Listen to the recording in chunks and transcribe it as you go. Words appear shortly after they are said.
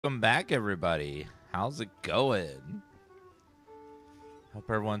Welcome back, everybody. How's it going? Hope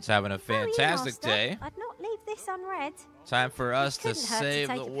everyone's having a fantastic day. I'd not leave this unread. Time for us to couldn't hurt to save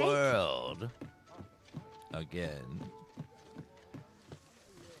take the a peek. world. Again.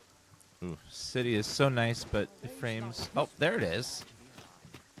 Ooh, city is so nice, but it frames... Oh, there it is.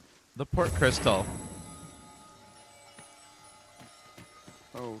 The port crystal.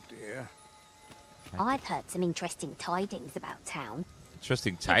 Oh, dear. I've heard some interesting tidings about town.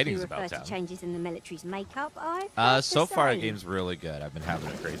 Interesting tidings if you refer about town. to changes in the military's makeup, I've heard So the far, the same. game's really good. I've been having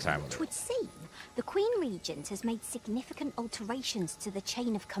a great time with It it. would seem the Queen Regent has made significant alterations to the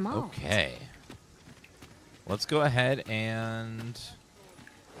chain of command. Okay. Let's go ahead and...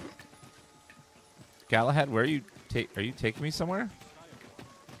 Galahad, where are you taking me somewhere?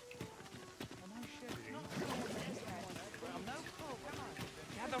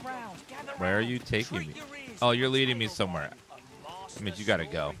 Where are you taking me? Oh, you're leading me somewhere. That means you gotta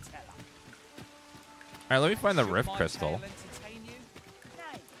go. Alright, let me find the Rift Crystal.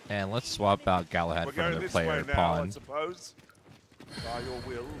 And let's swap out Galahad We're for going another this player way now, I pawn. suppose. By your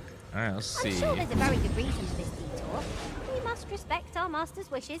will. Alright, let's I'm see. sure there's a very good reason for this detour. We must respect our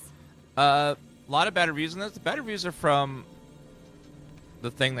master's wishes. A lot of bad reviews in this. The bad reviews are from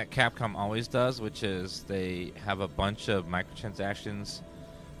the thing that Capcom always does, which is they have a bunch of microtransactions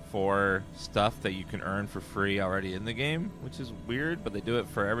for stuff that you can earn for free already in the game, which is weird, but they do it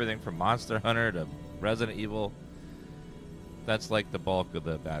for everything from Monster Hunter to Resident Evil. That's like the bulk of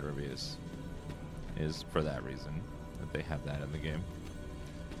the bad reviews, is for that reason, that they have that in the game.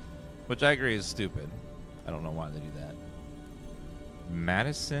 Which I agree is stupid. I don't know why they do that.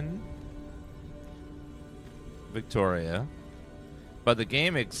 Madison, Victoria. But the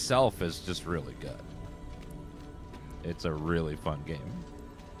game itself is just really good. It's a really fun game.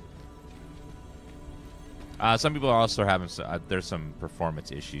 Some people are also having... there's some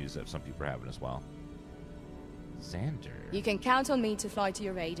performance issues that some people are having as well. Xander. You can count on me to fly to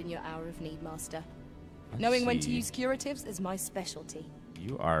your aid in your hour of need, Master. Let's Knowing when to see. use curatives is my specialty.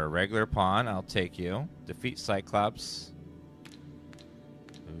 You are a regular pawn. I'll take you. Defeat Cyclops.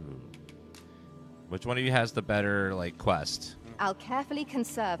 Ooh. Which one of you has the better, like, quest? I'll carefully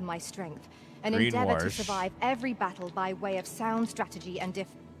conserve my strength and Green endeavor to Wash. survive every battle by way of sound strategy and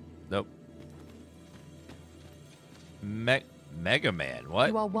Nope. Mega Man. What?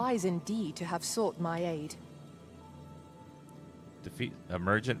 You are wise indeed to have sought my aid. Defeat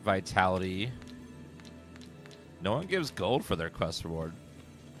Emergent Vitality. No one gives gold for their quest reward.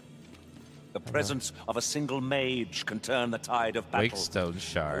 The presence of a single mage can turn the tide of battle. Wakestone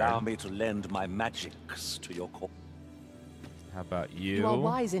Shard. Allow me to lend my magics to your cause. How about you? You are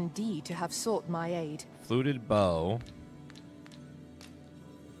wise indeed to have sought my aid. Fluted Bow.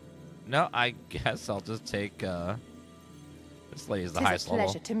 No, I guess I'll just take, this lady's the 'Tis highest a pleasure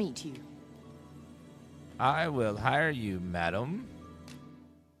level. to meet you. I will hire you, madam.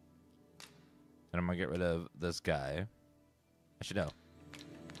 And I'm gonna get rid of this guy. I should know.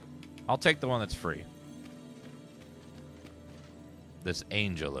 I'll take the one that's free. This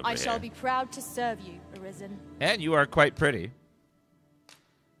angel over I here. shall be proud to serve you, Arisen. And you are quite pretty.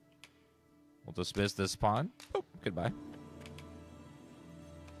 We'll dismiss this pawn. Boop, goodbye.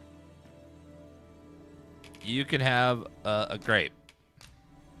 You can have a grape.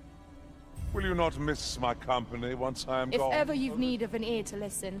 Will you not miss my company once I am If gone? ever you've need of an ear to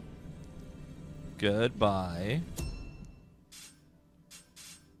listen. Goodbye.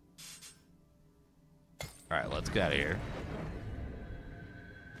 Alright, let's get out of here.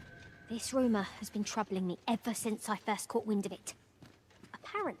 This rumour has been troubling me ever since I first caught wind of it.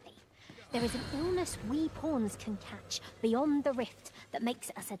 Apparently, there is an illness we pawns can catch beyond the rift that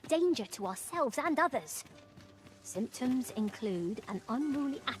makes us a danger to ourselves and others. Symptoms include an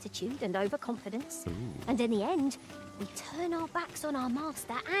unruly attitude and overconfidence, and in the end, we turn our backs on our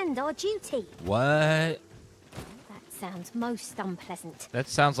master and our duty. What? That sounds most unpleasant. That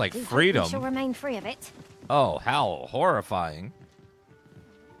sounds like We hope freedom. we shall remain free of it. Oh, how horrifying.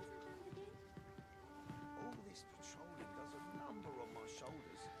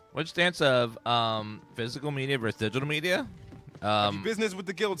 Which stance of physical media versus digital media? Business with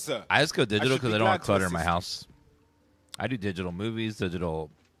the guild, sir. I just go digital should because be I don't want glad to clutter in my assist you. house. I do digital movies,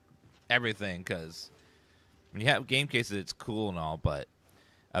 digital everything, because when you have game cases, it's cool and all, but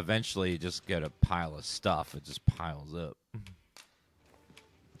eventually you just get a pile of stuff. It just piles up.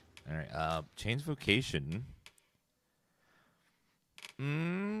 All right, change vocation.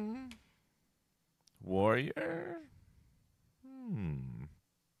 Warrior?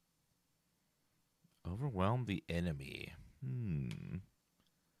 Overwhelm the enemy.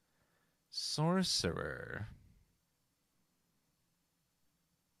 Sorcerer.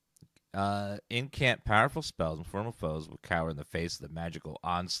 Incant powerful spells and formal foes will cower in the face of the magical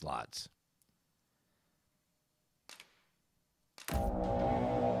onslaughts.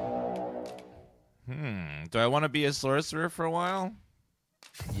 Do I want to be a sorcerer for a while?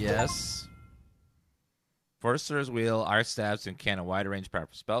 Yes. Sorcerer's Wheel, Arc Staves, and can a wide range of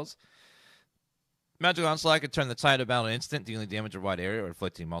powerful spells. Magical Onslaught can turn the tide of battle in an instant, dealing damage over a wide area or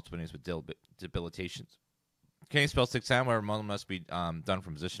inflicting multiple enemies with debilitations. Canning spells take time, where one must be done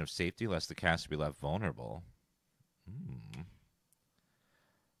from a position of safety, lest the caster be left vulnerable.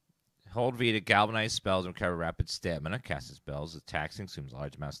 Hold V to galvanize spells and recover rapid stamina. Casting spells is taxing, consumes a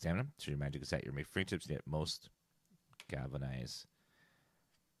large amount of stamina. So your magic is at your main fingertips and at most galvanize.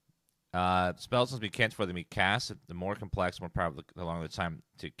 Spells must be canted before they be cast. The more complex, more powerful, the longer the time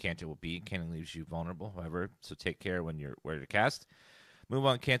to cant it will be. Canting leaves you vulnerable, however, so take care when you're ready to cast. Move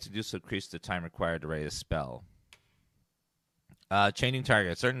on cant to do so increase the time required to ready the spell. Changing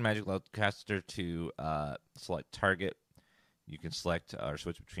target. A certain magic allows the caster to select target. You can select or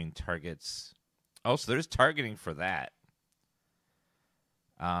switch between targets. Oh, so there's targeting for that.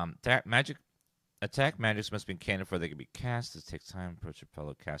 Attack magics must be canted before they can be cast. It takes time to approach a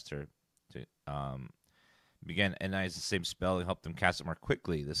fellow caster to begin and analyze the same spell and help them cast it more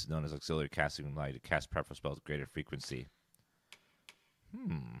quickly. This is known as auxiliary casting, and allow you to cast powerful spells with greater frequency.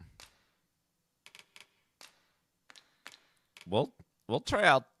 We'll try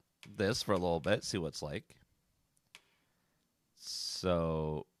out this for a little bit, see what it's like.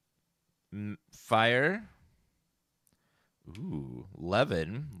 So, fire. Ooh,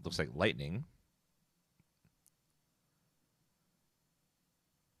 Levin. Looks like lightning.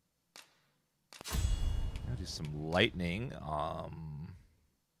 I'll do some lightning.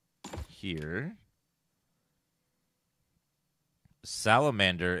 Here.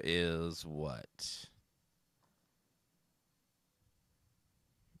 Salamander is what?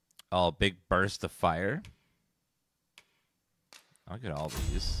 Oh, big burst of fire. I'll get all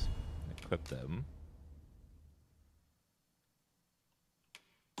these. Equip them.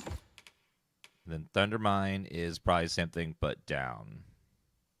 Then Thundermine is probably the same thing, but down.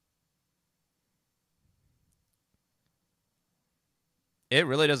 It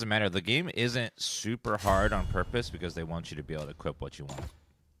really doesn't matter. The game isn't super hard on purpose because they want you to be able to equip what you want.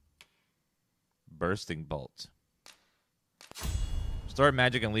 Bursting Bolt. Store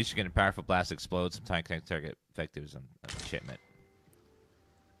magic unleash again. A powerful blast explodes. Sometimes connect target effective as an enchantment.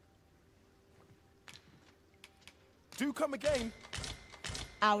 Do come again.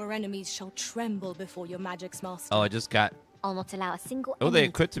 Our enemies shall tremble before your magic's master. Oh, I just got... I'll not allow a single Oh, they enemy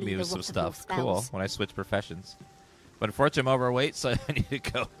equipped to me leave with a some rock of stuff. your Cool. spells. When I switch professions. But unfortunately, I'm overweight, so I need to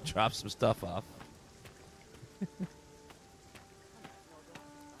go drop some stuff off.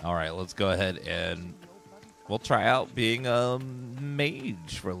 All right, let's go ahead and we'll try out being a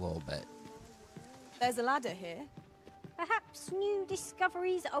mage for a little bit. There's a ladder here. Perhaps new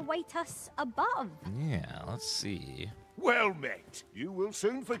discoveries await us above. Yeah, let's see. Well met. You will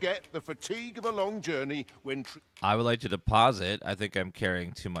soon forget the fatigue of a long journey when... I would like to deposit. I think I'm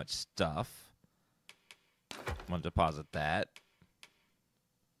carrying too much stuff. I'm going to deposit that.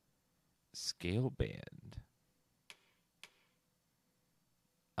 Scale band.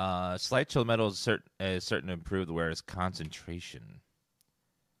 Slight chill metal is certain to improve the wearer's concentration.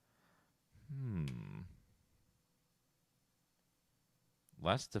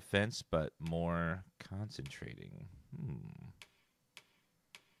 Less defense, but more concentrating.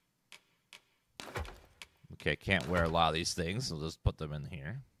 Okay, can't wear a lot of these things, so let's put them in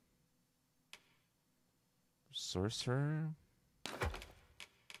here. Sorcerer.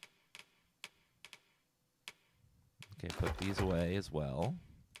 Okay, put these away as well.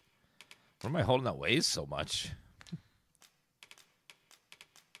 What am I holding that weighs so much?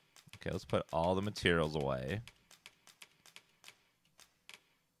 Okay, let's put all the materials away.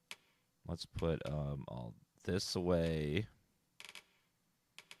 Let's put all this away.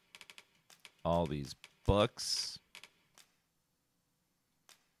 All these books.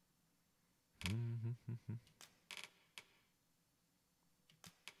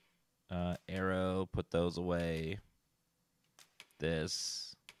 Arrow, put those away.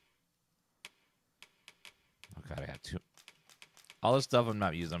 This. Oh god, I got two. All this stuff I'm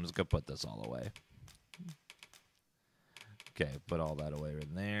not using, I'm just gonna put this all away. Okay, put all that away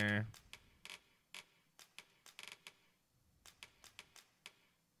in there.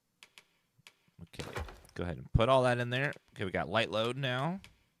 Okay, go ahead and put all that in there. Okay, we got light load now.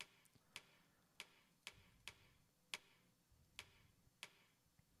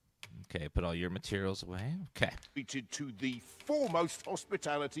 Okay, put all your materials away. Okay. Treated to the foremost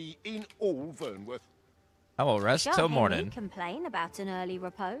hospitality in all Vernworth. I will rest till Shan't hear me morning. complain about an early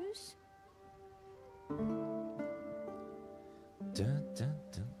repose. Dun, dun,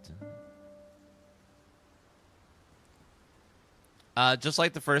 dun, dun. Just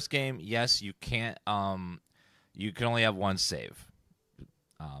like the first game, yes, you can't. You can only have one save,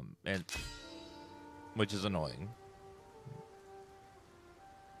 and which is annoying.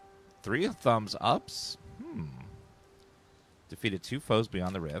 3 thumbs ups. Defeated 2 foes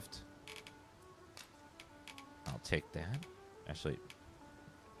beyond the rift. I'll take that. Actually,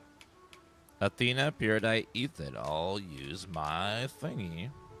 Athena, Pyridite, Ethan. I'll use my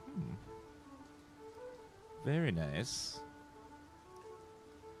thingy. Very nice.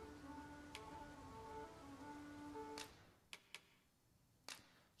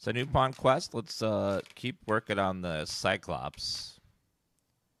 So new pawn quest. Let's keep working on the Cyclops.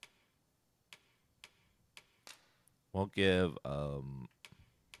 We'll give a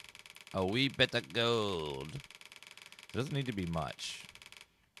wee bit of gold. It doesn't need to be much.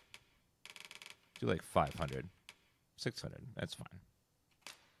 Do like 500. 600. That's fine.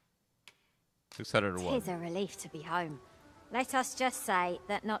 600 or what? Tis a relief to be home. Let us just say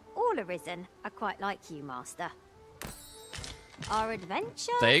that not all Arisen are quite like you, Master. Our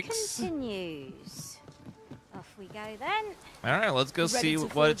adventure continues. Off we go then. All right, let's go see to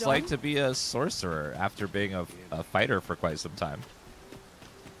what it's forge like on? to be a sorcerer after being a fighter for quite some time.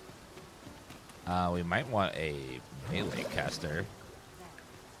 We might want a melee caster.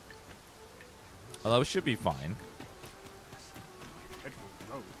 Although it should be fine.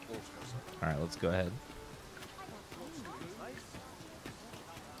 All right, let's go ahead.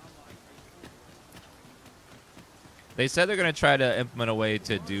 They said they're going to try to implement a way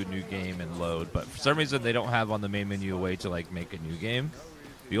to do new game and load, but for some reason they don't have on the main menu a way to like make a new game.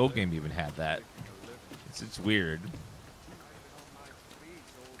 The old game even had that. It's weird.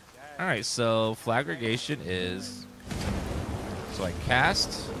 All right, so flagregation is... So I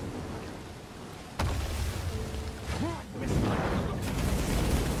cast...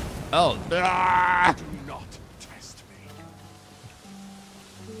 Oh! Ah! Not test me.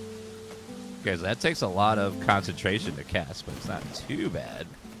 Okay, so that takes a lot of concentration to cast, but it's not too bad.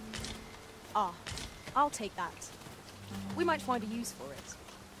 Ah, I'll take that. We might find a use for it.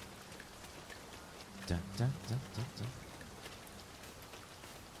 Dun, dun, dun, dun, dun.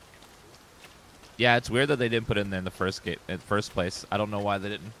 Yeah, it's weird that they didn't put it in there in the first game, in first place. I don't know why they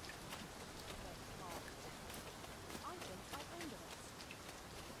didn't.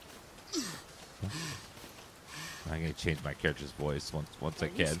 I'm gonna change my character's voice once I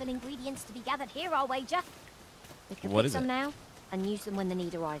can. Useful ingredients to be gathered here, I'll wager. We can What pick is some it? now and use them when the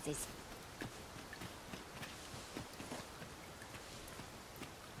need arises.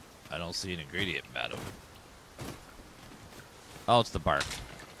 I don't see an ingredient, madam. Oh, it's the bark.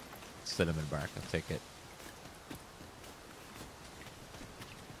 Cinnamon bark. I'll take it.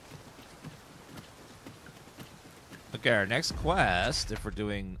 Okay, our next quest, if we're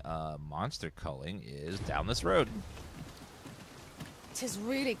doing monster culling, is down this road. Tis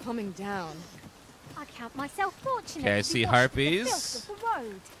really coming down. I count myself fortunate. Okay, I to see be washed the harpies. filth of the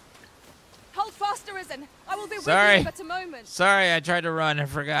road. Hold fast, Arisen. I will be with Sorry. you but a moment. Sorry, I tried to run. I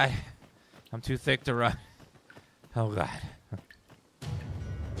forgot. I'm too thick to run. Oh, God.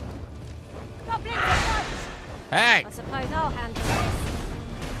 Goblins at once. Hey! I suppose I'll handle this.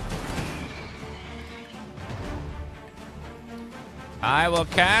 I will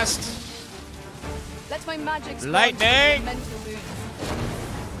cast... Let my magic Lightning! mental moves.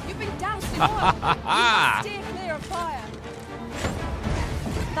 You've been doused in oil. You must steer clear of fire.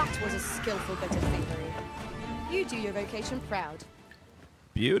 That was a skillful bit of thievery. You do your vocation proud.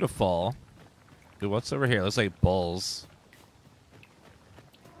 Beautiful. Dude, what's over here? Looks like bulls.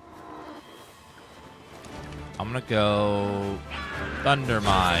 I'm gonna go...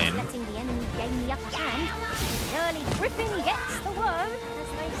 Thundermine. Letting the enemy gain the upper hand. Early gripping gets the worm, as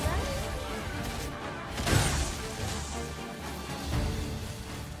they say.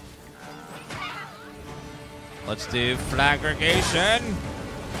 Let's do flagregation.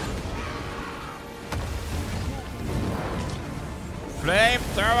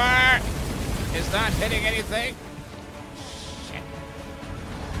 Flamethrower is not hitting anything. Shit.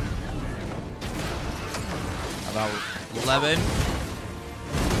 About 11.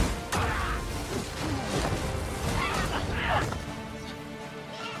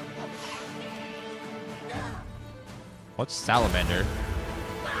 What's salamander?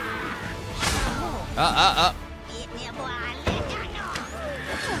 I'll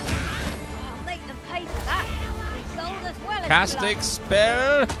make them pay for that. It's gold as well as Castic blood.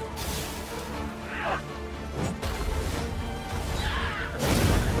 spell.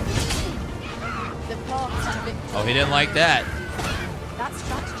 The path to victory. Oh, he didn't like that. That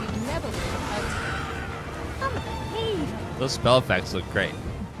strategy never would have Those spell effects look great.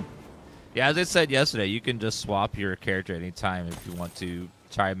 Yeah, as I said yesterday, you can just swap your character anytime if you want to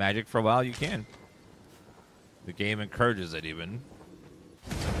try magic for a while. You can. The game encourages it even.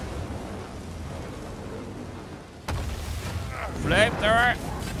 Flamethrower.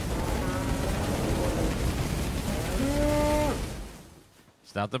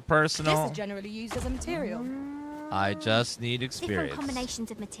 It's nothing personal. This is generally used as a material. I just need experience. Different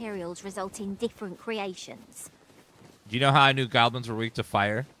combinations of materials result in different creations. Do you know how I knew goblins were weak to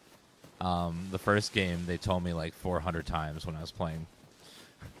fire? The first game, they told me like 400 times when I was playing.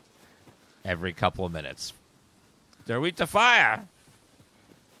 Every couple of minutes. They're weak to fire!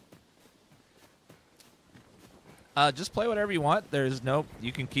 Just play whatever you want. There's no...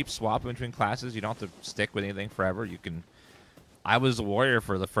 You can keep swapping between classes. You don't have to stick with anything forever. You can... I was a warrior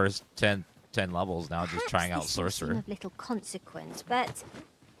for the first 10 levels. Now just trying out sorcerer. Of little consequence, but...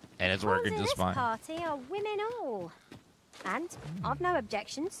 And it's working just fine. This party are women all. And I've no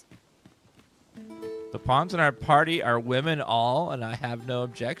objections. The pawns in our party are women all, and I have no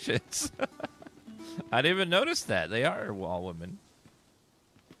objections. I didn't even notice that. They are all women.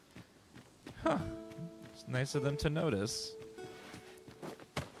 Huh. It's nice of them to notice.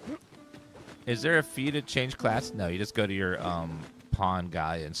 Is there a fee to change class? No, you just go to your pawn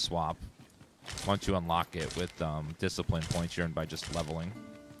guy and swap. Once you unlock it with discipline points you earn by just leveling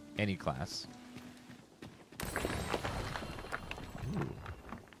any class. Ooh.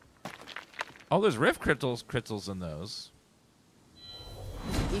 Oh, there's rift crystals in those.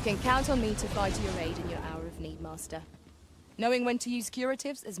 You can count on me to fly to your aid in your hour of need, Master. Knowing when to use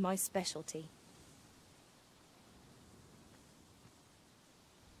curatives is my specialty.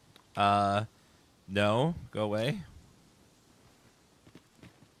 No. Go away.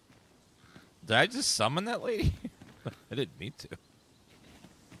 Did I just summon that lady? I didn't mean to.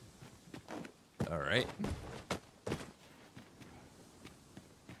 Alright.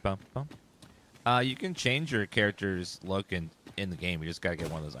 Bum, bum. You can change your character's look in the game. You just gotta get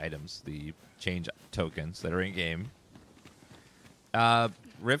one of those items, the change tokens that are in game.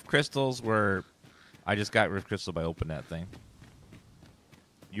 Rift crystals were... I just got rift crystal by opening that thing.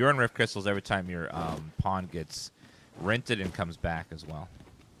 You earn rift crystals every time your pawn gets rented and comes back as well.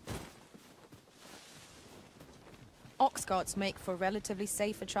 Ox carts make for relatively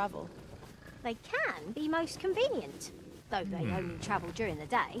safer travel. They can be most convenient, though they only travel during the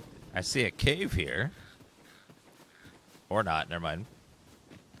day. I see a cave here. Or not, never mind.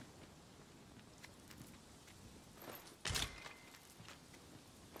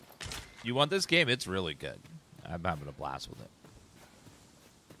 You want this game? It's really good. I'm having a blast with it.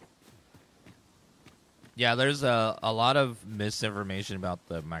 Yeah, there's a lot of misinformation about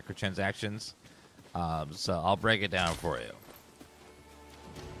the microtransactions. So I'll break it down for you.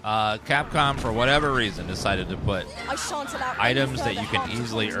 Capcom, for whatever reason, decided to put items that you can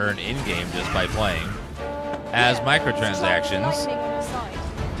easily earn in-game just by playing as microtransactions.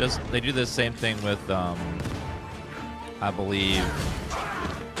 They do the same thing with, I believe,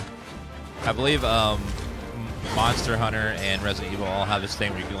 Monster Hunter and Resident Evil all have this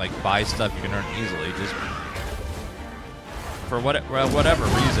thing where you can like buy stuff you can earn easily. Just for whatever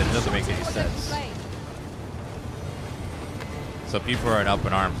reason, it doesn't make any sense. So people are up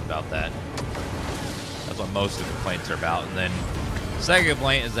in arms about that. That's what most of the complaints are about. And then the second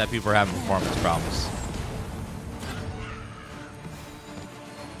complaint is that people are having performance problems.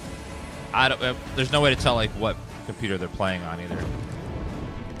 There's no way to tell like what computer they're playing on either.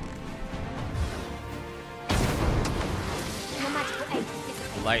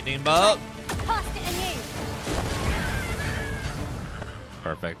 Lightning bolt.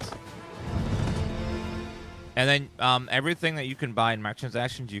 Perfect. And then everything that you can buy in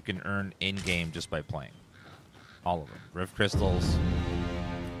microtransactions, you can earn in-game just by playing. All of them. Rift crystals,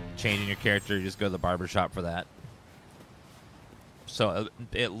 changing your character, you just go to the barbershop for that. So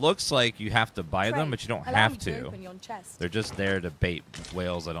it looks like you have to buy them, but you don't have to. They're just there to bait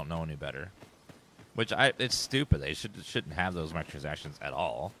whales that don't know any better. Which, it's stupid. They shouldn't have those microtransactions at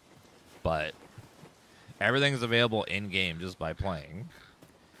all. But everything's available in-game just by playing.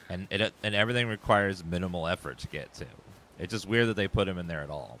 And everything requires minimal effort to get to. It's just weird that they put them in there at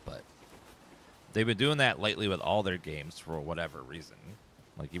all. But they've been doing that lately with all their games for whatever reason.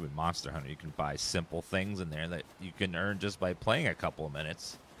 Like even Monster Hunter, you can buy simple things in there that you can earn just by playing a couple of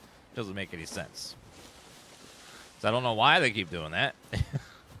minutes. Doesn't make any sense. So I don't know why they keep doing that.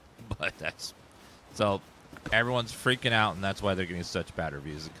 But that's... So everyone's freaking out, and that's why they're getting such bad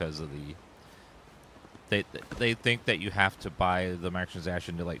reviews, because of the... They think that you have to buy the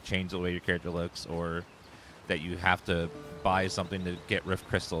microtransaction to like change the way your character looks, or that you have to buy something to get rift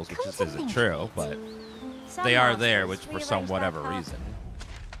crystals, which just isn't true. But they are Some there, masters which for rearrange some their whatever path reason.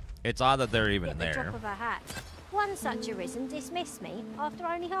 It's odd that they're even at the there. drop of a hat. One such Arisen dismissed me after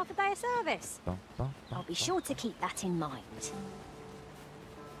only half a day of service. I'll be sure to keep that in mind.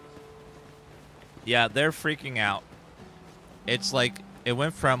 Yeah, they're freaking out. It's like, it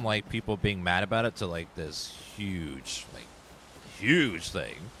went from like people being mad about it to like this huge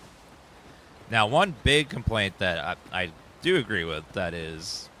thing. Now, one big complaint that I do agree with, that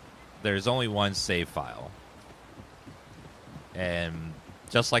is, there's only one save file. And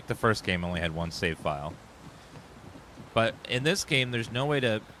just like the first game only had one save file. But in this game, there's no way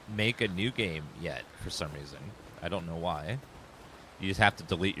to make a new game yet, for some reason. I don't know why. You just have to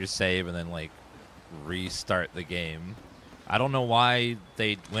delete your save and then, like, restart the game. I don't know why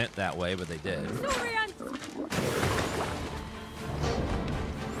they went that way, but they did.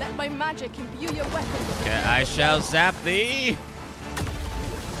 Let my magic imbue your weapon. Okay, I shall zap thee!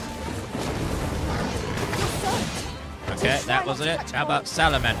 Okay, that wasn't it. How about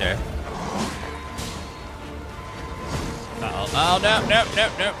Salamander? Uh-oh. Oh, no.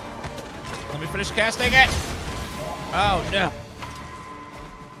 Let me finish casting it. Oh, no.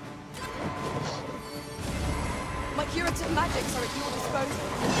 My curative magics are at your disposal.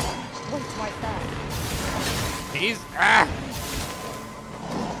 Wait right there. He's... Ah!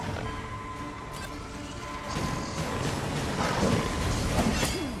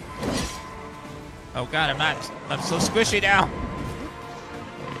 Oh, God, I'm so squishy now.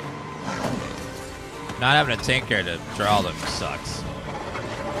 Not having a tank here to draw them sucks.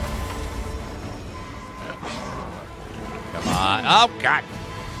 Come on. Oh, God.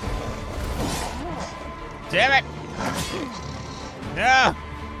 Damn it. No.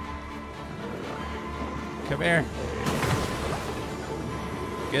 Come here.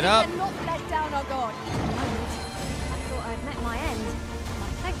 Get up. We cannot let down our god. I thought I'd met my end. My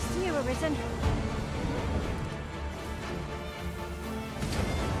thanks to you, Arisen.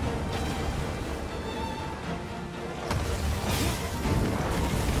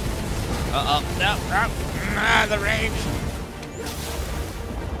 Uh-oh. No. Ah, the range.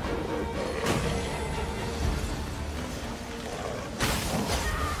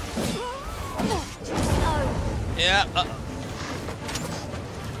 Yeah.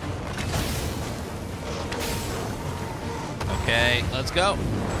 Okay, let's go.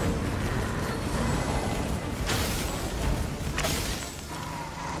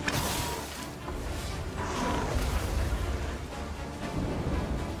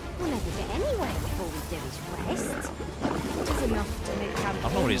 We'll never get anywhere before we do his rest. It is enough to make camp. I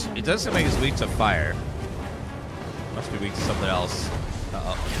don't know what he's... It doesn't make us weak to fire. Must be weak to something else.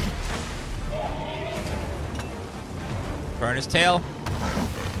 Uh-oh. Burn his tail.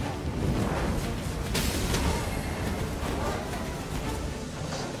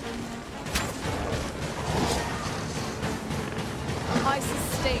 I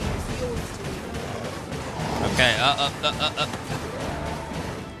sustain is yours to lead. Okay,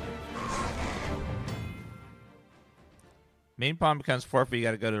 Main pawn becomes forfeit, you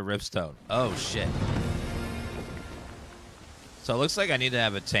gotta go to Riftstone. Oh, shit. So it looks like I need to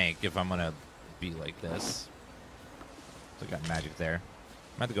have a tank if I'm gonna be like this. So I got magic there. I'm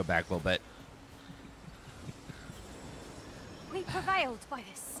gonna have to go back a little bit. We prevailed by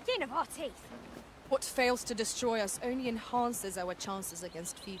the skin of our teeth. What fails to destroy us only enhances our chances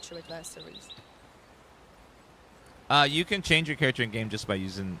against future adversaries. You can change your character in game just by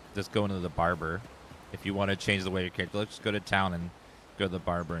going to the barber. If you want to change the way your character looks, go to town and go to the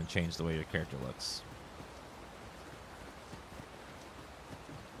barber and change the way your character looks.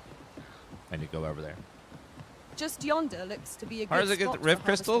 I need to go over there. Just yonder looks to be a good How does it get the spot Rift for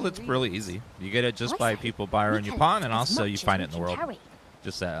Crystal? harvesting It's really easy. You get it just by people We borrowing your can pawn, and as also much you as find we it in the can world. carry.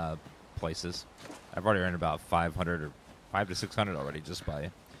 Just at places. I've already earned about 500 or 500 to 600 already just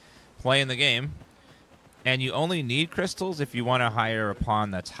by playing the game. And you only need crystals if you want to hire a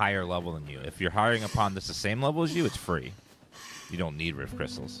pawn that's higher level than you. If you're hiring a pawn that's the same level as you, it's free. You don't need Rift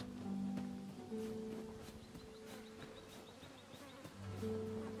Crystals.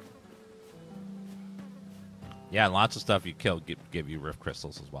 Yeah, lots of stuff you kill give you Rift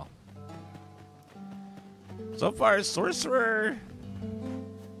Crystals as well. So far, Sorcerer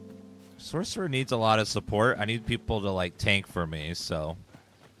needs a lot of support. I need people to, like, tank for me, so...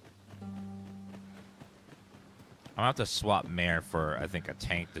 I'm going to have to swap Mare for, I think, a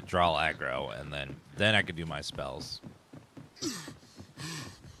tank to draw aggro, and then I can do my spells.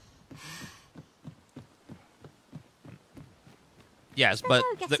 Yes, but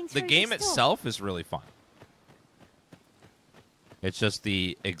the game itself is really fun. It's just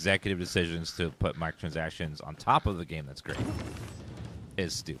the executive decisions to put microtransactions on top of the game that's great.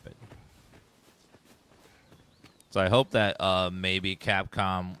 Is stupid. So I hope that maybe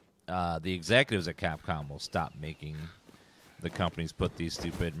Capcom, the executives at Capcom, will stop making the companies put these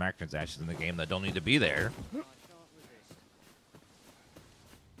stupid microtransactions in the game that don't need to be there.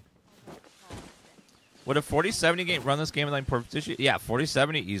 Would a 4070 game run this game with like perfect issue? Yeah,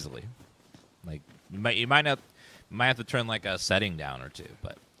 4070 easily. Like you might have to turn like a setting down or two,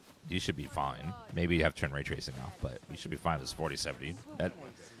 but you should be fine. Maybe you have to turn ray tracing off, but you should be fine with this 4070.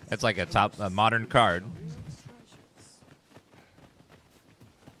 That's like a modern card.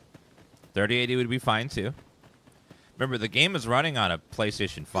 3080 would be fine too. Remember, the game is running on a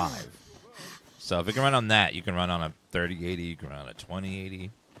PlayStation 5. So if it can run on that, you can run on a 3080, you can run on a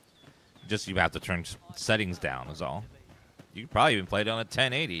 2080. Just you have to turn settings down is all. You could probably even play it on a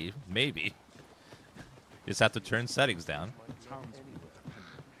 1080, maybe. Just have to turn settings down.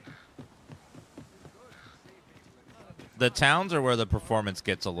 The towns are where the performance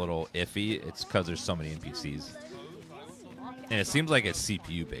gets a little iffy. It's because there's so many NPCs. And it seems like it's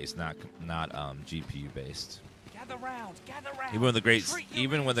CPU based, not GPU based.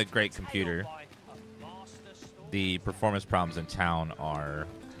 Even with a great computer, the performance problems in town are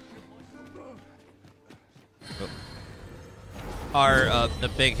the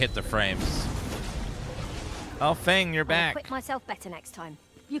big hit the frames. Oh, Fang, you're back. I'll equip myself better next time.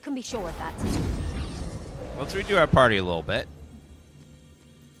 You can be sure of that. Let's redo our party a little bit.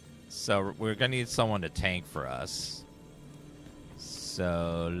 So we're gonna need someone to tank for us.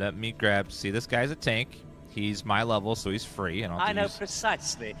 So let me grab. See, this guy's a tank. He's my level, so he's free. And I know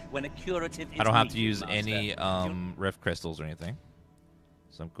precisely when a curative is I don't have to needed, use Master. any rift crystals or anything.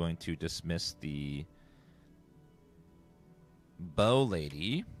 So I'm going to dismiss the bow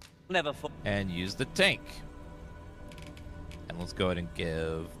lady and use the tank. And let's go ahead and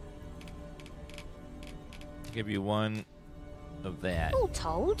give you one of that. All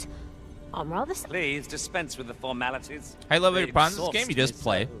told, I'm rather. Please dispense with the formalities. High level They've pawns in this game, you just exhausted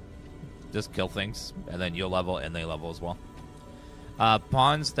play. me so. Just kill things, and then you'll level, and they level as well.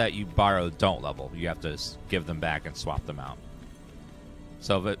 Pawns that you borrow don't level. You have to give them back and swap them out.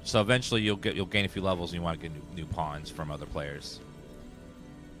 So eventually you'll gain a few levels, and you want to get new pawns from other players.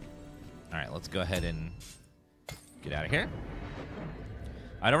 All right, let's go ahead and get out of here.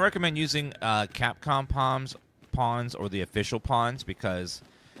 I don't recommend using Capcom pawns or the official pawns because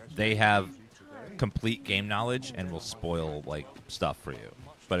they have complete game knowledge and will spoil like stuff for you.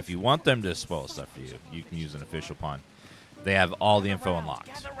 But if you want them to spoil stuff for you, you can use an official pawn. They have all the info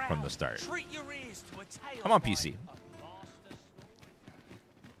unlocked from the start. I'm on PC.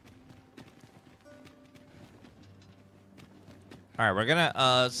 All right, we're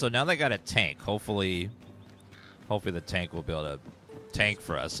gonna. So now they got a tank. Hopefully the tank will be able to tank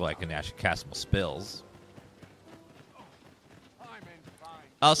for us, so I can actually cast some spells.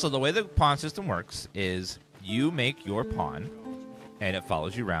 So the way the pawn system works is you make your pawn, and it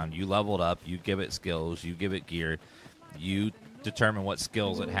follows you around. You level it up. You give it skills. You give it gear. You determine what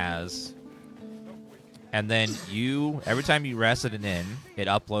skills it has. And then every time you rest it in, it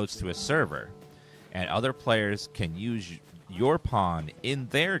uploads to a server. And other players can use your pawn in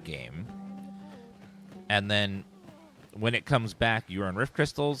their game. And then when it comes back, you earn rift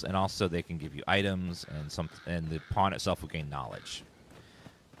crystals, and also they can give you items, and the pawn itself will gain knowledge.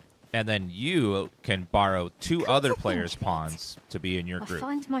 And then you can borrow two other players' pawns to be in your group. I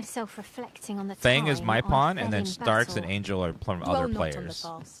find myself reflecting on the Fang is my time pawn, I and then fell in Starks and battle. Angel are from Dwell other not on the players.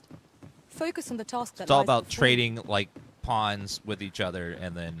 past. Focus on the task that It's all lies about before trading like pawns with each other,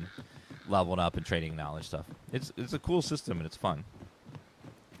 and then leveling up and trading knowledge stuff. It's a cool system, and it's fun.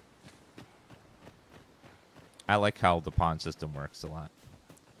 I like how the pawn system works a lot.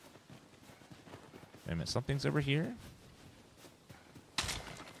 Wait a minute, something's over here?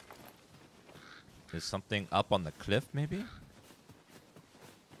 Is something up on the cliff, maybe?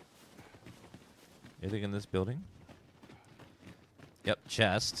 Anything in this building? Yep,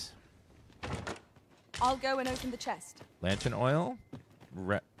 chest. I'll go and open the chest. Lantern oil?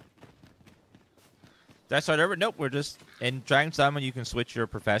 That's right over. Nope, we're just... In Dragon Summon, you can switch your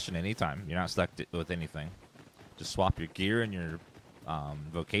profession anytime. You're not stuck with anything. Just swap your gear and your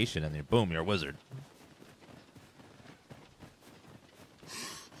vocation, and then boom, you're a wizard.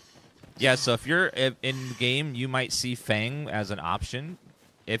 Yeah, so if you're in the game, you might see Fang as an option.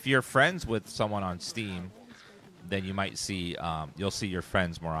 If you're friends with someone on Steam, then you might see you'll see your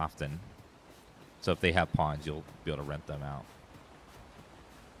friends more often. So if they have pawns, you'll be able to rent them out.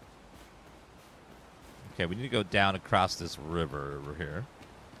 Okay, we need to go down across this river over here.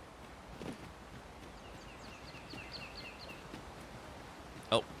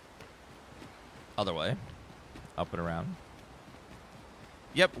 Oh, other way, up and around.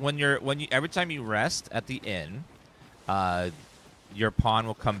 Yep, every time you rest at the inn, your pawn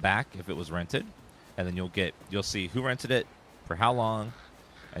will come back if it was rented, and then you'll see who rented it, for how long,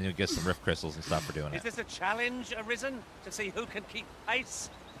 and you'll get some rift crystals and stuff for doing Is it. this a challenge, Arisen? To see who can keep pace?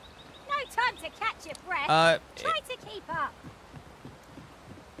 No time to catch your breath. Try to keep up.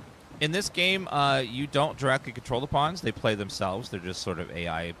 In this game, you don't directly control the pawns. They play themselves. They're just sort of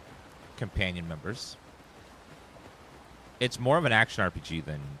AI companion members. It's more of an action RPG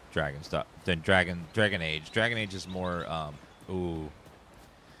than Dragon Age. Dragon Age is more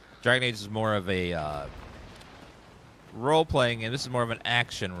Dragon Age is more of a role-playing game. This is more of an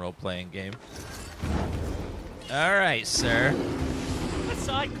action role-playing game. All right, sir. The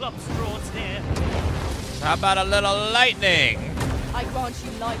Cyclops draws near. How about a little lightning? I grant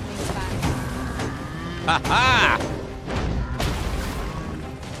you lightning back. Ha ha!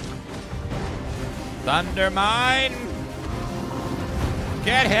 Thundermine!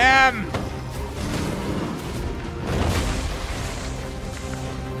 Get him!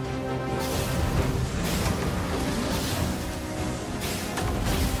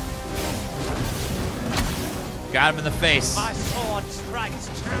 Got him in the face. My sword strikes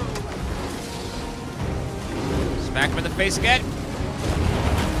true. Smack him in the face again.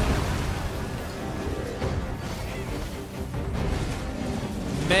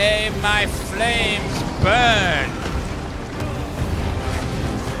 May my flames burn.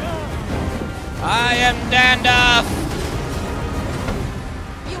 I am Danduff.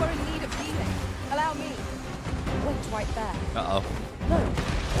 You are in need of healing. Allow me. Wait right there. Uh-oh. No.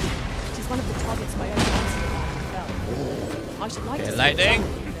 It is one of the targets my own monster fell. I should like to see lightning.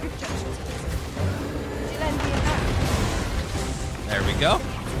 their objections to this. Would you lend me a hand? There we go.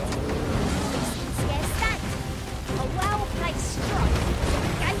 Yes, that. A well-placed strike,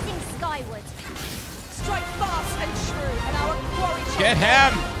 gazing skyward. Strike fast and true, and our quarry shall Get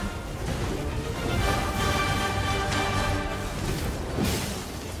him!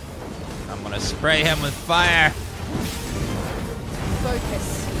 I'm gonna spray him with fire.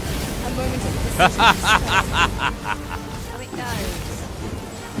 focus. A moment of precision. How it goes.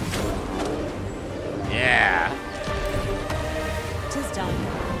 Yeah. Tis done.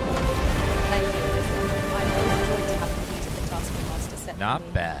 Thank you. I'm overjoyed to have completed the task the master set for Not me.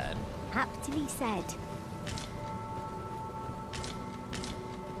 bad. Aptly said.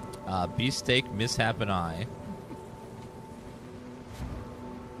 Beefsteak, Mishap, and I.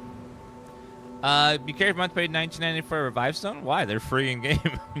 Be careful not to pay $19.90 for a revive stone. Why? They're free in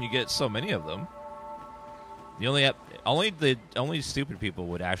game. You get so many of them. The only stupid people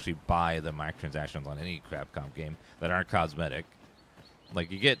would actually buy the microtransactions on any Capcom game that aren't cosmetic. Like,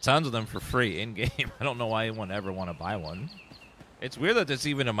 you get tons of them for free in game. I don't know why anyone ever want to buy one. It's weird that it's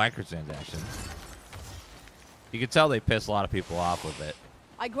even a microtransaction. You can tell they piss a lot of people off with it.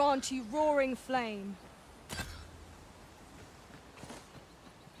 I grant you roaring flame.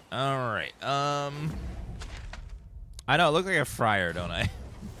 All right. I know, I look like a fryer, don't I?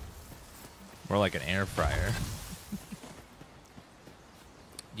 More like an air fryer.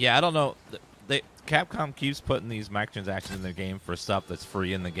 Yeah, I don't know. Capcom keeps putting these microtransactions in their game for stuff that's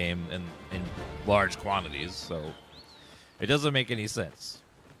free in the game in large quantities, so it doesn't make any sense.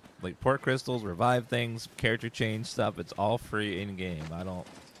 Like port crystals, revive things, character change stuff, it's all free in game.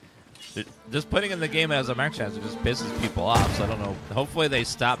 Just putting in the game as a microtransaction just pisses people off, so I don't know. Hopefully they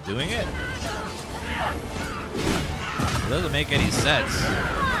stop doing it. It doesn't make any sense.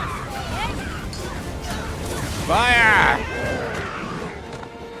 Fire!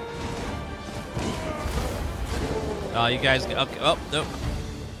 Oh, you guys. Okay, oh, nope.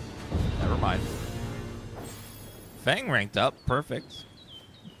 Never mind. Fang ranked up. Perfect.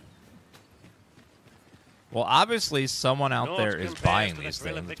 Well, obviously, someone out there is buying these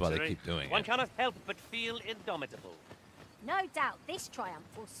things. That's why they keep doing it. One cannot help but feel indomitable. No doubt this triumph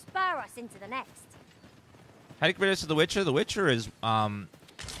will spur us into the next. How do you compare this to The Witcher? The Witcher is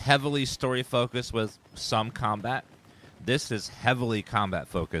heavily story-focused with some combat. This is heavily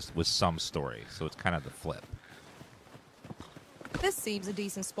combat-focused with some story, so it's kind of the flip. This seems a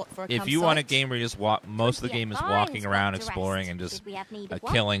decent spot for a If you want a game where you just walk, most of the game is walking around, exploring, and just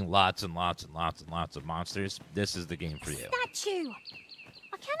killing lots and lots and lots and lots of monsters, this is the game for you. Statue!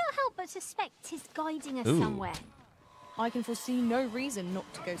 I cannot help but suspect 'tis guiding us Ooh. somewhere. I can foresee no reason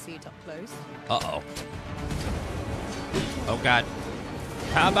not to go see it up close. Uh-oh. Oh, God.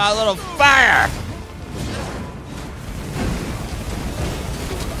 How about a little fire?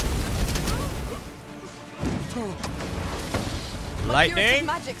 Lightning?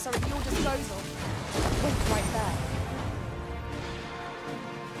 Magics are at your disposal. Wait right there.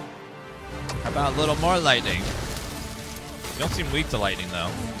 How about a little more lightning? You don't seem weak to lightning,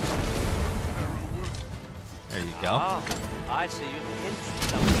 though. There you go. Ah, I see you pinched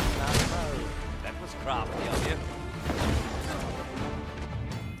something down the road. That was crafty of you.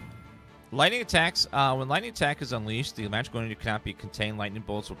 Lightning attacks. When lightning attack is unleashed, the magical energy cannot be contained. Lightning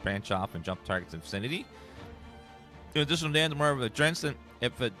bolts will branch off and jump targets in vicinity. In addition to that, the more of a drenched,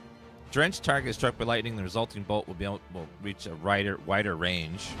 if a drenched target is struck by lightning, the resulting bolt will reach a wider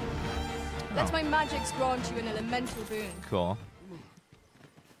range. Let my magics grant you an elemental boon. Cool.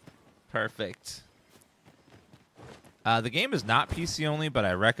 Perfect. The game is not PC only, but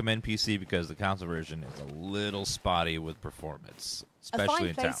I recommend PC because the console version is a little spotty with performance, especially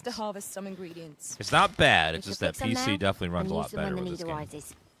in a fine place towns. to harvest some ingredients. It's not bad. It's We just should that fix them PC now definitely runs and a use lot them when better the with this need game.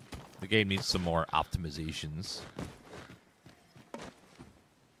 arises. The game needs some more optimizations.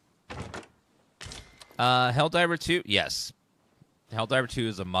 Helldiver 2, yes. Helldiver 2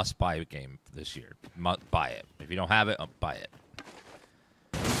 is a must-buy game this year. Buy it. If you don't have it, buy it.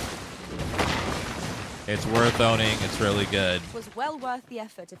 It's worth owning. It's really good. It was well worth the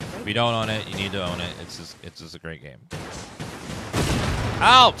effort. If you don't own it, you need to own it. It's just a great game.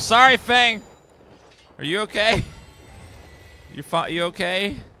 Oh, sorry, Fang. Are you okay? You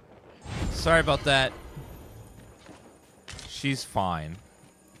okay? Sorry about that. She's fine.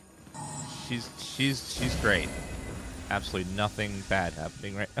 She's great. Absolutely nothing bad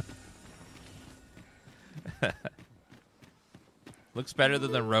happening right now. Looks better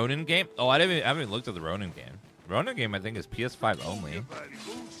than the Ronin game. Oh, I haven't even looked at the Ronin game. Ronin game, I think, is PS5 only.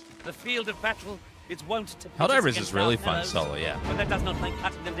 The field of battle is wont to pit us Helldivers is against really our fun fellows, solo, yeah. But that does not make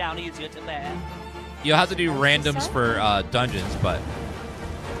cutting them down easier to bear. You'll have to do randoms for dungeons, but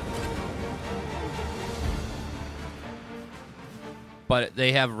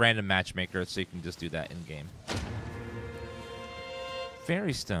they have random matchmaker, so you can just do that in game.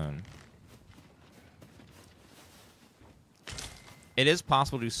 Fairy Stone. It is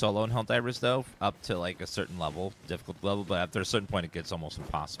possible to do solo in Helldivers, though, up to like a certain level, difficulty level, but after a certain point, it gets almost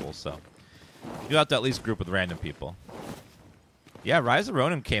impossible. So you have to at least group with random people. Yeah, Rise of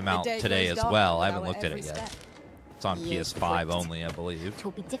Ronin came out today as well. I haven't looked at it yet. It's on PS5 only, I believe. It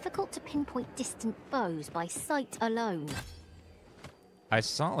will be difficult to pinpoint distant foes by sight alone. I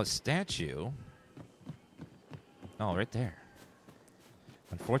saw a statue. Oh, right there.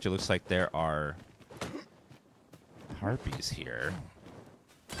 Unfortunately, it looks like there are harpies here.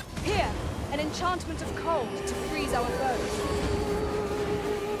 Here, an enchantment of cold to freeze our foes.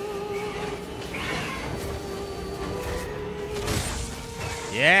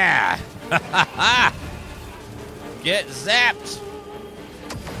 Yeah! Get zapped!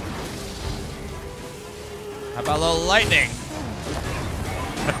 How about a little lightning?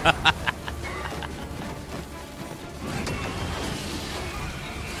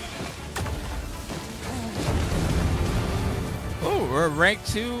 Oh, we're a rank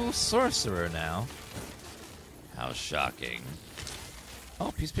 2 sorcerer now. How shocking.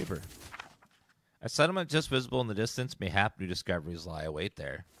 Oh, piece of paper. A settlement just visible in the distance. Mayhap new discoveries lie await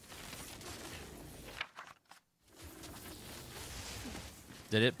there.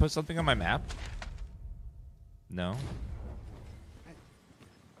 Did it put something on my map? No.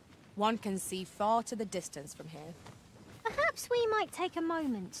 One can see far to the distance from here. Perhaps we might take a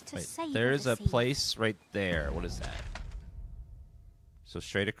moment to savor There is the a scene. place right there. What is that? So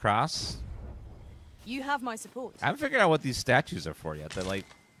straight across? You have my support. I haven't figured out what these statues are for yet.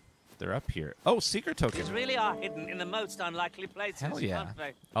 They're up here. Oh, secret token. These really are hidden in the most unlikely places. Hell yeah. aren't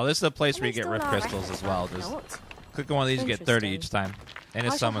they? Oh, this is a place where you At get least rift all our crystals as efforts well. are Just not. click on one of these, you get 30 Interesting. each time. And I it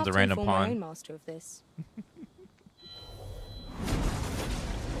shall summons a have to random inform my own pawn. master of this.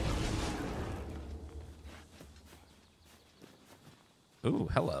 Ooh,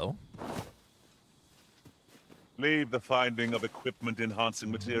 hello. Leave the finding of equipment-enhancing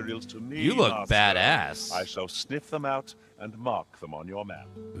materials to me, You look Master. badass. I shall sniff them out and mark them on your map.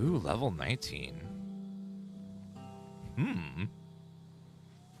 Ooh, level 19.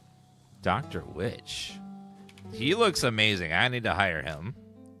 Dr. Witch. He looks amazing. I need to hire him.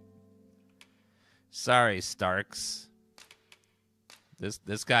 Sorry, Starks.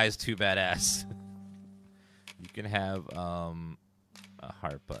 This guy's too badass. You can have a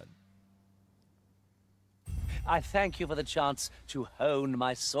heart bud. I thank you for the chance to hone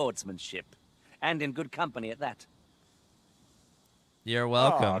my swordsmanship, and in good company at that. You're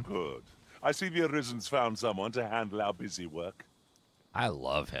welcome. Ah, good. I see the Arisen's found someone to handle our busy work. I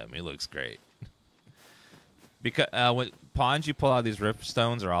love him. He looks great. Because when pawns you pull out, these rift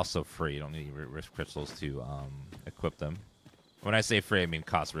stones are also free. You don't need rift crystals to equip them. When I say free, I mean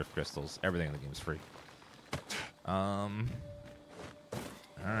cost rift crystals. Everything in the game is free. All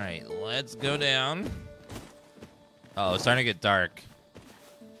right, let's go down. Oh, it's starting to get dark.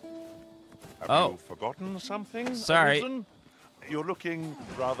 Have you forgotten something? Sorry. Arisen? You're looking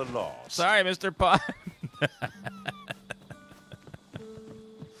rather lost. Sorry, Mr. Pot.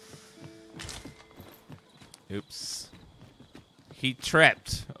 Oops. He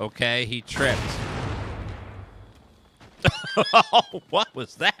tripped, okay? He tripped. Oh, what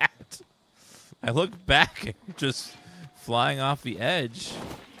was that? I looked back and just flying off the edge.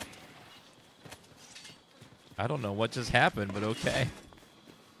 I don't know what just happened, but okay.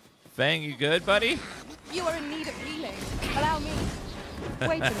 Fang, you good, buddy? You are in need of healing. Allow me.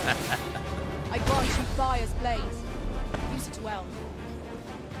 Wait a minute. I grant you fire's blaze. Use it well.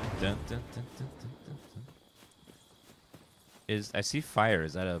 Dun, dun, dun, dun, dun, dun, dun. I see fire.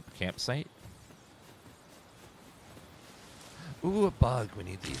 Is that a campsite? Ooh, a bug. We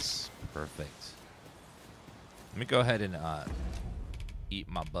need these. Perfect. Let me go ahead and eat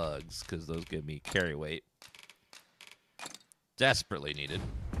my bugs, because those give me carry weight. Desperately needed.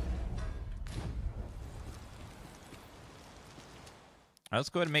 All right, let's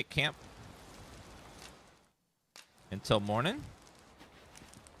go ahead and make camp until morning.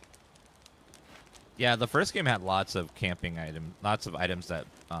 Yeah, the first game had lots of camping items, lots of items that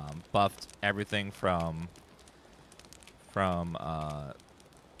buffed everything from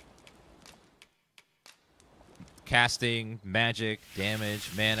casting, magic, damage,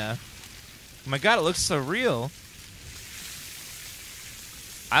 mana. Oh my god, it looks so real.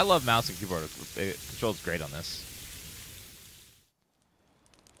 I love mouse and keyboard. It controls great on this.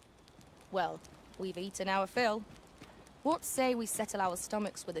 Well, we've eaten our fill. What say we settle our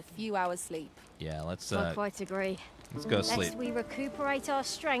stomachs with a few hours sleep? Yeah, let's I quite agree. let's go sleep. Lest we recuperate our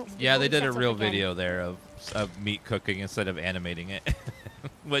strength. Yeah, they before did we a set real off again. video there of meat cooking instead of animating it,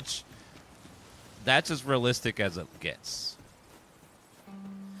 which that's as realistic as it gets.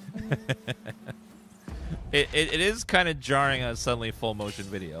 It is kind of jarring on suddenly full motion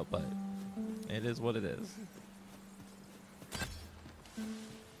video, but it is what it is.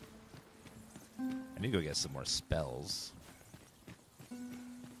 I need to go get some more spells.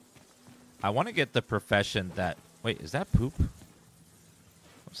 I want to get the profession that... Wait, is that poop?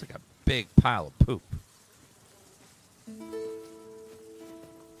 Looks like a big pile of poop.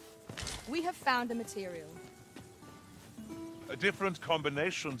 We have found a material. Different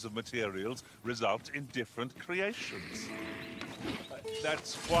combinations of materials result in different creations.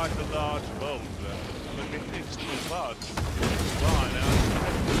 That's quite a large boulder, but if it's too much, it's fine.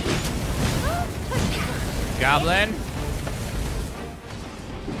 Goblin?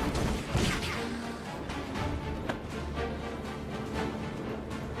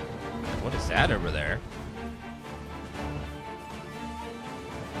 What is that over there?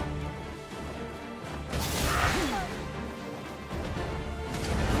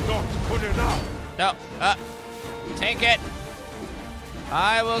 Not good enough. No, take it.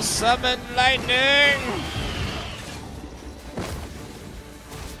 I will summon lightning.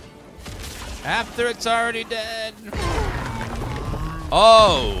 After it's already dead.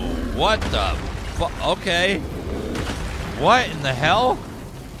 Oh, what the okay. What in the hell?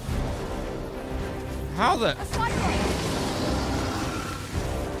 How the...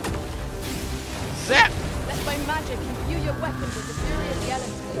 Zap! Let my magic imbue your weapons with the fury of the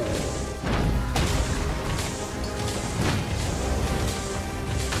elements.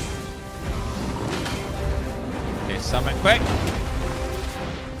 Okay, summon quick.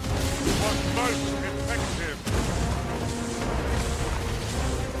 Most effective.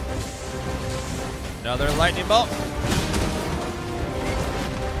 Another lightning bolt.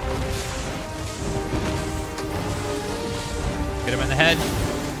 Get him in the head.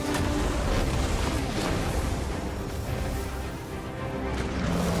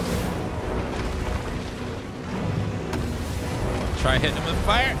 Try hitting him with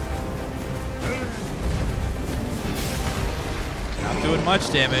fire. Not doing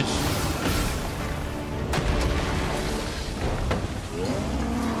much damage.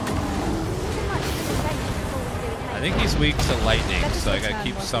 I think he's weak to lightning, so I gotta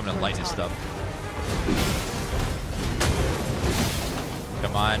keep summoning lightning stuff.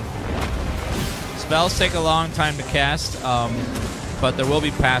 Come on. Spells take a long time to cast, but there will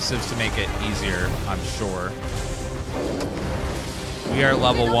be passives to make it easier, I'm sure. We are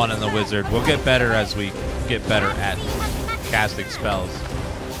level 1 in the wizard. We'll get better as we get better at casting spells.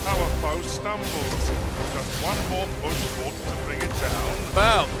 Our foe stumbles. Just one more push forward to bring it down.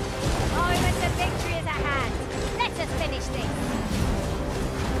 Boom! Oh, but the victory is at hand. Let us finish this.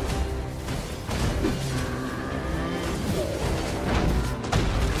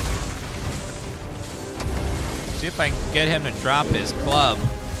 See if I can get him to drop his club.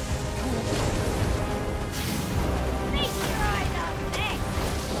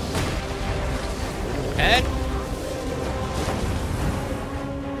 Head.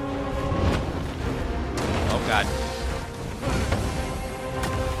 Oh god.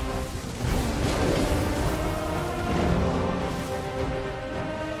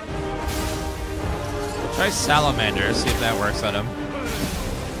 Try Salamander, see if that works on him.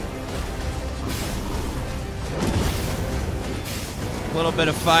 A little bit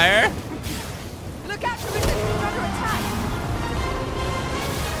of fire. Look out for resistance under attack.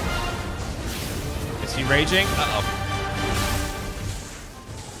 Is he raging? Uh-oh.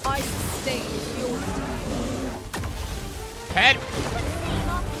 I sustain your Head! Our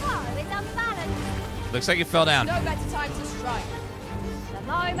foe is unbalanced. Looks like he fell down. no better time to strike. The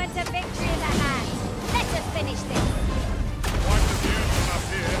moment of victory is at hand. Let us finish this. Quite the view from up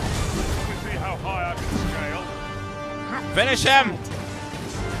here. Let me see how high I can scale. Finish him!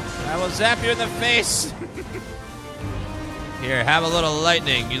 I will zap you in the face. Here, have a little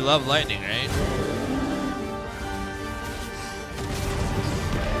lightning. You love lightning, right?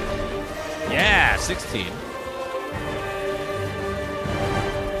 Yeah, 16.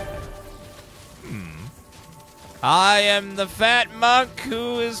 I am the fat monk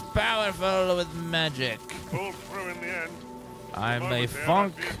who is powerful with magic. Pulled through in the end. I'm a I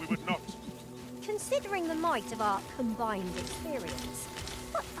funk. feared we would not. Considering the might of our combined experience,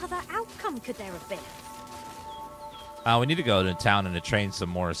 what other outcome could there have been? We need to go to town and to train some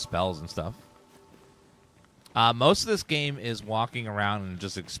more spells and stuff. Most of this game is walking around and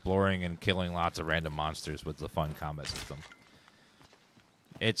just exploring and killing lots of random monsters with the fun combat system.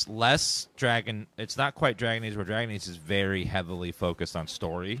 It's less Dragon... It's not quite Dragon Age, where Dragon Age is very heavily focused on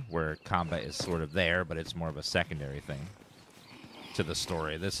story, where combat is sort of there, but it's more of a secondary thing to the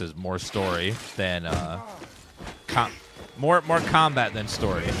story. This is more story than... more combat than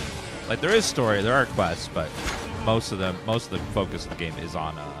story. Like, there is story, there are quests, but most of the focus of the game is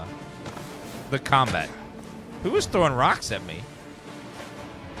on the combat. Who is throwing rocks at me?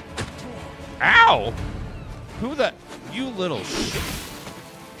 Ow! Who the... You little shit.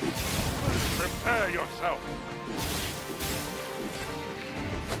 Prepare yourself.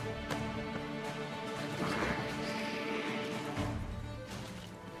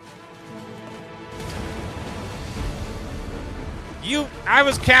 I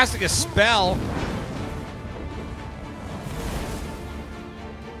was casting a spell.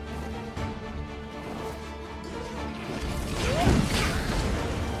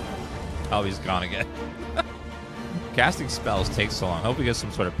 Oh, he's gone again. Casting spells takes so long. I hope we get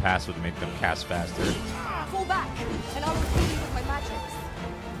some sort of password to make them cast faster. Fall back, and I'll refill you with my magics.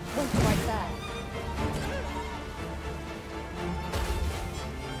 Wait right there.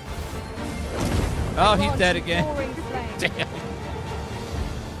 Oh, he's dead again. Roaring flame. Damn.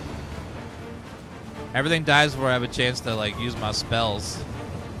 Everything dies before I have a chance to, like, use my spells.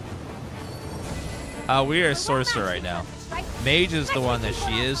 We are a sorcerer right now. Mage is the one that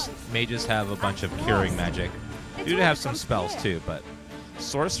she is. Mages have a bunch of curing magic. Do have some spells too, but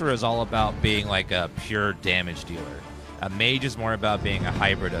sorcerer is all about being like a pure damage dealer. A mage is more about being a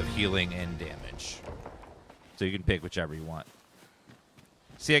hybrid of healing and damage. So you can pick whichever you want.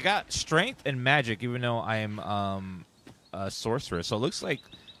 See, I got strength and magic, even though I am a sorcerer. So it looks like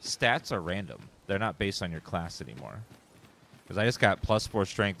stats are random. They're not based on your class anymore. Because I just got +4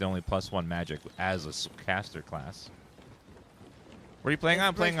 strength and only +1 magic as a caster class. What are you playing on?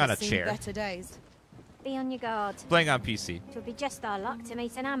 I'm playing on a chair. Better days. Be on your guard. Playing on PC. It would be just our luck to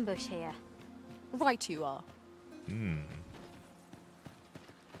meet an ambush here. Right you are.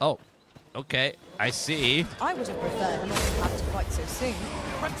 Oh, okay. I see. I would have preferred not to have to fight so soon.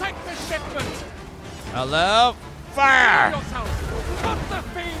 Protect the shipment! Hello? Fire! Yourself. Put the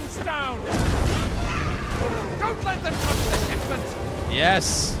fiends down! Don't let them touch the shipment!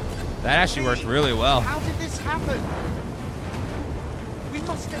 Yes. That actually worked really well. How did this happen? We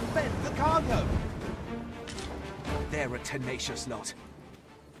must defend the cargo. They're a tenacious lot.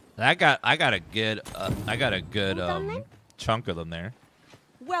 I got a good chunk of them there.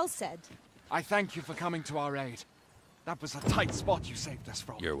 Well said. I thank you for coming to our aid. That was a tight spot you saved us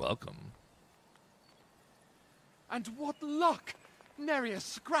from. You're welcome. And what luck! Nary a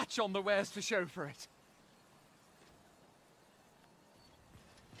scratch on the wares to show for it.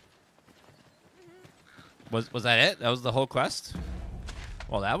 Was that it? That was the whole quest?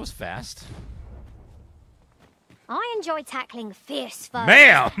 Well, that was fast. I enjoy tackling fierce foes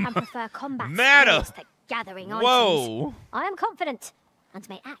Ma'am! and prefer combat Madam! skills to gathering Whoa! items. I am confident and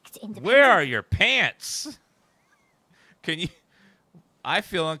may act independently. Where are your pants? Can you... I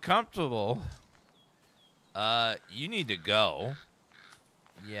feel uncomfortable. You need to go.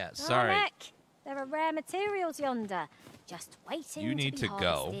 Yeah, sorry. Oh, Nick, there are rare materials yonder, just waiting You need to be to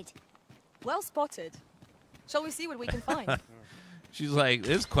go. harvested. Well spotted. Shall we see what we can find? She's like,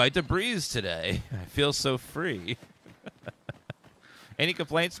 it's quite the breeze today. I feel so free. Any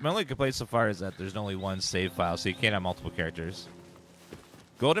complaints? My only complaint so far is that there's only one save file, so you can't have multiple characters.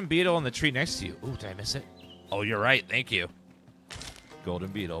 Golden beetle in the tree next to you. Ooh, did I miss it? Oh, you're right. Thank you. Golden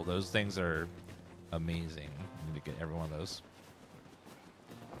beetle. Those things are amazing. I need to get every one of those.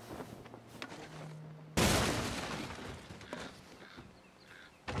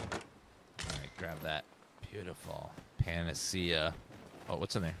 All right, grab that. Beautiful. Panacea. Oh,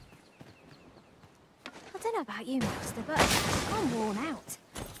 what's in there? I don't know about you, Master, but I'm worn out.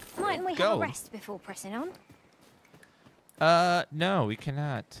 Mightn't we have a rest before pressing on? No, we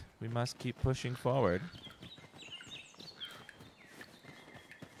cannot. We must keep pushing forward.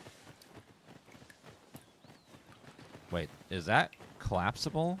 Wait, is that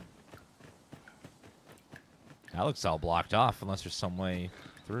collapsible? That looks all blocked off, unless there's some way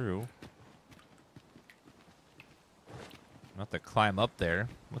through. I'll have to climb up there.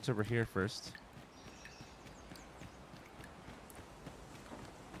 What's over here first?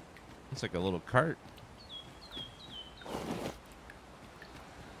 It's like a little cart.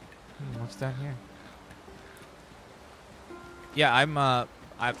 What's down here? Yeah,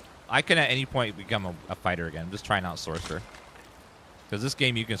 I can at any point become a fighter again. I'm just trying out sorcerer. Because this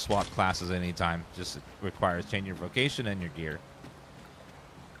game you can swap classes at any time. Just requires changing your vocation and your gear.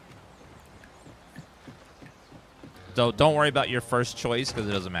 So don't worry about your first choice because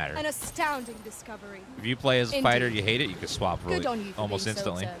it doesn't matter. An astounding discovery. If you play as a fighter, you hate it, you can swap really almost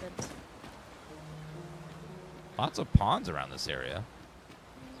instantly. Lots of pawns around this area.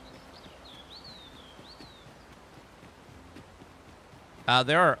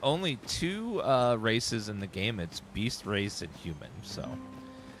 There are only two races in the game. It's beast race and human. So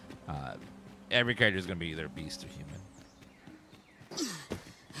every character is going to be either beast or human.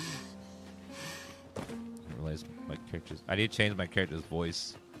 I realize my character's... I need to change my character's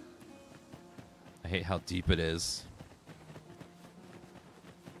voice. I hate how deep it is.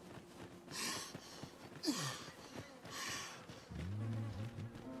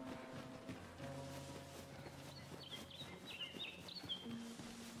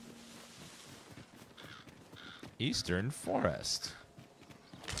 Eastern Forest.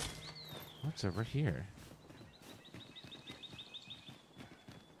 What's over here?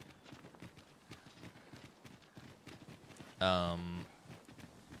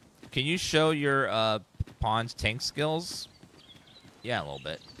 Can you show your pawn's tank skills? Yeah, a little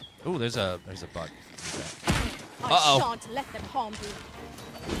bit. Ooh, there's a bug. I shan't let them harm you.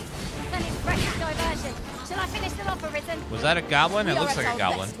 An impressive diversion. Shall I finish them off, Arisen? Was that a goblin? It looks like a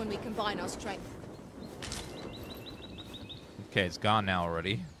goblin. When we combine our strength. Okay, it's gone now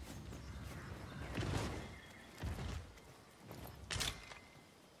already.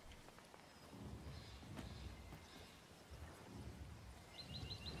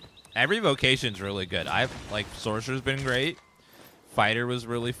 Every vocation's really good. Like sorcerer's been great. Fighter was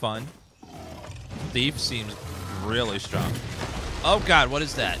really fun. Thief seems really strong. Oh god, what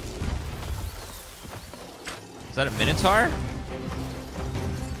is that? Is that a minotaur?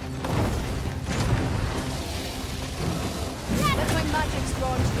 Let my magic's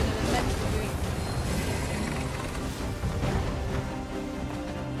drawn to an elemental ring.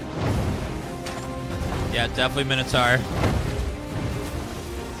 Yeah, definitely minotaur.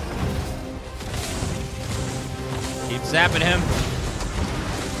 Keep zapping him.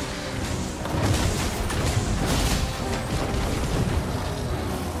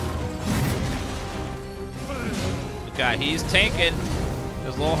 God, he's tanking.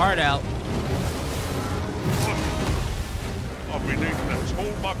 His little heart out. I've been eating a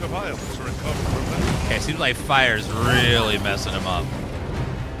tall mug of ale to recover from that. Okay, seems like fire's really messing him up.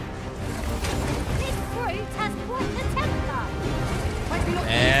 This fruit has quite the temper. Might be not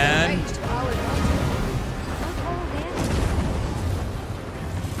And used to our advantage.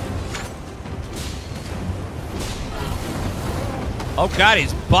 oh god,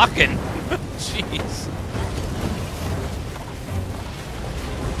 he's bucking. Jeez.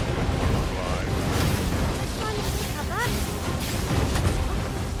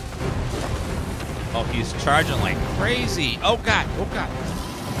 Oh, he's charging like crazy. Oh god, oh god.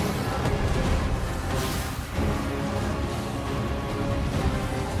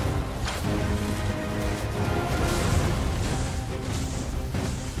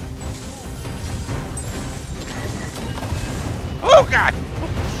 Oh god!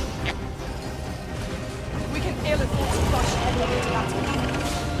 We can ill-advised crush everyone into battle.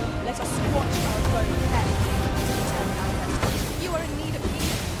 Let us squash our foe with You are in need of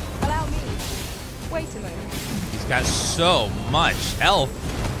healing. Allow me. Wait a moment. He's got so much health.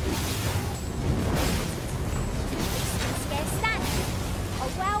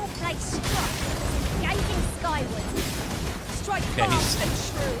 they struck, gazing skyward. Strike Okay, fast and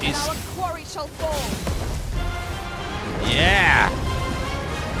true, and he's- our quarry shall fall. Yeah.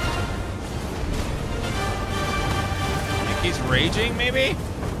 Think he's raging, maybe?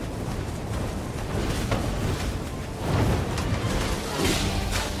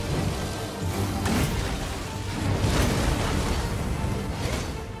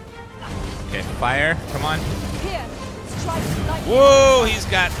 Okay, fire. Come on. Here, strike lightning. Whoa, he's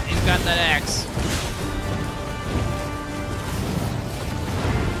got that axe.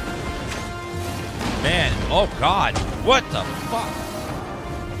 Man, oh god. What the fuck?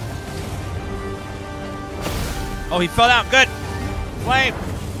 Oh, he fell down. Good. Flame.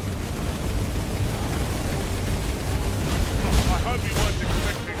 I hope you weren't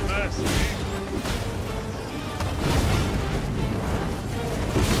expecting mercy.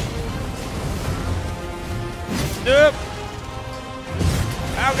 Nope.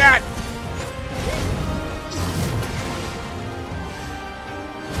 Oh god.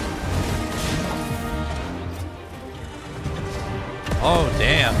 Oh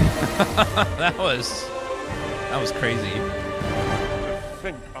damn. that was crazy. To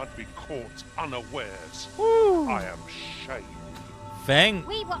think I'd be caught unawares. Woo. I am shamed. Fang.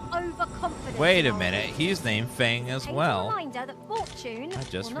 We were overconfident. Wait a in our minute. ways. He's named Fang as Painful well. reminder that fortune I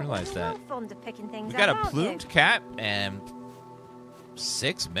just will not realized be well that. fond of picking things We got up, a aren't you? plumed cat and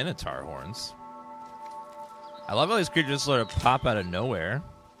 6 minotaur horns. I love how these creatures sort of pop out of nowhere.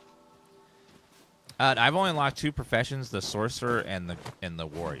 I've only unlocked 2 professions: the sorcerer and the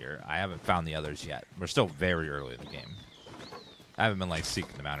warrior. I haven't found the others yet. We're still very early in the game. I haven't been like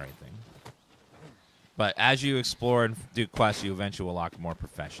seeking them out or anything. But as you explore and do quests, you eventually will unlock more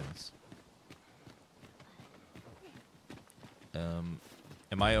professions. Am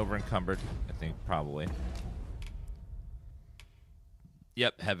I over encumbered? I think probably.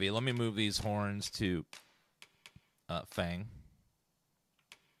 Yep, heavy. Let me move these horns to Fang.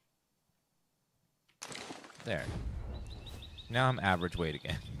 There. Now I'm average weight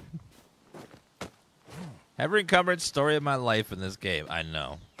again. Heavy encumbered, story of my life in this game. I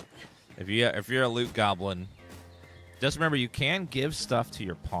know. If you're a loot goblin, just remember you can give stuff to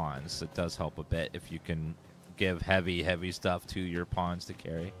your pawns. It does help a bit if you can give heavy stuff to your pawns to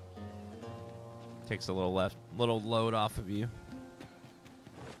carry. Takes a little load off of you.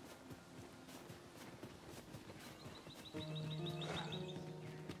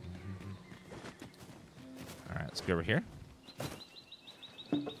 All right, let's go over here.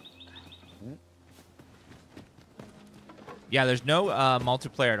 Yeah, there's no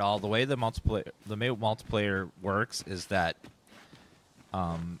multiplayer at all. The way the multiplayer works is that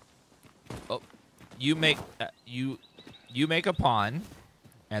you make a pawn,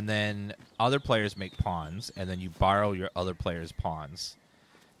 and then other players make pawns, and then you borrow your other players' pawns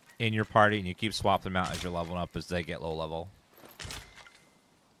in your party, and you keep swapping them out as you're leveling up as they get low level.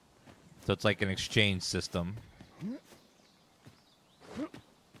 So it's like an exchange system.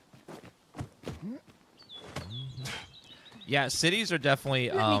 Yeah, cities are definitely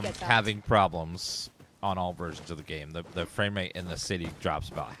having problems on all versions of the game. The frame rate in the city drops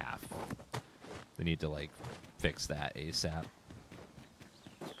about half. They need to like fix that ASAP.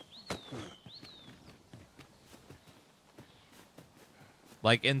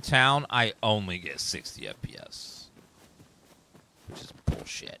 Like in town, I only get 60 FPS, which is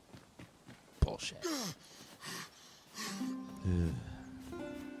bullshit. Bullshit.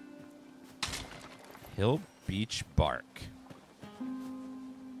 Hill Beach Bark.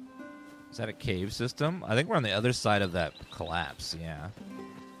 Is that a cave system? I think we're on the other side of that collapse, yeah.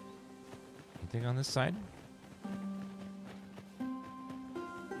 Anything on this side?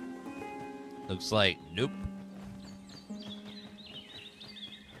 Looks like nope.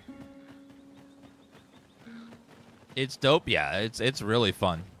 It's dope, yeah. It's really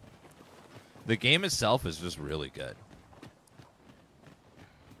fun. The game itself is just really good.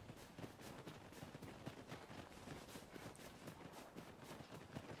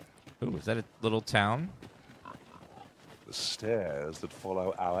 Ooh, is that a little town? The stairs that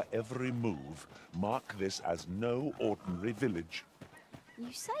follow our every move mark this as no ordinary village.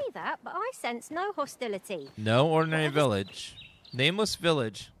 You say that, but I sense no hostility. No ordinary village. Nameless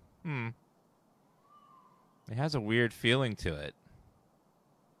village. It has a weird feeling to it.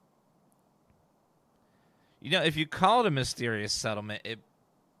 You know, if you call it a mysterious settlement, it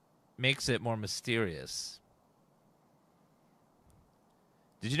makes it more mysterious.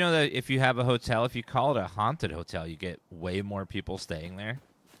 Did you know that if you have a hotel, if you call it a haunted hotel, you get way more people staying there?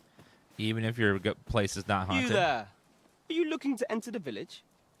 Even if your place is not haunted? You there? Are you looking to enter the village?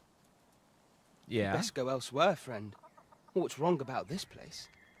 Yeah. You best go elsewhere, friend. What's wrong about this place?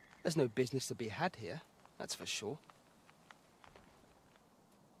 There's no business to be had here, that's for sure.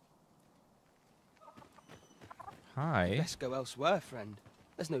 Hi. Let's go elsewhere, friend.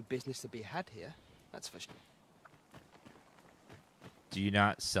 There's no business to be had here, that's for sure. Do you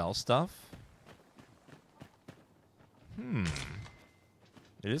not sell stuff?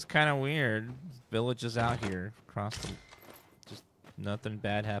 It is kind of weird. Village is out here across the... Just nothing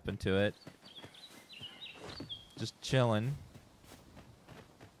bad happened to it. Just chilling.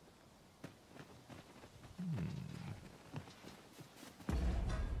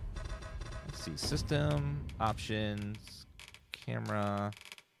 Let's see. System, options, camera...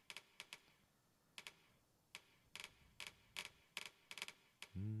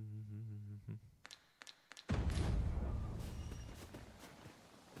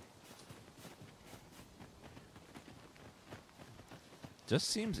 Just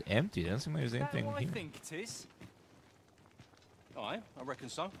seems empty. Doesn't seem like there's anything what here. I think it is. Aye, I reckon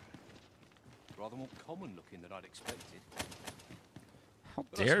so. Rather more common looking than I'd expected. How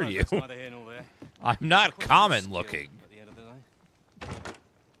dare you? That's neither here nor there. I'm not common looking. At the end of the day.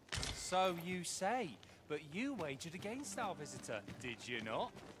 So you say, but you wagered against our visitor, did you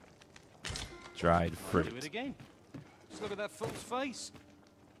not? Dried I'll do it fruit. again. Just look at that fool's face.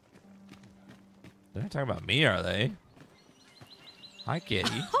 They're not talking about me, are they? Hi,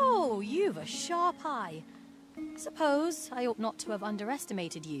 kitty. Oh, you've a sharp eye. Suppose I ought not to have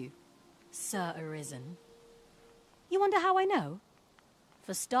underestimated you, Sir Arisen. You wonder how I know?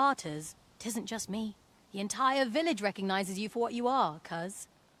 For starters, 'tisn't just me. The entire village recognizes you for what you are, cuz.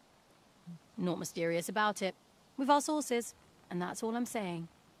 Naught mysterious about it. We've our sources, and that's all I'm saying.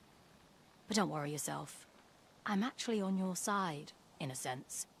 But don't worry yourself. I'm actually on your side, in a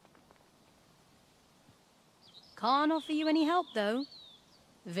sense. Can't offer you any help, though.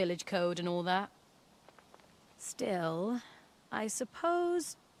 Village code and all that. Still, I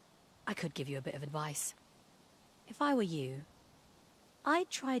suppose I could give you a bit of advice. If I were you, I'd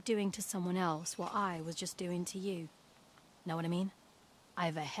try doing to someone else what I was just doing to you. Know what I mean?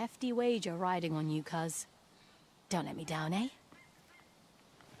 I've a hefty wager riding on you, cuz. Don't let me down, eh?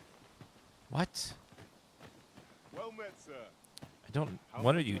 What? Well met, sir. I don't...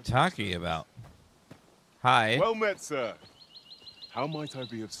 What are you talking about? Hi. Well met, sir. How might I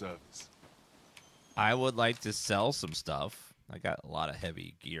be of service? I would like to sell some stuff. I got a lot of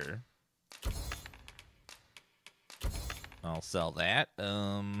heavy gear. I'll sell that.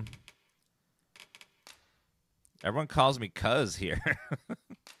 Everyone calls me cuz here.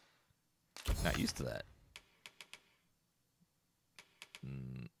 Not used to that.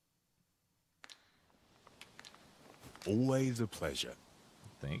 Always a pleasure.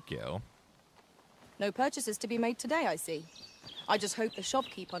 Thank you. No purchases to be made today, I see. I just hope the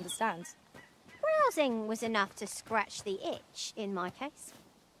shopkeep understands. Browsing was enough to scratch the itch, in my case.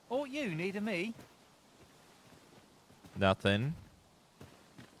 Or you needing me? Nothing.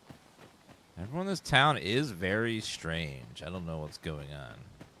 Everyone in this town is very strange. I don't know what's going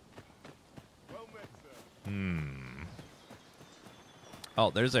on.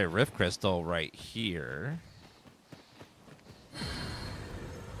 Oh, there's a rift crystal right here.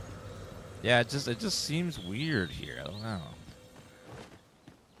 Yeah, it just seems weird here. I don't know.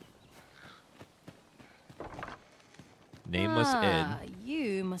 Nameless Inn.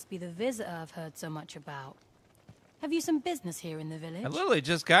 You must be the visitor I've heard so much about. Have you some business here in the village? I literally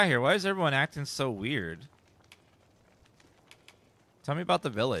just got here. Why is everyone acting so weird? Tell me about the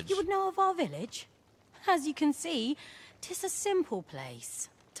village. You would know of our village? As you can see, 'tis a simple place,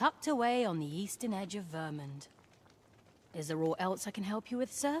 tucked away on the eastern edge of Vermund. Is there aught else I can help you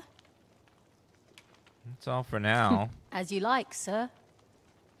with, sir? That's all for now. As you like, sir.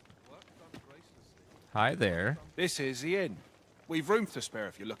 Hi there. This is the inn. We've room to spare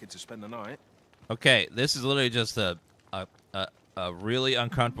if you're looking to spend the night. Okay, this is literally just a really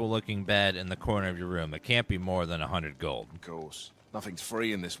uncomfortable looking bed in the corner of your room. It can't be more than 100 gold. Of course. Nothing's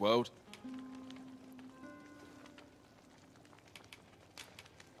free in this world.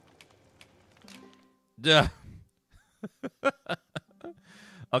 Duh.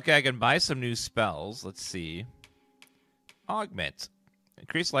 Okay, I can buy some new spells. Let's see. Augment.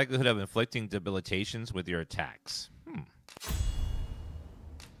 Increase likelihood of inflicting debilitations with your attacks.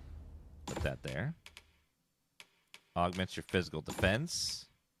 Put that there. Augments your physical defense.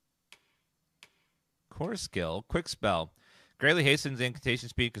 Core skill. Quick spell. Greatly hastens the incantation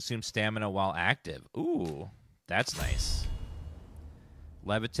speed, consumes stamina while active. Ooh, that's nice.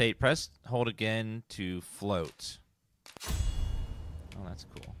 Levitate. Press hold again to float. Oh, that's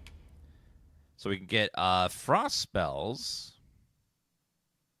cool. So we can get frost spells.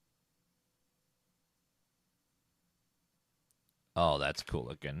 Oh, that's cool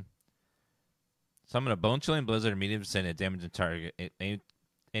looking. Summon a bone-chilling blizzard of medium vicinity, damaging target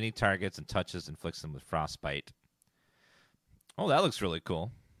any targets and touches, inflicts them with frostbite. Oh, that looks really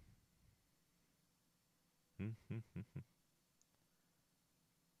cool.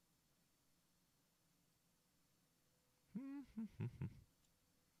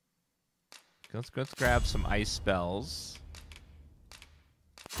 Let's grab some ice spells.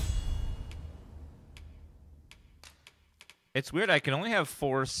 It's weird. I can only have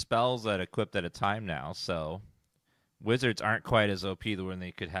 4 spells that equipped at a time now, so wizards aren't quite as OP when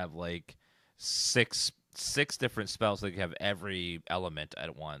they could have like six different spells. So they could have every element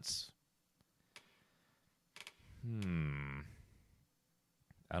at once. I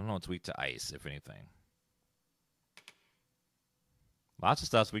don't know what's weak to ice, if anything. Lots of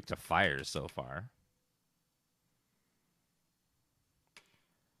stuff's weak to fire so far.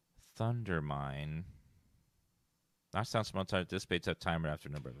 Thundermine. Knocks down small target, dissipates a timer after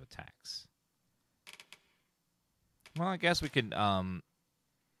a number of attacks. Well, I guess we could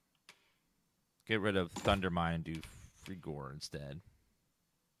get rid of Thundermine and do Frigor instead.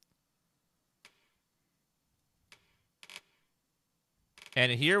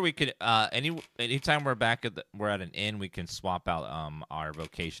 And here we could anytime we're back at we're at an inn, we can swap out our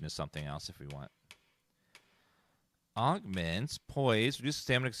vocation to something else if we want. Augments, poise, reduce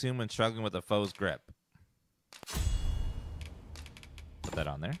stamina consumed when struggling with a foe's grip. Put that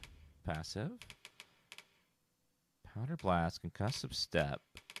on there. Passive. Powder blast, concussive step.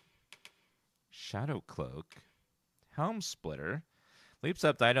 Shadow cloak. Helm splitter. Leaps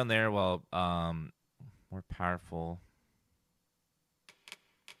up, die down there while more powerful.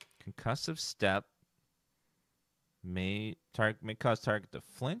 Concussive step may cause target to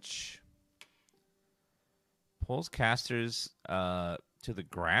flinch. Pulls casters to the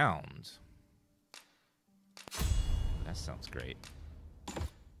ground. That sounds great.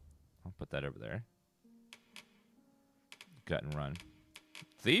 I'll put that over there. Gut and run.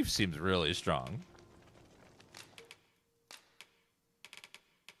 Thief seems really strong.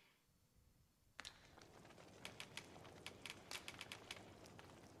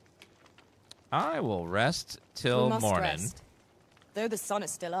 I will rest till morning. Rest. Though the sun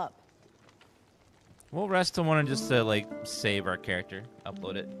is still up. We'll rest till morning just to, like, save our character.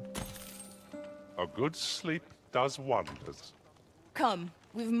 Upload it. A good sleep does wonders. Come,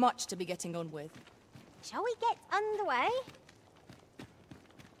 we've much to be getting on with. Shall we get underway?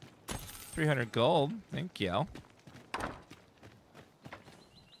 300 gold. Thank you.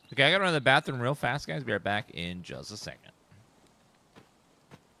 Okay, I gotta run to the bathroom real fast, guys. Be right back in just a second.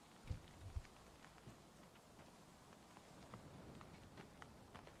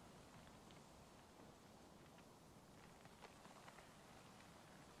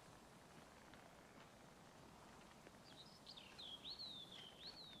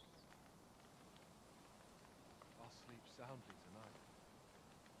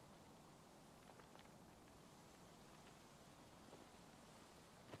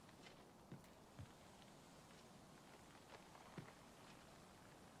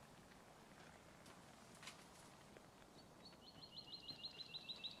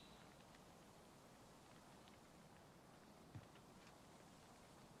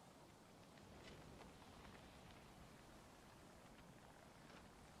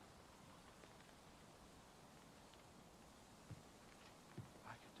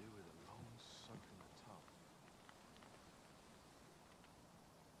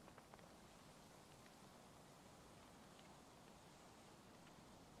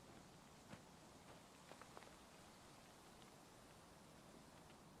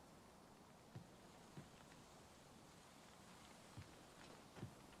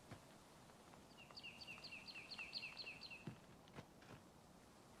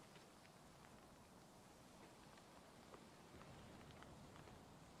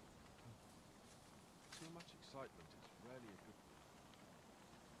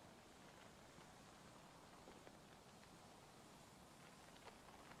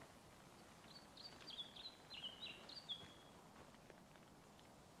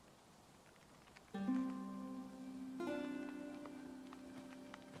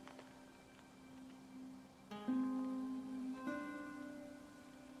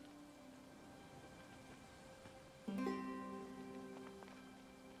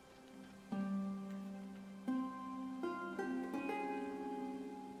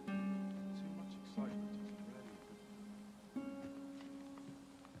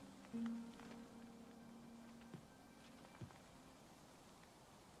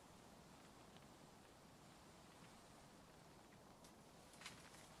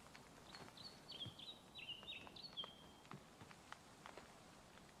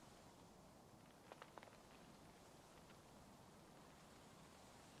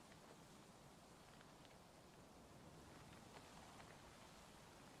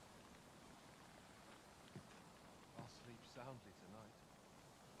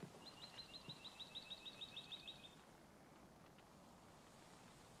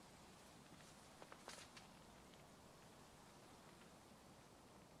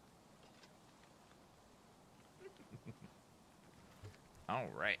 All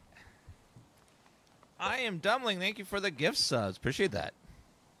right. I am Dumbling. Thank you for the gift subs. Appreciate that.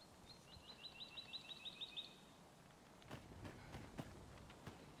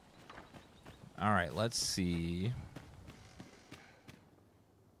 All right, let's see.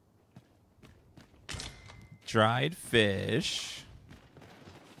 Dried fish.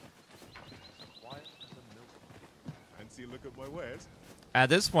 Fancy a look at my wares? At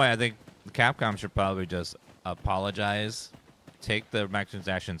this point, I think Capcom should probably just apologize, take the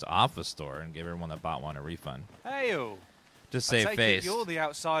microtransactions off the store, and give everyone that bought one a refund. Hey-o. Just I save take face. it you're the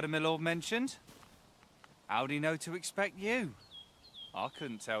outsider my lord mentioned. How'd he know to expect you? I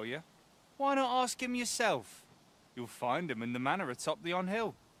couldn't tell you. Why not ask him yourself? You'll find him in the manor atop the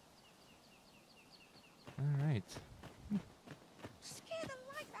on-hill. All right. Scare the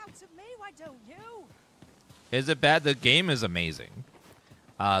life out of me, why don't you? Is it bad? The game is amazing.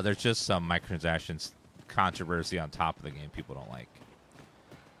 There's just some microtransactions controversy on top of the game people don't like.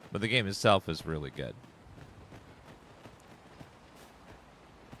 But the game itself is really good.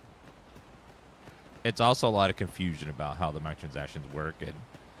 It's also a lot of confusion about how the microtransactions work and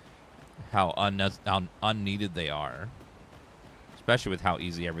how unneeded they are. Especially with how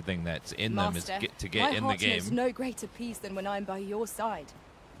easy everything that's in them is to get in the game. There's no greater peace than when I'm by your side.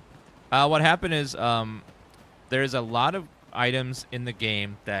 What happened is there's a lot of items in the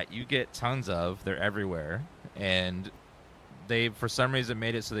game that you get tons of. They're everywhere. And they, for some reason,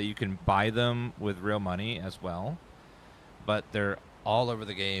 made it so that you can buy them with real money as well. But they're all over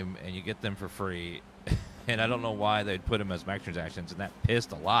the game, and you get them for free. And I don't know why they'd put them as microtransactions, and that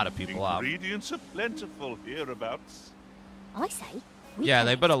pissed a lot of people off. Ingredients are plentiful hereabouts. I say, yeah,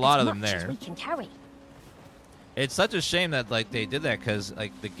 they put a lot of them as there. we can carry. It's such a shame that like they did that because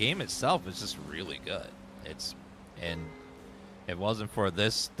like the game itself is just really good. And if it wasn't for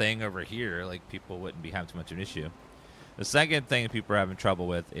this thing over here, like people wouldn't be having too much of an issue. The second thing that people are having trouble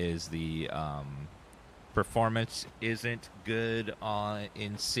with is the performance isn't good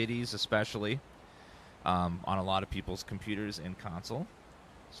in cities, especially on a lot of people's computers and console.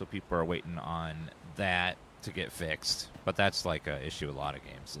 So people are waiting on that to get fixed. But that's like an issue with a lot of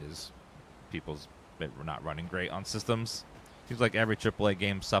games is people's we're not running great on systems. Seems like every AAA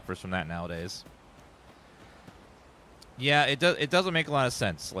game suffers from that nowadays. Yeah, it doesn't make a lot of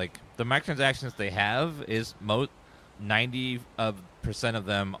sense. Like the microtransactions they have is 90% of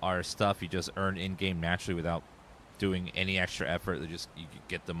them are stuff you just earn in game naturally without doing any extra effort. You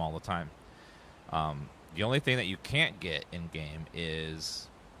get them all the time. The only thing that you can't get in game is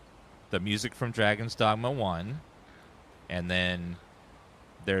the music from Dragon's Dogma 1, and then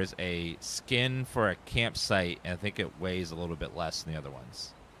there's a skin for a campsite, and I think it weighs a little bit less than the other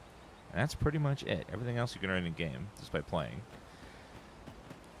ones. And that's pretty much it. Everything else you can earn in game just by playing.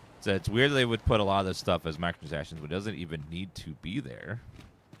 So it's weird they would put a lot of this stuff as microtransactions, but it doesn't even need to be there.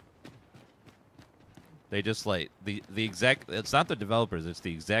 They just like the it's not the developers, it's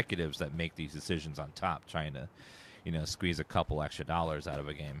the executives that make these decisions on top, trying to, squeeze a couple extra dollars out of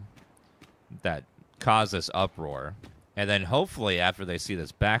a game that cause this uproar. And then hopefully after they see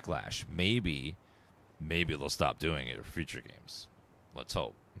this backlash, maybe they'll stop doing it for future games. Let's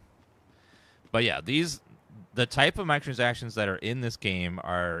hope. But yeah, the type of microtransactions that are in this game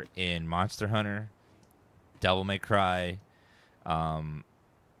are in Monster Hunter, Devil May Cry,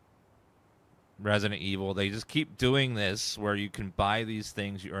 Resident Evil. They just keep doing this where you can buy these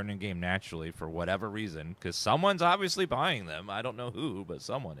things you earn in game naturally for whatever reason, because someone's obviously buying them. I don't know who, but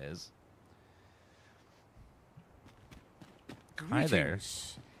someone is. Hi there.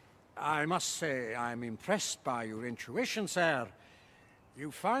 Greetings. I must say I'm impressed by your intuition, sir.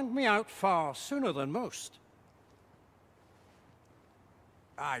 You found me out far sooner than most.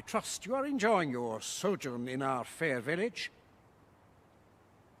 I trust you are enjoying your sojourn in our fair village.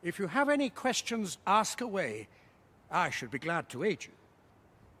 If you have any questions, ask away. I should be glad to aid you.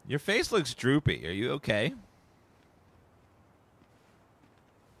 Your face looks droopy. Are you okay?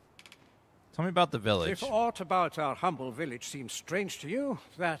 Tell me about the village. If aught about our humble village seems strange to you,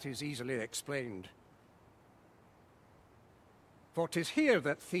 that is easily explained. For 'tis here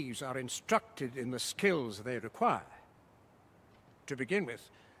that thieves are instructed in the skills they require. To begin with,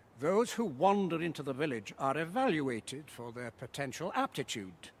 those who wander into the village are evaluated for their potential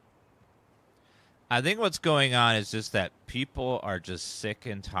aptitude. I think what's going on is just that people are just sick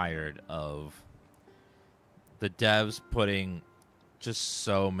and tired of the devs putting just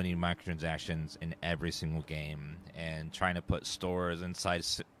so many microtransactions in every single game and trying to put stores inside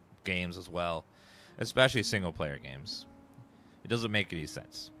games as well, especially single-player games. It doesn't make any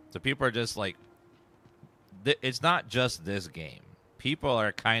sense. So people are just like, it's not just this game. People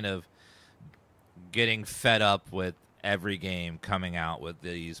are kind of getting fed up with every game coming out with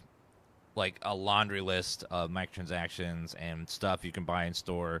these, like a laundry list of microtransactions and stuff you can buy and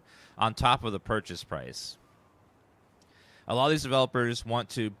store on top of the purchase price. A lot of these developers want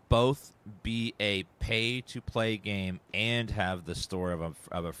to both be a pay-to-play game and have the store of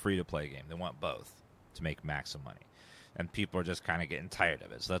a free-to-play game. They want both to make maximum money. And people are just kind of getting tired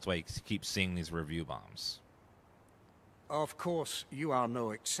of it. So that's why you keep seeing these review bombs. Of course, you are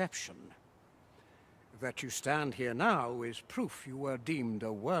no exception. That you stand here now is proof you were deemed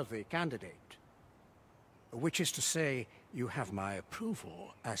a worthy candidate. Which is to say, you have my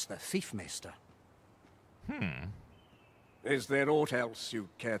approval as the Thiefmeister. Is there aught else you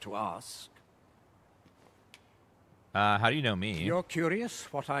care to ask? How do you know me? You're curious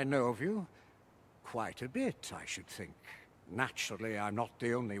what I know of you? Quite a bit, I should think. Naturally, I'm not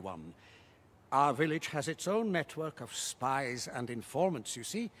the only one. Our village has its own network of spies and informants, you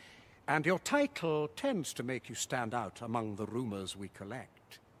see, and your title tends to make you stand out among the rumors we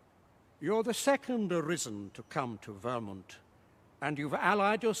collect. You're the second Arisen to come to Vermont, and you've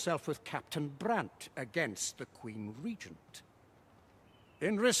allied yourself with Captain Brandt against the Queen Regent.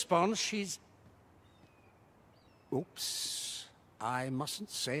 In response, she's... Oops, I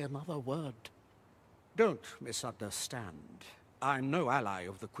mustn't say another word. Don't misunderstand. I'm no ally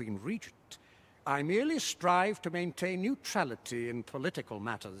of the Queen Regent. I merely strive to maintain neutrality in political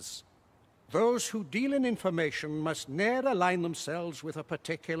matters. Those who deal in information must ne'er align themselves with a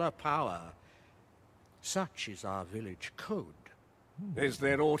particular power. Such is our village code. Is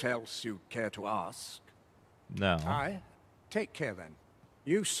there aught else you care to ask? No. Aye. Take care, then.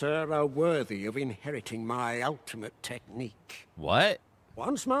 You, sir, are worthy of inheriting my ultimate technique. What?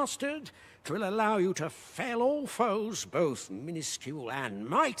 Once mastered, 'twill allow you to fell all foes, both minuscule and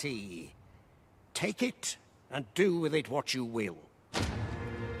mighty. Take it, and do with it what you will.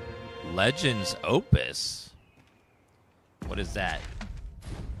 Legends Opus? What is that?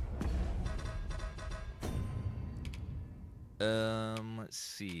 Let's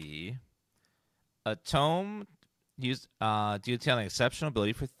see. A tome used due to an exceptional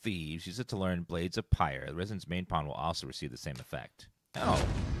ability for thieves. Use it to learn Blades of Pyre. The resident's main pawn will also receive the same effect. Oh.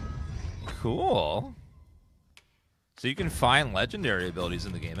 Cool. So you can find legendary abilities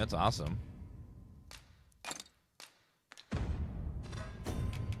in the game. That's awesome.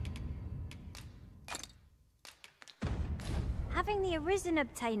 Having the Arisen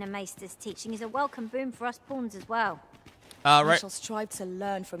obtain a Maester's teaching is a welcome boon for us pawns as well. I Right. shall strive to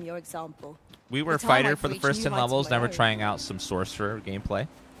learn from your example. We were The time fighter I've for the reached first new 10 heights of levels. my Now we're own. trying out some sorcerer gameplay.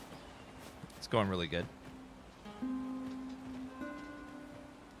 It's going really good.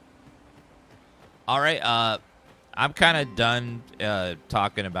 All right, I'm kind of done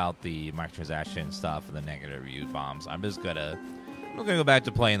talking about the microtransaction stuff and the negative review bombs. I'm gonna go back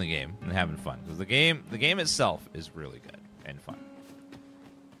to playing the game and having fun because the game itself is really good and fun.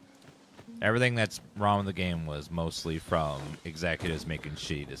 Everything that's wrong with the game was mostly from executives making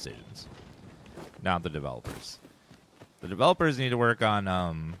shitty decisions, not the developers. The developers need to work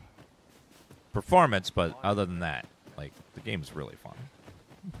on performance, but other than that, like, the game's really fun.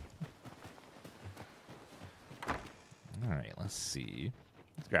 All right, let's see.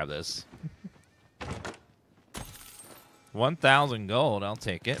 Let's grab this. 1,000 gold. I'll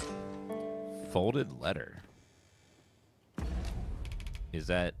take it. Folded letter. Is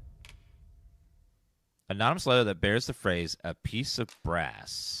that anonymous letter that bears the phrase "a piece of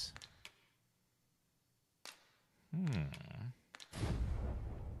brass"?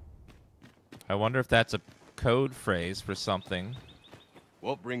 I wonder if that's a code phrase for something.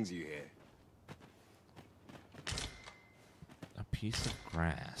 What brings you here? A piece of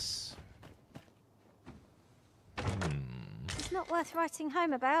grass. It's not worth writing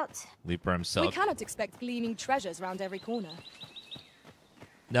home about. Leaper himself. We cannot expect gleaming treasures round every corner.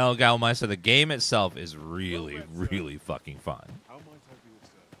 No, Galmeister, the game itself is really, really fucking fun.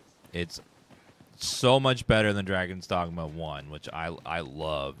 It's so much better than Dragon's Dogma 1, which I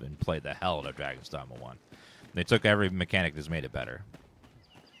love and played the hell out of Dragon's Dogma 1. They took every mechanic that's made it better.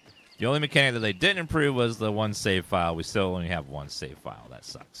 The only mechanic that they didn't improve was the one save file. We still only have one save file. That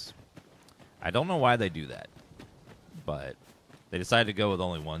sucks. I don't know why they do that, but they decided to go with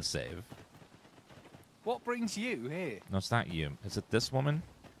only one save. What brings you here? No, it's not you. Is it this woman?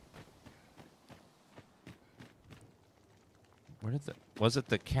 Where did was it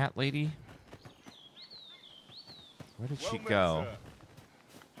the cat lady? Where did she go? Sir.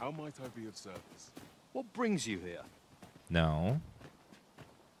 How might I be of service? What brings you here? No.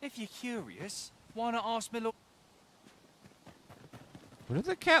 If you're curious, why not ask me? Where did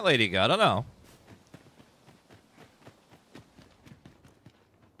the cat lady go? I don't know.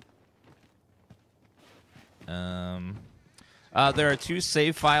 There are 2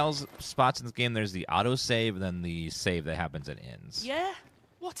 save files spots in this game. There's the autosave and then the save that happens at inns. Yeah?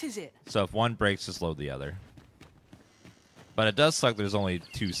 What is it? So if one breaks, just load the other. But it does suck there's only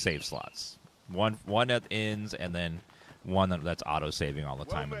 2 save slots. One at inns and then one that's auto-saving all the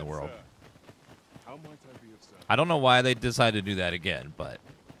time in the world. How might I be of service? I don't know why they decided to do that again, but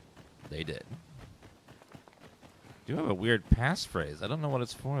they did. Do have a weird passphrase. I don't know what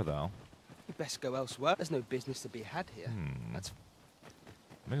it's for, though. You best go elsewhere. There's no business to be had here. That's...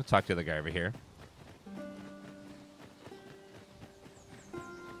 I'm going to talk to the guy over here. All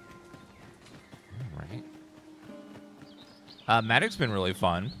right. Magic's been really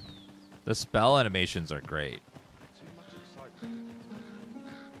fun. The spell animations are great.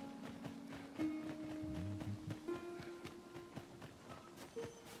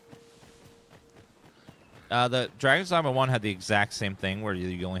 The Dragon's Dogma 1 had the exact same thing where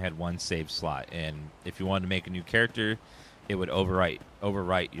you only had 1 save slot, and if you wanted to make a new character, it would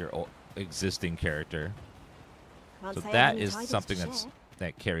overwrite your existing character. So that is something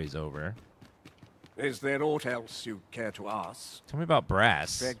that carries over. Is there aught else you care to ask? Tell me about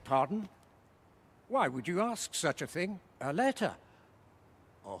brass. Beg pardon? Why would you ask such a thing? A letter?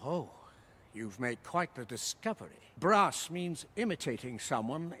 Oh, you've made quite the discovery. Brass means imitating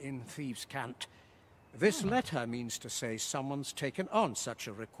someone in thieves' cant. This letter means to say someone's taken on such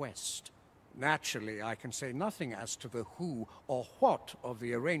a request. Naturally, I can say nothing as to the who or what of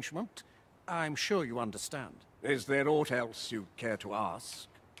the arrangement. I'm sure you understand. Is there aught else you care to ask?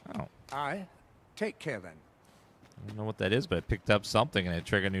 Oh. Aye. Take care, then. I don't know what that is, but it picked up something and it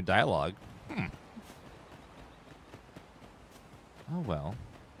triggered new dialogue. Oh, well.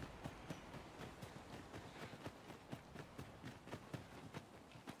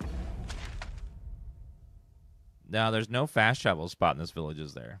 Now, there's no fast travel spot in this village,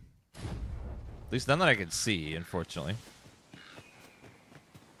 is there? At least none that I can see, unfortunately.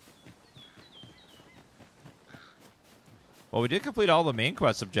 Well, we did complete all the main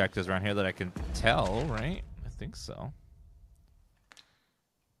quest objectives around here that I can tell, right? I think so.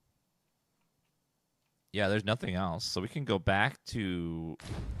 Yeah, there's nothing else. So we can go back to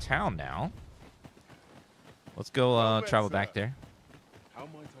town now. Let's go travel back there. How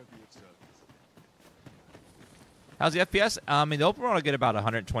might I be of service? How's the FPS? In the open world, I get about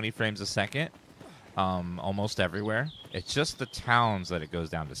 120 frames a second. Almost everywhere. It's just the towns that it goes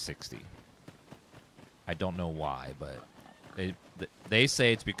down to 60. I don't know why, but they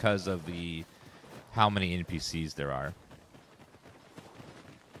say it's because of how many NPCs there are.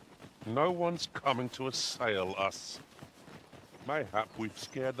 No one's coming to assail us. Mayhap we've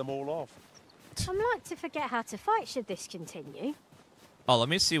scared them all off. I'm like to forget how to fight should this continue. Oh, let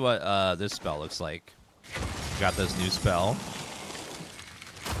me see what this spell looks like. Got this new spell.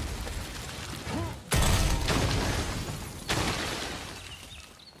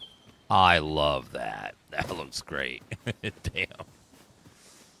 I love that. That looks great. Damn.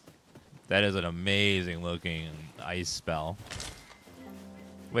 That is an amazing looking ice spell.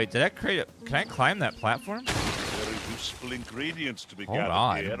 Wait, did that create a... Can I climb that platform? Very useful ingredients to be Hold gathered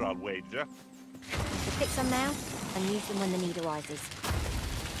on. here, I'll wager. We'll pick some now and use them when the need arises.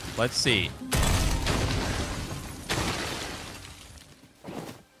 Let's see.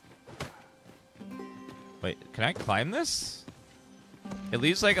 Wait, can I climb this? It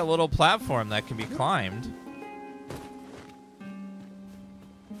leaves like a little platform that can be climbed.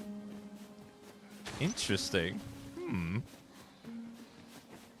 Interesting.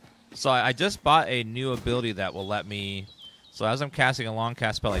 So I just bought a new ability that will let me... So as I'm casting a long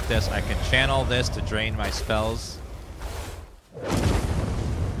cast spell like this, I can channel this to drain my spells.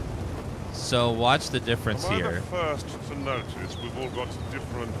 So watch the difference Am I here. the first to notice we've all got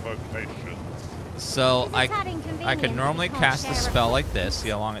different vocations? So I can normally cast a spell like this. See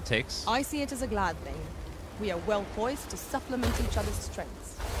how long it takes? I see it as a glad thing. We are well poised to supplement each other's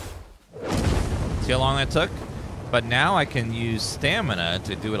strengths. See how long that took? But now I can use stamina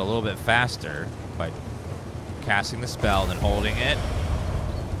to do it a little bit faster by casting the spell and then holding it.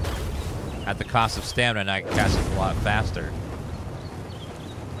 At the cost of stamina, and I can cast it a lot faster.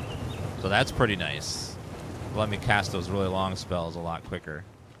 So that's pretty nice. Let me cast those really long spells a lot quicker.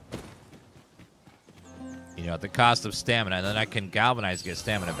 You know, at the cost of stamina, and then I can galvanize to get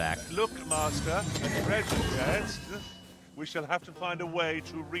stamina back. Look, Master, a treasure chest. We shall have to find a way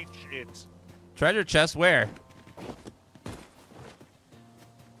to reach it. Treasure chest where?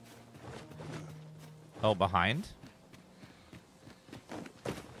 Oh, behind?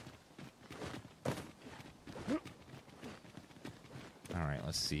 Alright,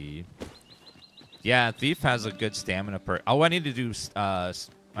 let's see. Yeah, Thief has a good stamina perk. Oh, I need to do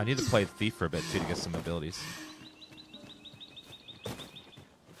I need to play Thief for a bit too to get some abilities.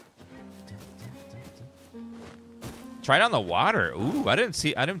 Try it on the water. Ooh, I didn't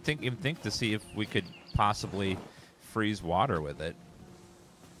even think to see if we could possibly freeze water with it.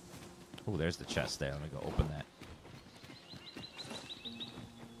 Ooh, there's the chest there. Let me go open that.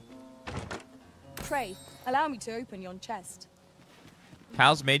 Pray, allow me to open yon chest.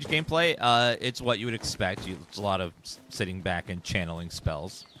 How's mage gameplay? It's what you would expect. It's a lot of sitting back and channeling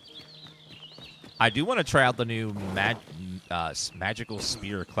spells. I do want to try out the new magical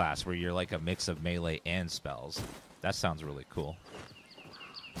spear class, where you're like a mix of melee and spells. That sounds really cool.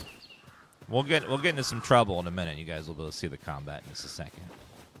 We'll get into some trouble in a minute. You guys will be able to see the combat in just a second.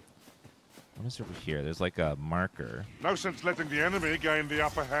 What is over here? There's like a marker. No sense letting the enemy gain the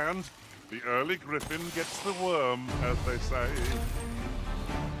upper hand. The early griffin gets the worm, as they say.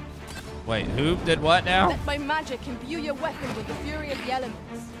 Wait, who did what now? Let my magic imbue your weapon with the fury of the elements.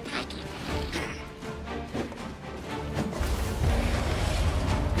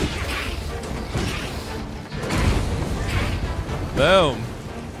 Boom.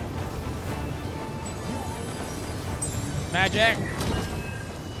 Magic.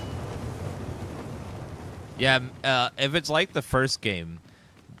 Yeah, if it's like the first game,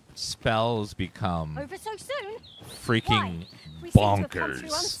 spells become Over so soon? freaking We seem to have come through bonkers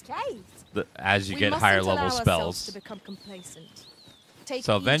unscathed. as you We get mustn't higher allow level ourselves spells. to become complacent. Take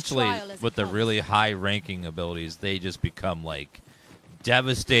So each eventually, trial as with it the comes. really high ranking abilities, they just become like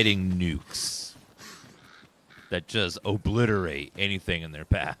devastating nukes that just obliterate anything in their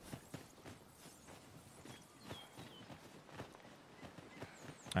path.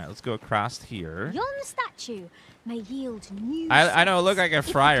 All right, let's go across here. Yon statue may yield new. I know, I look like a if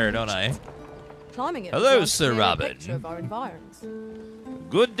we friar, can don't reach I? it. Climbing it Hello, was Sir clearly a Robin. picture of our environs.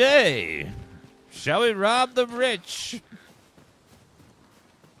 Good day. Shall we rob the rich?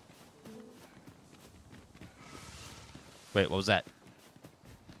 Wait, what was that?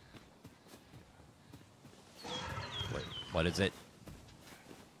 Wait, what is it?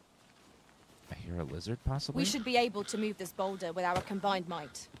 I hear a lizard, possibly? We should be able to move this boulder with our combined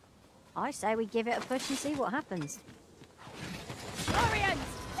might. I say we give it a push and see what happens. Orions!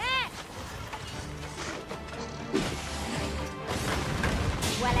 There!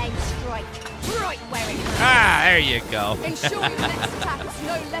 Well aimed strike. Right where it hurts. Ah, there you go. Ensure your next attack is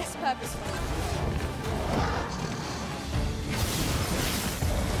no less purposeful.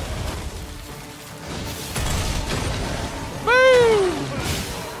 Woo!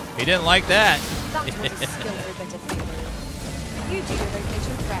 He didn't like that. That was a skillful bit of theory. You do your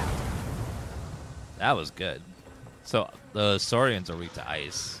vocation proud. That was good. So the Saurians are weak to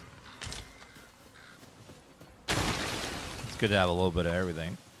ice. It's good to have a little bit of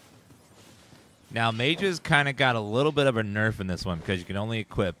everything. Now mages kind of got a little bit of a nerf in this one because you can only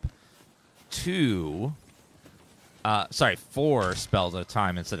equip 4 spells at a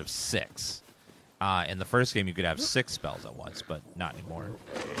time instead of 6. In the first game you could have 6 spells at once, but not anymore.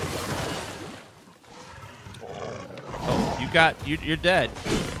 Oh, you're dead.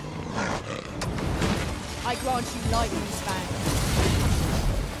 I grant you lightning span.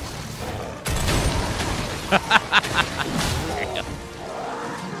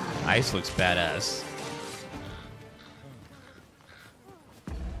 Ice looks badass.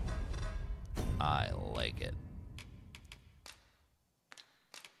 I like it.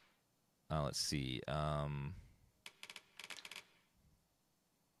 Let's see.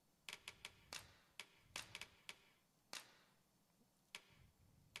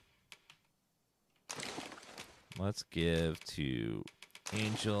 Let's give to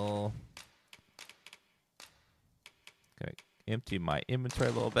Angel. Gonna empty my inventory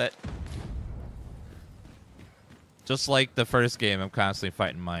a little bit. Just like the first game, I'm constantly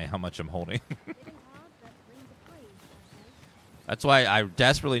fighting how much I'm holding. That's why I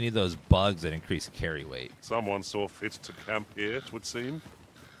desperately need those bugs that increase carry weight. Someone saw fit to camp here, it would seem.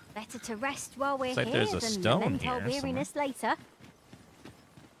 Better to rest while we're Looks like here there's a than stone lament our here weariness later.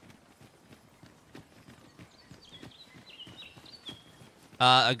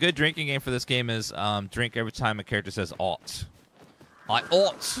 A good drinking game for this game is drink every time a character says "ought." I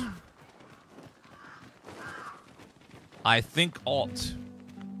ought. I think ought.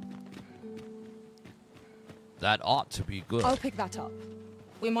 That ought to be good. I'll pick that up.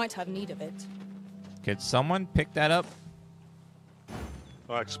 We might have need of it. Can someone pick that up?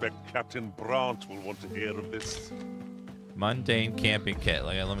 I expect Captain Brant will want to hear of this. Mundane camping kit.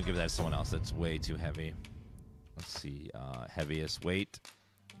 Let me give that to someone else. That's way too heavy. Let's see. Heaviest weight.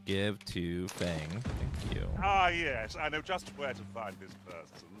 Give to Fang. Thank you. Ah, yes. I know just where to find this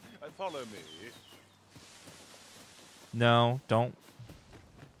person. Follow me. No, don't.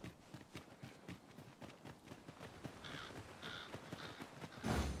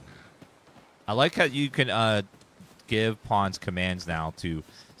 I like how you can give pawns commands now to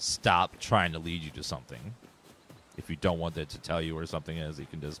stop trying to lead you to something. If you don't want it to tell you where something is, you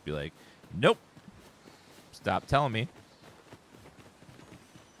can just be like, nope, stop telling me.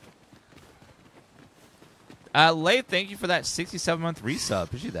 Late, thank you for that 67-month resub.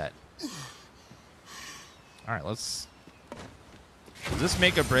 Appreciate that. All right, let's... Does this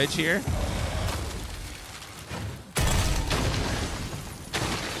make a bridge here?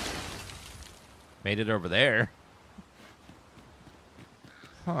 Made it over there.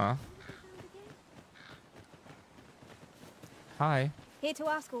 Huh. Hi. Here to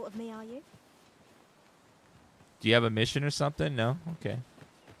ask all of me, are you? Do you have a mission or something? No? Okay.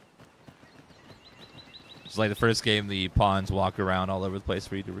 It's like the first game, the pawns walk around all over the place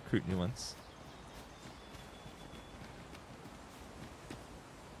for you to recruit new ones.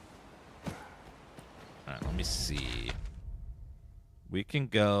 Alright, let me see. We can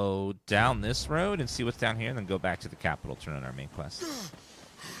go down this road and see what's down here, and then go back to the capital, turn on our main quest.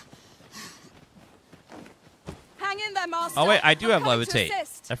 Hang in there, Master. Oh, wait, I do have I'm coming to levitate.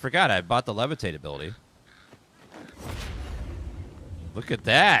 assist. I forgot I bought the levitate ability. Look at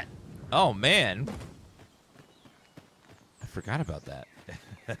that. Oh, man. I forgot about that.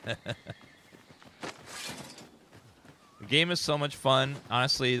 The game is so much fun.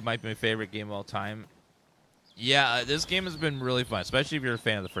 Honestly, it might be my favorite game of all time. Yeah, this game has been really fun, especially if you're a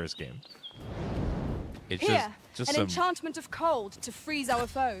fan of the first game. It's Here, just an some... enchantment of cold to freeze our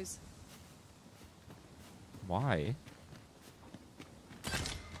foes. Why?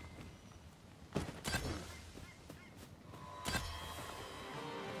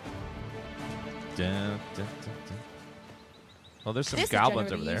 Dun, dun, dun, dun. Oh, there's some This goblins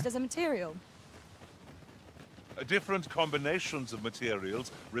is over generally there. used as a material. Different combinations of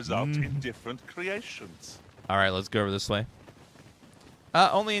materials result in different creations. All right, let's go over this way.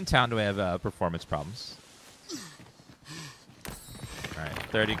 Only in town do I have performance problems. All right,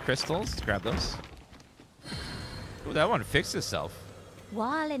 30 crystals. Let's grab those. Ooh, that one fixed itself.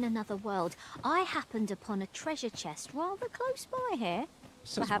 While in another world, I happened upon a treasure chest rather close by here.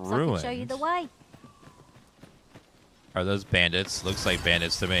 says Perhaps I can show you ruined. the way. Are those bandits? Looks like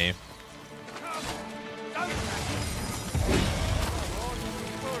bandits to me.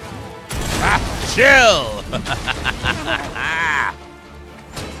 Ah, chill!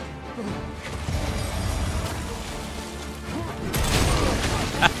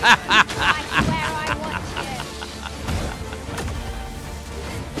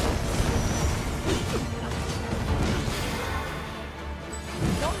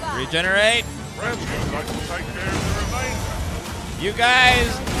 Regenerate. You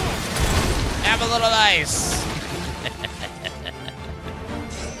guys have a little ice.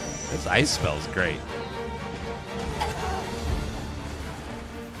 This ice smells great.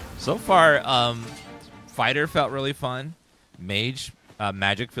 So far, fighter felt really fun. Mage,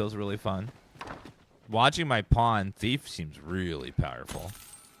 magic feels really fun. Watching my pawn, thief seems really powerful.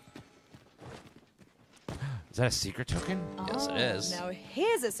 Is that a secret token? Yes, it is. Now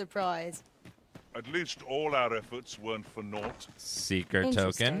here's a surprise. At least all our efforts weren't for naught. Secret token.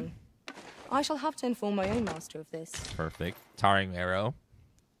 Interesting. I shall have to inform my own master of this. Perfect. Tarring arrow.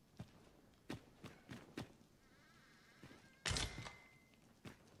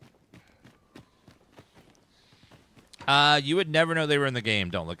 You would never know they were in the game.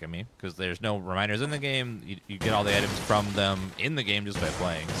 Don't look at me, because there's no reminders in the game. You get all the items from them in the game just by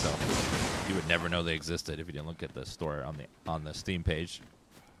playing. So you would never know they existed if you didn't look at the store on the Steam page.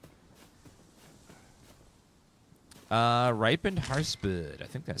 Ripened Harspud. I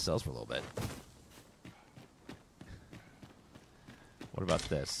think that sells for a little bit. What about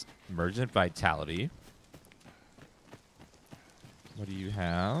this? Emergent Vitality. What do you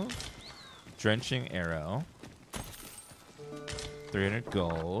have? Drenching Arrow. 300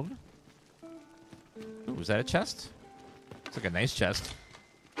 gold. Ooh, was that a chest? It's like a nice chest.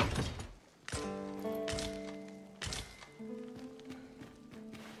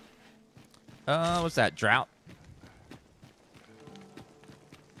 What's that? Drought.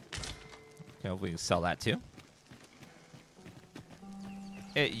 Okay, hopefully we can sell that too.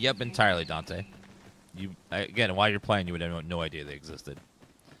 Yep, entirely, Dante. Again, while you're playing, you would have no idea they existed.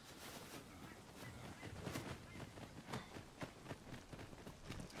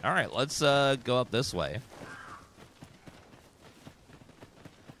 All right, let's go up this way.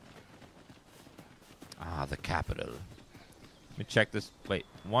 Ah, the capital. Let me check this. Wait,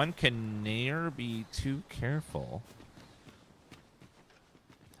 one can ne'er be too careful.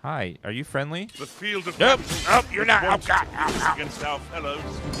 Hi, are you friendly? The field of Nope. battle You're not. Oh, once God. against our fellows,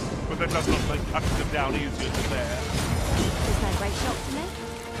 but that does not make cutting them down easier to bear. There's no great shock to me.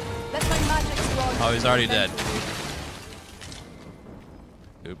 Let my magic squad. Oh, he's already dead.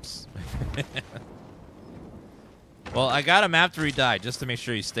 Oops. Well, I got him after he died, just to make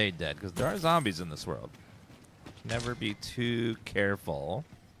sure he stayed dead, because there are zombies in this world. Never be too careful.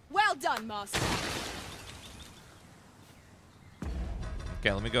 Well done, Master.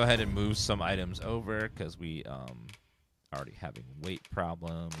 Okay, let me go ahead and move some items over, because we already having weight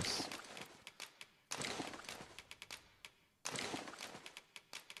problems.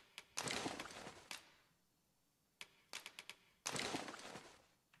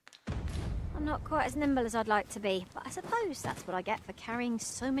 I'm not quite as nimble as I'd like to be, but I suppose that's what I get for carrying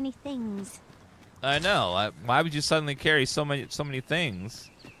so many things. I know. Why would you suddenly carry so many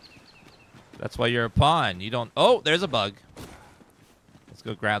things? That's why you're a pawn. You don't. Oh, there's a bug. Let's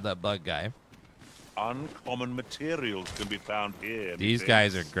go grab that bug guy. Uncommon materials can be found here. These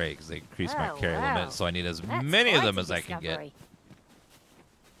guys are great because they increase my carry limit, so I need as many of them as I can get.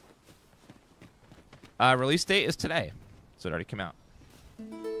 Release date is today, so it already came out.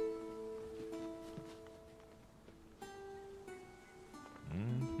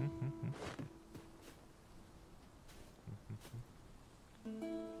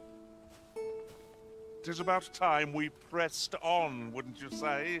 It is about time we pressed on, wouldn't you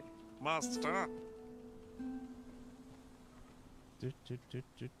say, Master?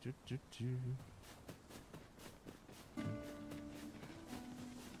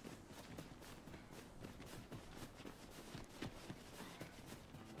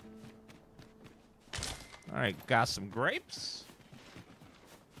 All right, got some grapes.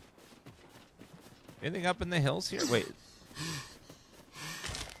 Anything up in the hills here? Wait.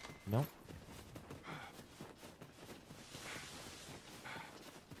 Nope.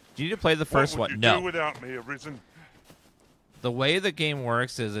 Do you need to play the first one? No. What would you do without me, Arisen? The way the game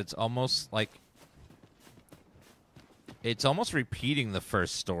works is it's almost like repeating the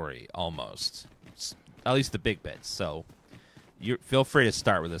first story, almost. At least the big bits. So you feel free to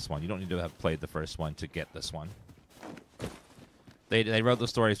start with this one. You don't need to have played the first one to get this one. They wrote the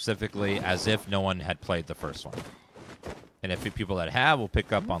story specifically as if no one had played the first one. And if people that have will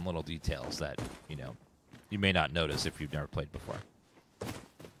pick up on little details that, you may not notice if you've never played before.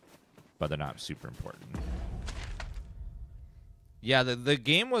 But they're not super important. Yeah, the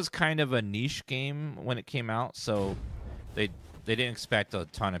game was kind of a niche game when it came out, so they didn't expect a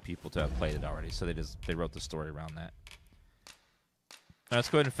ton of people to have played it already, so they wrote the story around that. Now let's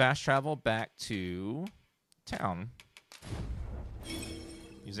go ahead and fast travel back to town.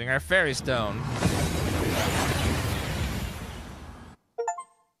 Using our fairy stone.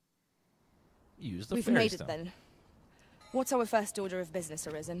 Use the We've fairy made stone. it then. What's our first order of business,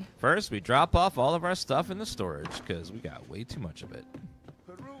 Arisen? First, we drop off all of our stuff in the storage, because we got way too much of it.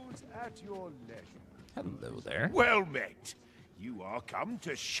 Peruse at your leisure. Hello there. Well met. You are come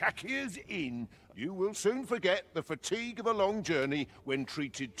to Shakir's Inn. You will soon forget the fatigue of a long journey when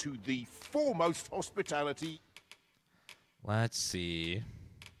treated to the foremost hospitality. Let's see.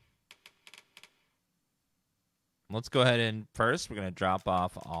 Let's go ahead and first we're going to drop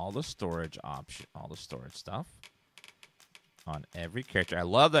off all the storage stuff on every character. I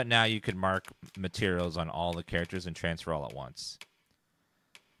love that now you can mark materials on all the characters and transfer all at once.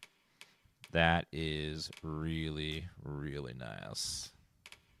 That is really, really nice.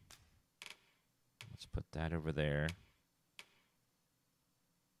 Let's put that over there.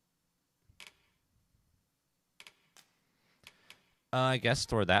 I guess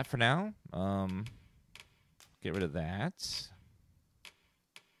store that for now. Get rid of that.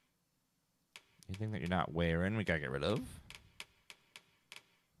 Anything that you're not wearing, we gotta get rid of.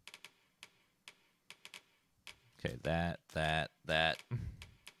 Okay, that.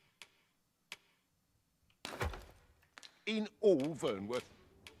 In all, Vernworth.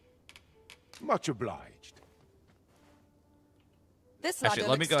 Much obliged. This Actually,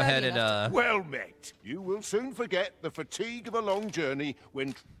 let me go ahead and Well met. You will soon forget the fatigue of a long journey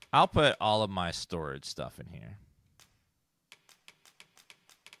when... I'll put all of my storage stuff in here.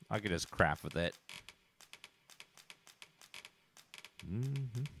 I can just craft with it.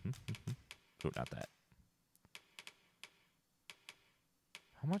 Oh, not that.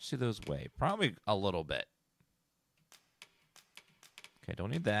 How much do those weigh? Probably a little bit. Okay,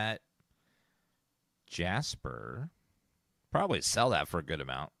 don't need that. Jasper. Probably sell that for a good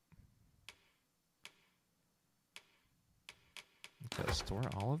amount. Okay, store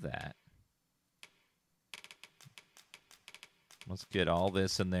all of that. Let's get all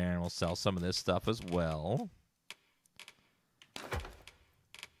this in there, and we'll sell some of this stuff as well.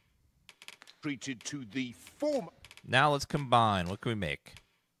 Treated to the form. Now let's combine. What can we make?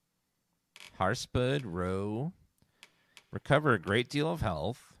 Harspud, row. Recover a great deal of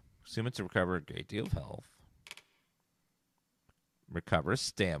health. Assume it to recover a great deal of health. Recover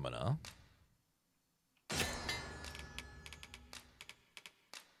stamina.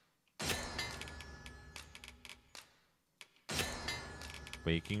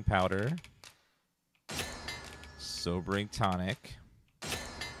 Waking powder. Sobering tonic.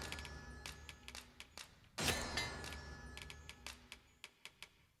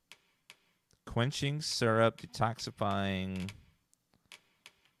 Quenching syrup, detoxifying.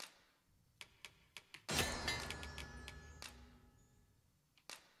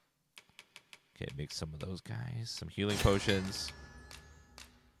 Okay, make some of those guys. Some healing potions.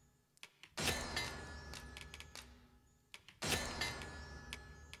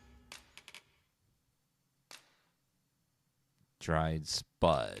 Dried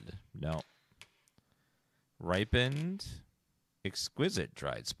spud. No. Ripened. Exquisite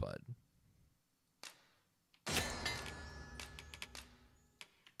dried spud.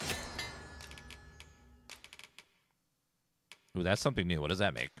 Ooh, that's something new. What does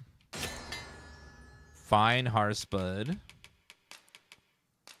that make? Fine harspud.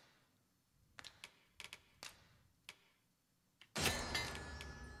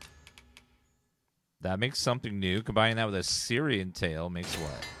 That makes something new. Combining that with a Syrian tail makes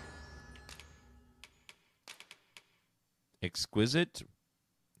what? Exquisite.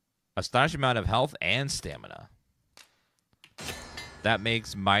 Astonishing amount of health and stamina. That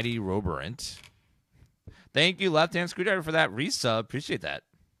makes mighty roberant. Thank you, Left Hand Screwdriver, for that resub. Appreciate that.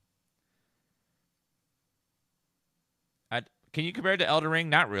 Can you compare it to Elden Ring?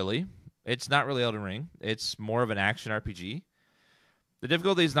 Not really. It's not really Elden Ring. It's more of an action RPG. The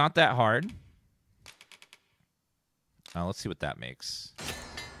difficulty is not that hard. Let's see what that makes.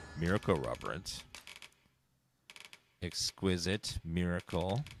 Miracle Roberant. Exquisite.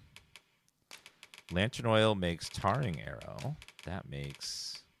 Miracle. Lantern Oil makes Tarring Arrow. That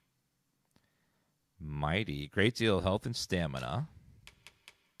makes Mighty. Great deal of health and stamina.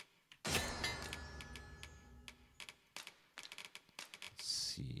 Let's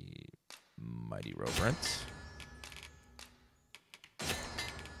see. Mighty Roberant.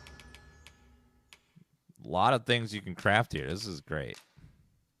 A lot of things you can craft here. This is great.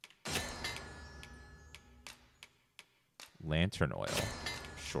 Lantern Oil.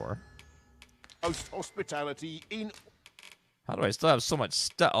 Sure. Most hospitality in... How do I still have so much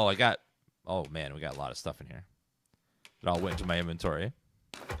stuff? Oh, I got... Oh, man, we got a lot of stuff in here. It all went into my inventory.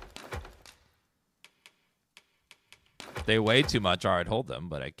 If they weigh too much, or I'd hold them,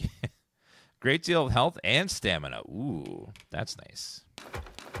 but I can't. Great deal of health and stamina. Ooh, that's nice.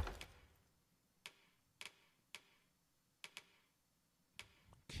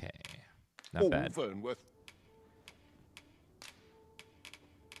 Okay. Not bad. Fernworth.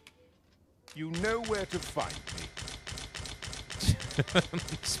 You know where to find me.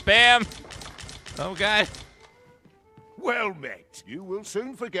 Spam! Oh, God. Well met. You will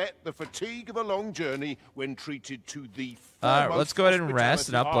soon forget the fatigue of a long journey when treated to the All right, let's go ahead and rest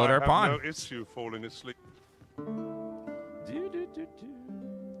and upload our pawn. I have no issue falling asleep.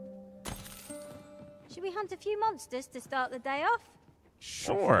 Should we hunt a few monsters to start the day off?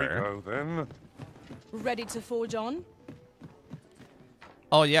 Sure. Off we go, then. Ready to forge on?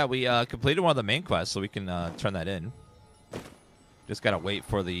 Oh, yeah, we completed one of the main quests, so we can turn that in. Just gotta wait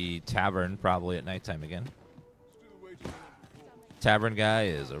for the tavern, probably at nighttime again. Tavern guy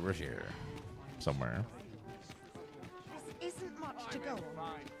is over here. Somewhere. Isn't much to go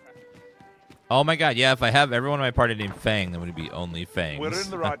on. Oh my god, yeah, if I have everyone in my party named Fang, then it would be only Fangs. We're in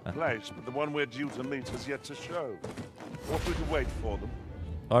the right place, but the one we're due to meet has yet to show. Ought we to wait for them?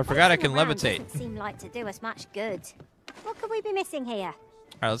 Oh, I forgot I can Around levitate. doesn't seem like to do us much good. What could we be missing here?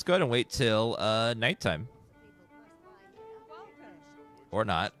 Alright, let's go ahead and wait till nighttime. Or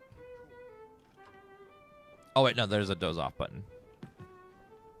not. Oh wait, no, there's a doze off button.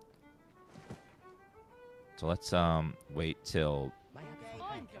 So let's wait till...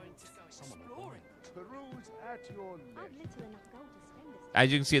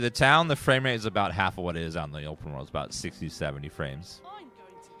 As you can see, the town, the frame rate is about half of what it is on the open world. It's about 60, 70 frames.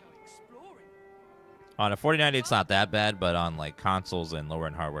 On a 4090, it's not that bad, but on like consoles and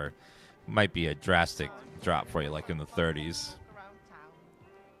lower-end hardware, it might be a drastic drop for you, like in the 30s.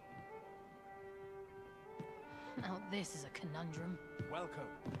 Now this is a conundrum. Welcome.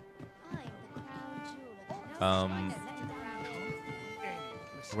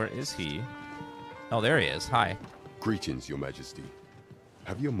 Where is he? Oh, there he is. Hi. Greetings, Your Majesty.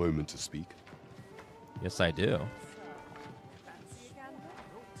 Have you a moment to speak? Yes, I do.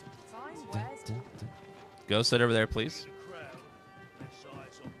 Go sit over there, please.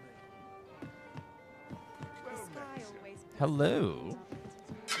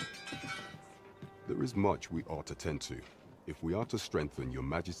 There is much we ought to tend to, if we are to strengthen your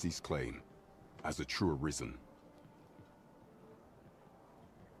Majesty's claim as a true Arisen.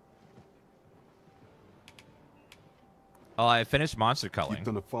 Oh, I finished monster culling. You've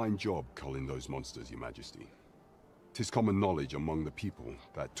done a fine job culling those monsters, your Majesty. 'Tis common knowledge among the people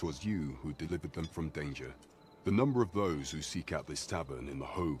that 'twas you who delivered them from danger. The number of those who seek out this tavern in the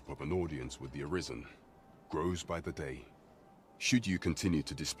hope of an audience with the Arisen grows by the day. Should you continue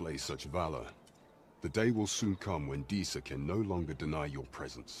to display such valor, the day will soon come when Disa can no longer deny your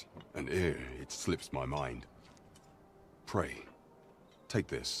presence, and ere it slips my mind. Pray, take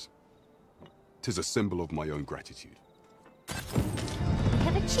this. 'Tis a symbol of my own gratitude.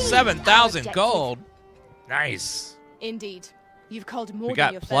 7,000 gold. Nice. Indeed. You've culled more We than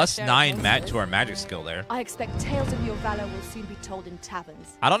got your plus fair share of 9 monsters. to our magic skill there. I expect tales of your valor will soon be told in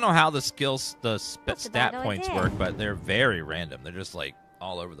taverns. I don't know how the skills, the stat bad points idea. work, but they're very random. They're just like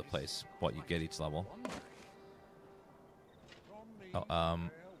all over the place. What you get each level. Oh,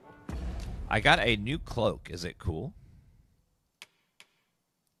 I got a new cloak. Is it cool?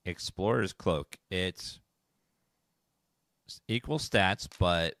 Explorer's cloak. It's equal stats,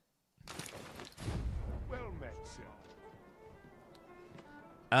 but Well met, sir.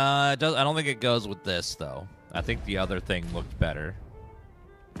 it does. I don't think it goes with this though. I think the other thing looked better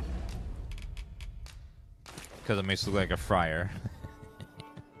because it makes it look like a friar.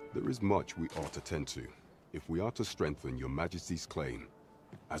 There is much we ought to tend to, if we are to strengthen your Majesty's claim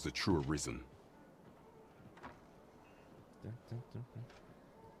as a true Arisen.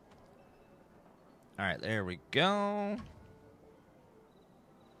 All right, there we go.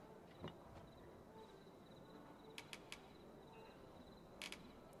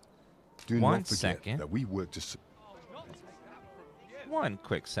 Do One not forget second. that we work to... One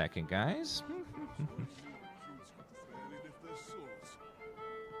quick second, guys.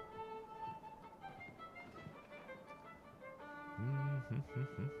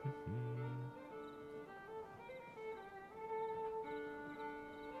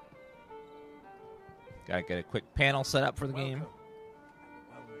 Gotta get a quick panel set up for the game.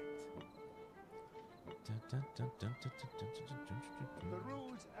 The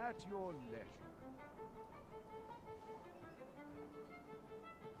rules at your leisure.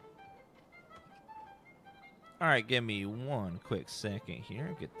 All right, give me one quick second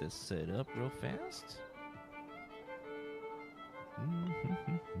here. Get this set up real fast.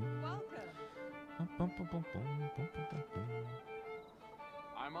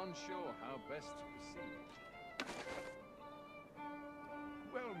 I'm unsure how best to proceed.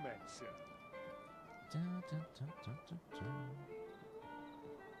 Well met, sir.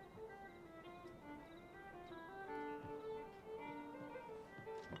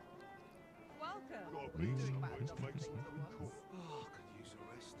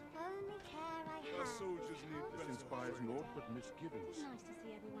 Our soldiers need this inspires naught but misgivings. Nice to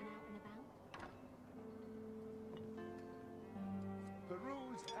see everyone out and about. The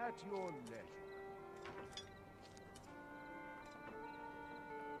rules at your leisure.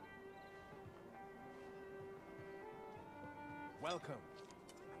 Welcome.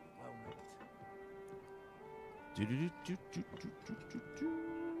 Well met.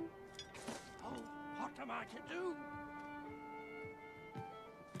 Oh, what am I to do?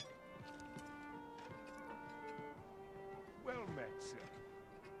 Well met, sir.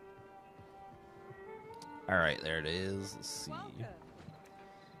 All right, there it is. Let's see.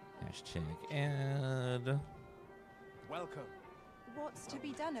 Hashtag add. Welcome. What's to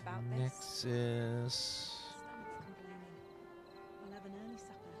be done about this? Nexus. We'll have an early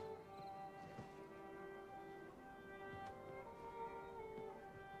supper.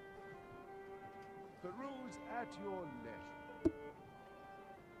 The rules at your leisure.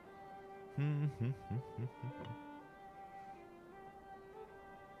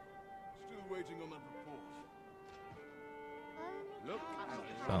 Still waiting on that report. Look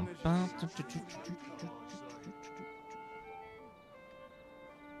Bum, bum, dum, dum, dum, dum, dum,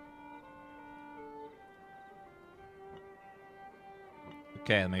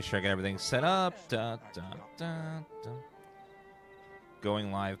 Okay, make sure I get everything set up. Da, da, da, da.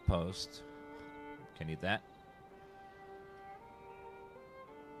 Going live post. Can you need that?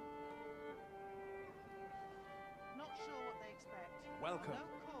 Not sure what they expect. Welcome. No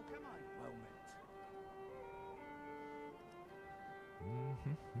call, come on. Well met.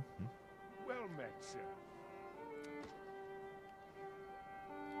 Well met, sir.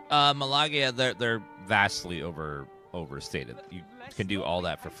 Malaga, they're vastly overstated. You can do all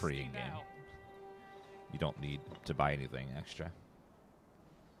that for free in game. You don't need to buy anything extra.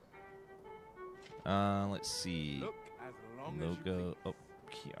 Let's see. Look as long as you Logo. Oh,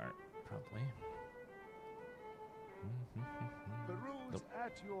 key art probably. The rules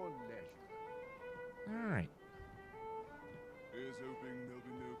at your leisure. All right. Here's hoping there'll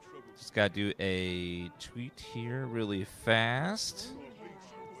be no trouble. Just gotta do a tweet here really fast.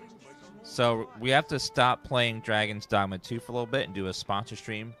 So we have to stop playing Dragon's Dogma 2 for a little bit and do a sponsor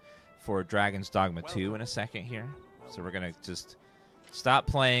stream for Dragon's Dogma 2 in a second here. So we're gonna just stop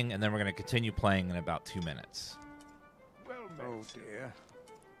playing and then we're gonna continue playing in about 2 minutes. Oh dear.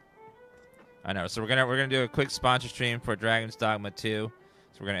 I know. So we're gonna do a quick sponsor stream for Dragon's Dogma 2.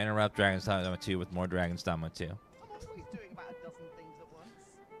 So we're gonna interrupt Dragon's Dogma 2 with more Dragon's Dogma 2.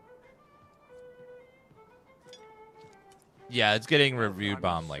 Yeah, it's getting reviewed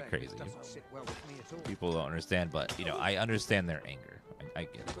bombed like crazy. People don't understand, but you know, I understand their anger. I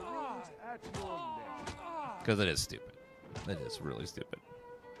get it. Because it is stupid. It is really stupid.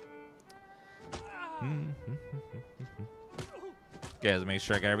 Okay, let's make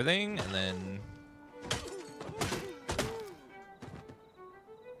sure I got everything, and then...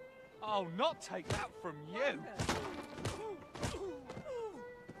 I'll not take that from you.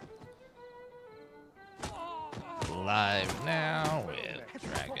 Live now with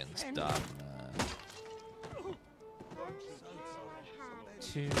Dragon's Dogma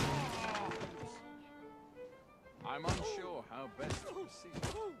 2. I'm unsure how best to proceed.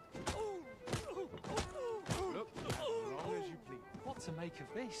 Look, as long as you please. What to make of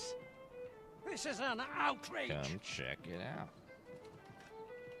this? This is an outrage. Come check it out.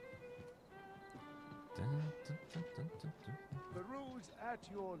 The rules at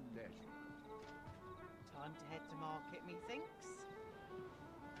your leisure. Time to head to market, methinks.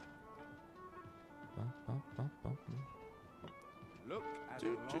 Look, as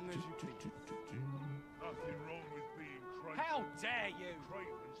long as you please. Nothing wrong with being craven. How dare you!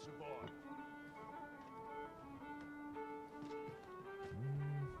 Craven survive.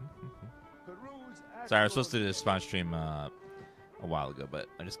 The rules at Sorry, I was supposed to do this sponsor stream a while ago, but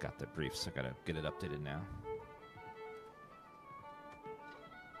I just got the brief, so I gotta get it updated now.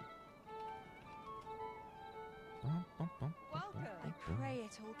 Welcome. I pray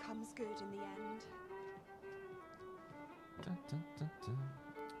it all comes good in the end.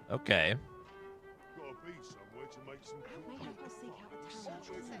 Okay. Gotta be somewhere to make some May help us seek out the town.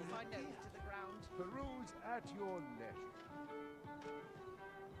 Set my nose to the ground. The rules at your leisure.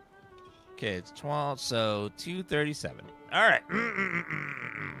 Okay, it's 12, so 2:37. All right.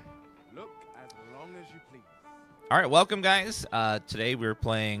 Look, as long as you please. All right, welcome, guys. Today we're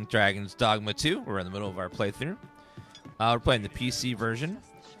playing Dragon's Dogma 2. We're in the middle of our playthrough. We're playing the PC version.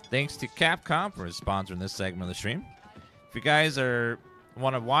 Thanks to Capcom for sponsoring this segment of the stream. If you guys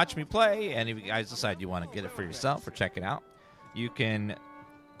want to watch me play, and if you guys decide you want to get it for yourself or check it out, you can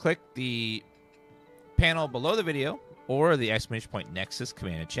click the panel below the video or the exclamation point Nexus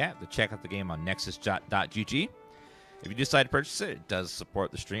command in chat to check out the game on nexus.gg. If you decide to purchase it, it does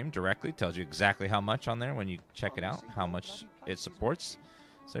support the stream directly. It tells you exactly how much on there when you check it out, how much it supports.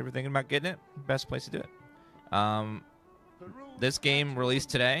 So if you're thinking about getting it, best place to do it. This game released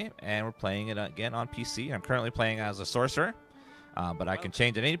today, and we're playing it again on PC. I'm currently playing as a sorcerer, but I can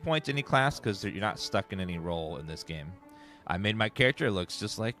change at any point to any class because you're not stuck in any role in this game. I made my character. It looks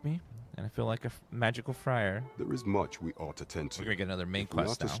just like me, and I feel like a magical friar. There is much we ought to tend to. We're going to get another main if we are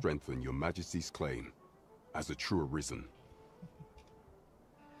quest to now. strengthen your majesty's claim as a true Arisen.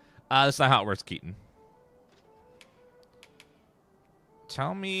 That's not how it works, Keaton.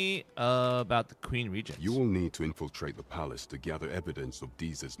 Tell me about the Queen Regent. You will need to infiltrate the palace to gather evidence of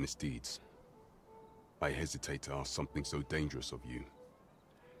Deeza's misdeeds. I hesitate to ask something so dangerous of you,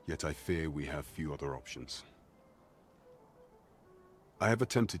 yet I fear we have few other options. I have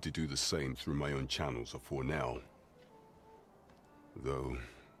attempted to do the same through my own channels for now, though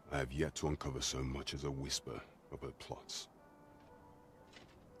I have yet to uncover so much as a whisper of her plots.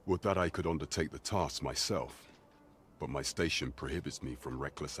 Would that I could undertake the task myself, but my station prohibits me from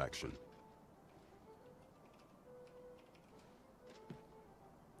reckless action.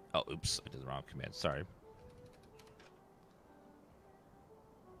 Oh, oops, I did the wrong command. Sorry.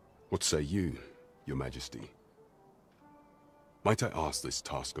 What say you, Your Majesty? Might I ask this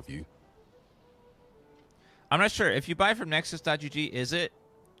task of you? I'm not sure. If you buy from Nexus.gg, is it...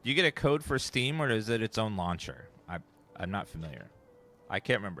 Do you get a code for Steam, or is it its own launcher? I'm not familiar. I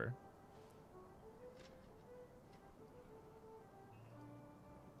can't remember.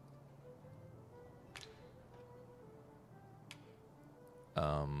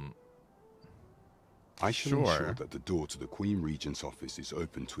 I shall ensure that the door to the Queen Regent's office is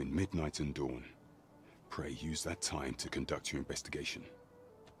open between midnight and dawn. Pray use that time to conduct your investigation.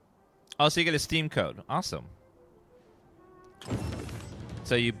 Oh, so you get a Steam code. Awesome.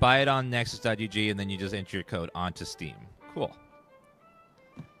 So you buy it on Nexus.ug and then you just enter your code onto Steam. Cool.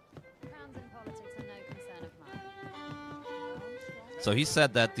 So he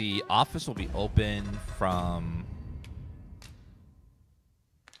said that the office will be open from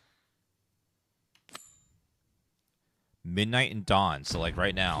midnight and dawn. So like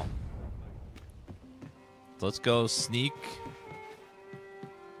right now. So let's go sneak.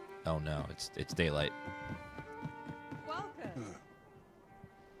 Oh no, it's daylight.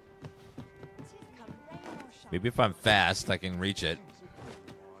 Maybe if I'm fast, I can reach it.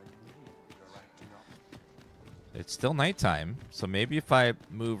 It's still nighttime, so maybe if I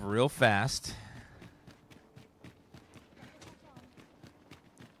move real fast,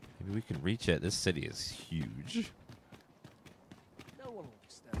 maybe we can reach it. This city is huge.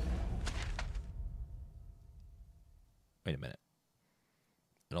 Wait a minute.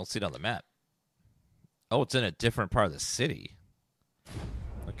 I don't see it on the map. Oh, it's in a different part of the city.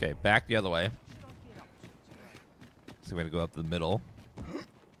 Okay, back the other way. So we're going to go up the middle.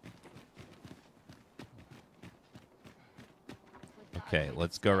 Okay,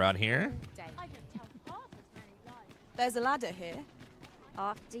 let's go around here. There's a ladder here.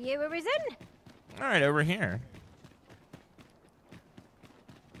 After you, Arisen. All right, over here.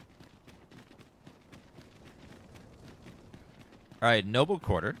 All right, Noble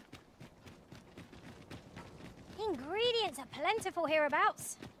Quarter. Ingredients are plentiful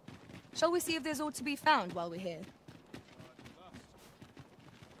hereabouts. Shall we see if there's all to be found while we're here?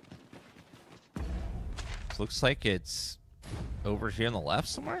 Looks like it's over here on the left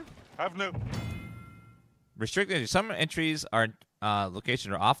somewhere. Have no. Restricted. Some entries are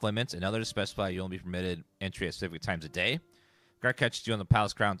location are off limits, and others specify you only be permitted entry at specific times a day. Guard catches you on the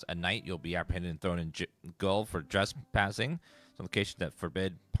palace grounds at night. You'll be apprehended and thrown in gaol for trespassing. Some locations that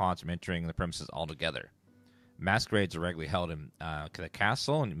forbid pawns from entering the premises altogether. Masquerades are regularly held in the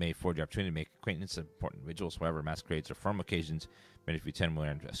castle, and you may afford the opportunity to make acquaintance with important individuals. However, masquerades are formal occasions, many of you tend to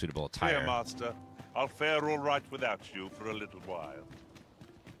wear a suitable attire. Here, Master. I'll fare all right without you for a little while.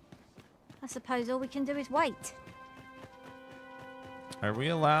 I suppose all we can do is wait. Are we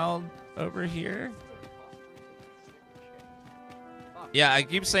allowed over here? Yeah, I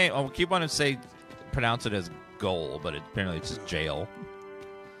keep saying, I keep wanting to say, pronounce it as goal, but apparently it's just jail.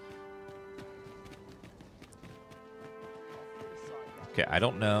 Okay, I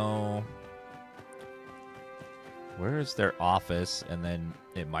don't know. Where is their office? And then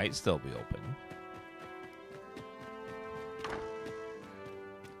it might still be open.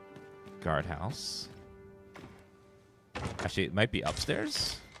 Guardhouse. Actually, it might be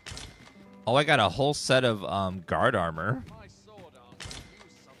upstairs. Oh, I got a whole set of guard armor.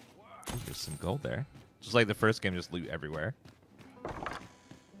 Ooh, there's some gold there. Just like the first game, just loot everywhere.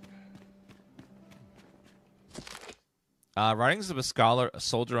 Writings of a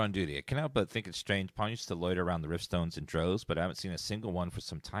soldier on duty. I cannot but think it's strange. Pawn used to loiter around the riftstones in droves, but I haven't seen a single one for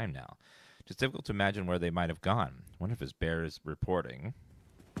some time now. It's difficult to imagine where they might have gone. I wonder if his bear is reporting.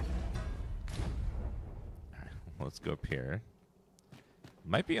 Let's go up here.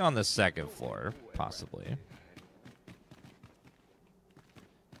 Might be on the second floor, possibly.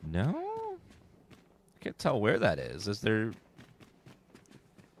 No? I can't tell where that is. Is there...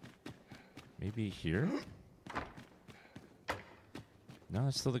 Maybe here? No,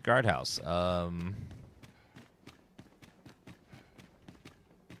 it's still the guardhouse.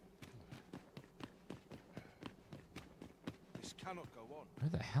 This cannot go on. Where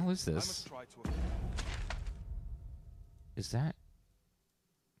the hell is this? Is that...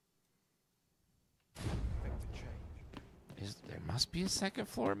 There must be a second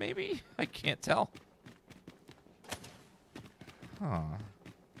floor, maybe? I can't tell. Huh.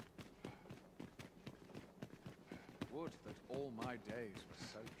 Would that all my days were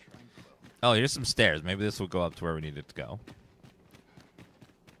so tranquil. Oh, here's some stairs. Maybe this will go up to where we need it to go.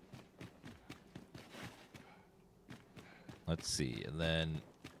 Let's see. And then...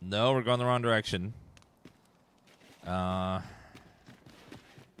 No, we're going the wrong direction.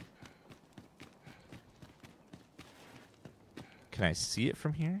 Can I see it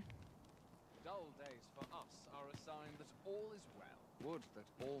from here? Dull days for us are a sign that all is well. Would that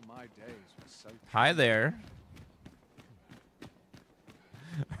all my days were so... Hi there.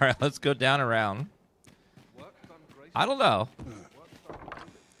 All right, let's go down around. I don't know.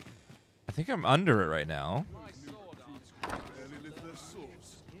 I think I'm under it right now.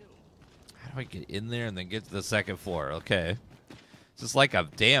 How do I get in there and then get to the second floor? Okay. This is like a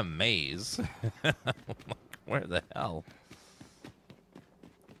damn maze. Where the hell?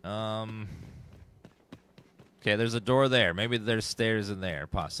 Okay, there's a door there. Maybe there's stairs in there,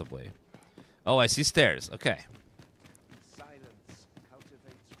 possibly. Oh, I see stairs. Okay.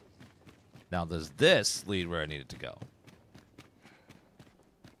 Now, does this lead where I need it to go?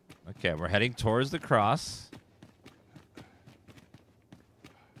 Okay, we're heading towards the cross.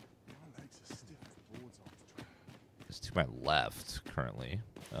 It's to my left, currently.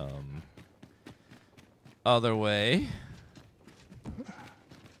 Other way.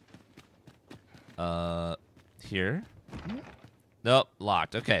 Here. Nope,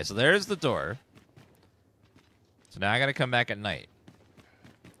 locked. Okay, so there's the door. So now I gotta come back at night.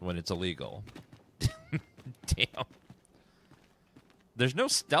 When it's illegal. Damn. There's no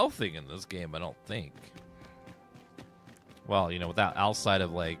stealthing in this game, I don't think. Well, you know, without outside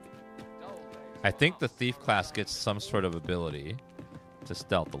of, like... I think the thief class gets some sort of ability to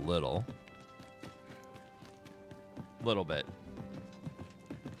stealth a little. Little bit.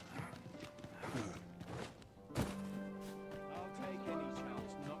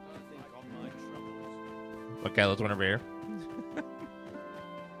 Okay, let's run over here.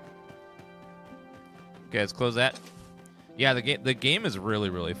 Okay, let's close that. Yeah, the game is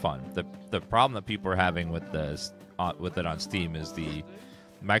really fun. The problem that people are having with this with it on Steam is the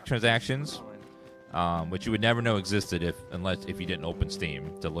microtransactions, which you would never know existed if you didn't open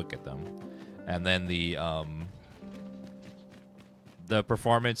Steam to look at them. And then the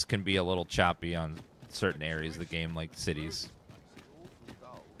performance can be a little choppy on certain areas of the game, like cities.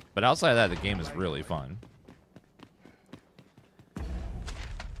 But outside of that, the game is really fun.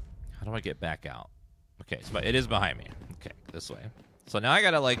 How do I get back out? Okay, so it is behind me. Okay, this way. So now I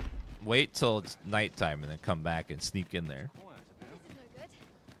gotta, like, wait till it's nighttime and then come back and sneak in there.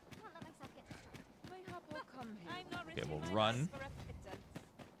 Okay, we'll run.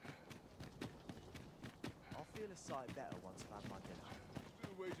 I'll feel a sight better once I've had my dinner.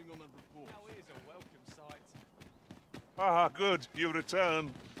 Still waiting on that report. Now here's a welcome sight. Ah, good. You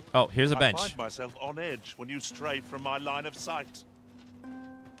return. Oh, here's a bench. I find myself on edge when you stray from my line of sight.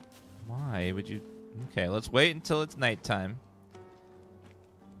 Why would you... Okay, let's wait until it's nighttime.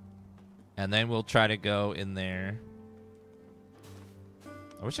 And then we'll try to go in there.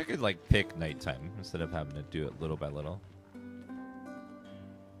 I wish I could, like, pick nighttime instead of having to do it little by little.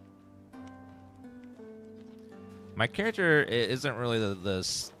 My character isn't really the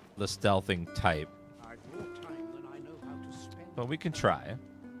stealthing type. But we can try.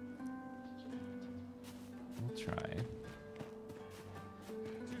 We'll try.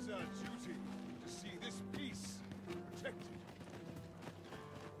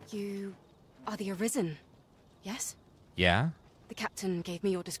 You are the Arisen, yes? Yeah? The captain gave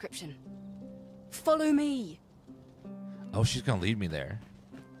me your description. Follow me! Oh, she's gonna lead me there.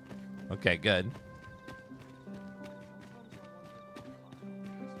 Okay, good.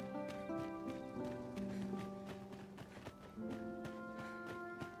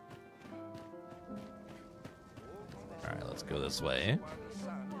 Alright, let's go this way.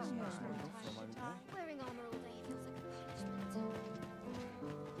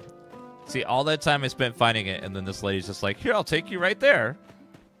 See, all that time I spent finding it, and then this lady's just like, here, I'll take you right there.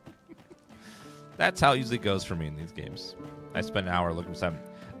 That's how it usually goes for me in these games. I spent an hour looking for something.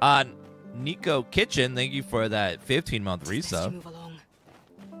 Nico Kitchen, thank you for that 15-month resub. Move along.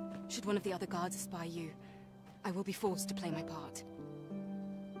 Should one of the other guards spy you, I will be forced to play my part.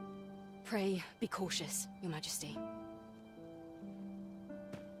 Pray, be cautious, Your Majesty.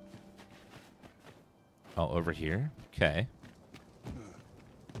 Oh, over here? Okay.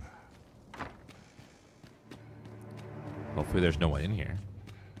 Hopefully there's no one in here.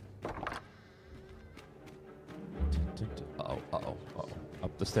 Uh-oh, uh-oh, uh-oh.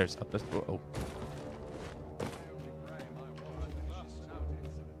 Up the stairs, up the... Oh.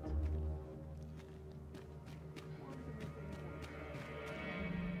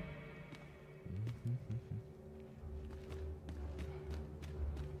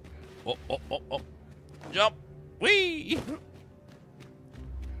 Oh, oh, oh, oh. Jump! Whee!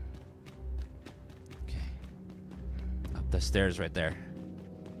 The stairs right there.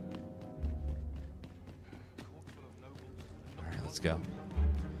 Alright, let's go.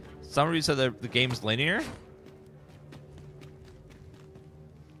 Somebody said the game's linear?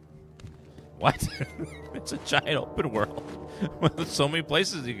 What? It's a giant open world with so many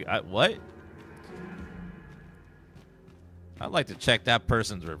places you what? I'd like to check that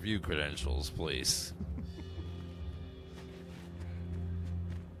person's review credentials, please.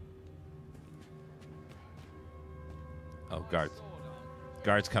 Oh, guards.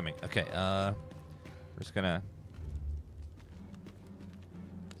 Guards coming. Okay, we're just gonna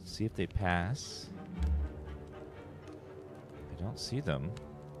see if they pass. I don't see them.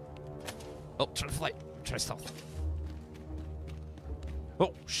 Oh, try to flight. Try to stealth.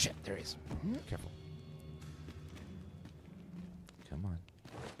 Oh, shit, there he is. Careful. Come on.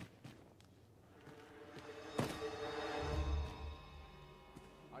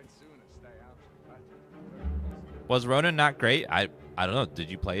 Was Ronan not great? I don't know. Did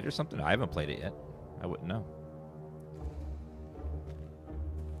you play it or something? I haven't played it yet. I wouldn't know.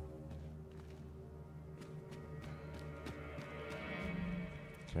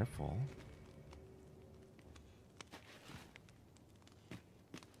 Careful.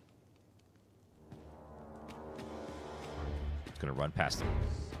 Just gonna run past him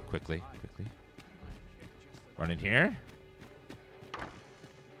quickly. Run in here.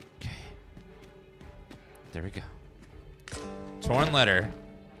 Okay. There we go. Torn letter.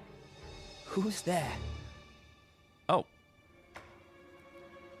 Who's there? Oh.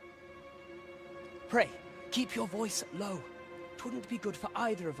 Pray, keep your voice low. Twouldn't be good for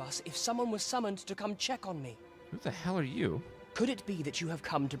either of us if someone was summoned to come check on me. Who the hell are you? Could it be that you have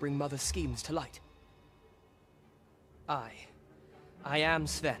come to bring Mother's schemes to light? I am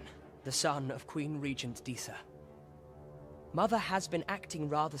Sven, the son of Queen Regent Disa. Mother has been acting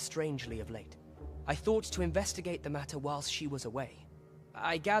rather strangely of late. I thought to investigate the matter whilst she was away.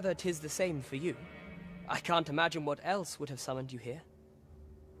 I gather 'tis the same for you. I can't imagine what else would have summoned you here.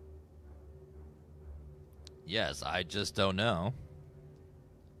 Yes, I just don't know.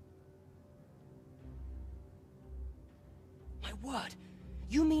 My word!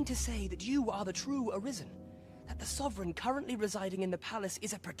 You mean to say that you are the true Arisen? That the Sovereign currently residing in the palace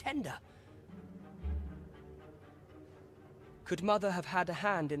is a pretender? Could Mother have had a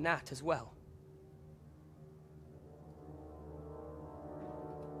hand in that as well?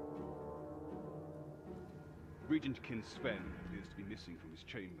 Regent Kin Sven appears to be missing from his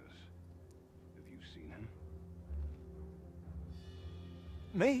chambers. Have you seen him?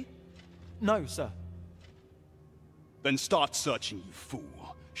 Me? No, sir. Then start searching, you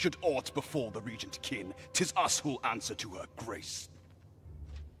fool. Should aught befall the Regent Kin, 'tis us who'll answer to her grace.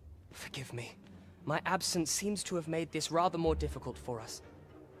 Forgive me. My absence seems to have made this rather more difficult for us.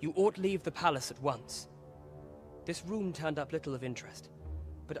 You ought leave the palace at once. This room turned up little of interest,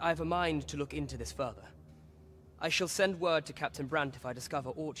 but I've a mind to look into this further. I shall send word to Captain Brandt if I discover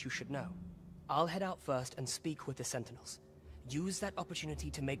aught you should know. I'll head out first and speak with the Sentinels. Use that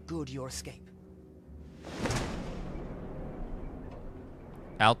opportunity to make good your escape.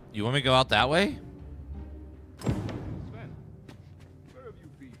 Out? You want me to go out that way? Sven, where have you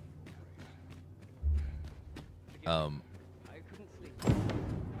been? I couldn't sleep. I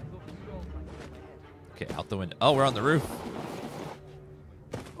thought the scrolls might be in my head. Okay, out the window. Oh, we're on the roof.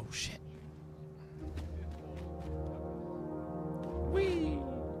 Oh shit. Whee!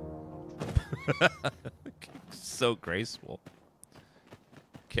 So graceful.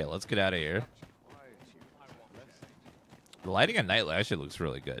 Okay, let's get out of here. The lighting at night actually looks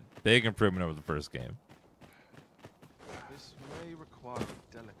really good. Big improvement over the first game. This may require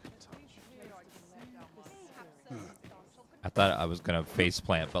a delicate touch. I thought I was gonna face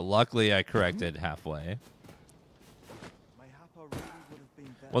plant, but luckily I corrected halfway.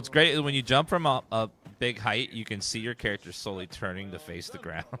 What's great is when you jump from a big height, you can see your character slowly turning to face the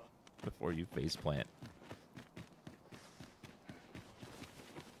ground before you face plant.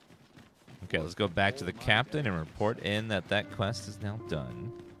 Okay, let's go back to the captain and report in that quest is now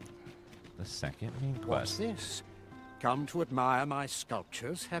done. The second main What's quest. this? Come to admire my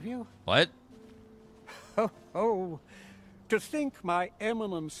sculptures, have you? What? Ho ho! To think my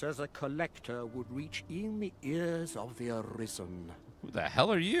eminence as a collector would reach in the ears of the Arisen. Who the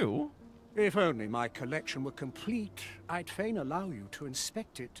hell are you? If only my collection were complete, I'd fain allow you to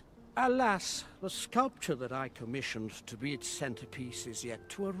inspect it. Alas, the sculpture that I commissioned to be its centerpiece is yet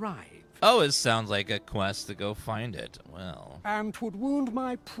to arrive. Oh, it sounds like a quest to go find it. Well. And 'twould wound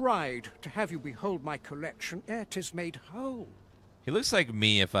my pride to have you behold my collection ere 'tis made whole. He looks like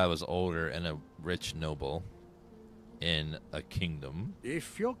me if I was older and a rich noble in a kingdom.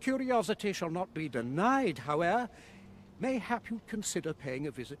 If your curiosity shall not be denied, however, mayhap you'd consider paying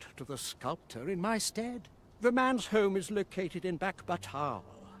a visit to the sculptor in my stead. The man's home is located in Bakbatal.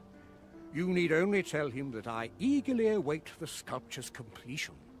 You need only tell him that I eagerly await the sculpture's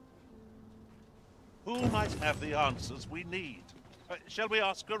completion. Who might have the answers we need? Shall we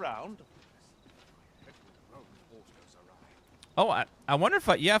ask around? Oh, I wonder if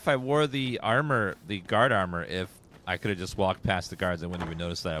if I wore the armor, the guard armor, if I could have just walked past the guards, I wouldn't even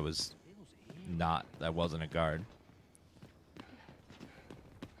notice that I wasn't a guard.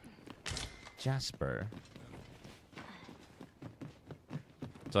 Jasper.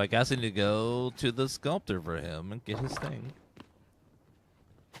 So I guess I need to go to the sculptor for him and get his thing.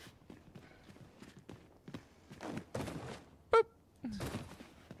 Boop.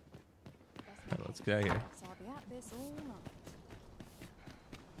 Right, let's get out of here. So I'll be at this all night.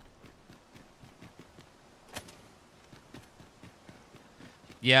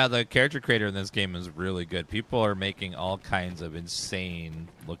 Yeah, the character creator in this game is really good. People are making all kinds of insane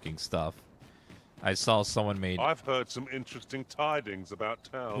looking stuff. I saw someone made... I've heard some interesting tidings about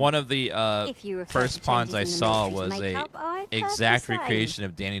town. One of the first pawns I saw was makeup, a I've exact heard the same. recreation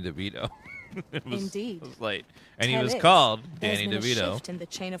of Danny DeVito. Indeed. It was like, and Tell he was it, called there's Danny been a DeVito. shift in the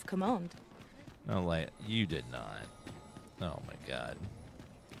chain of command. Oh, like, you did not. Oh my god.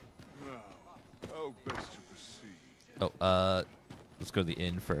 Oh, best to proceed. Oh, let's go to the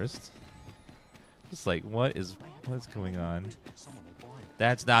inn first. Just like, what is going on?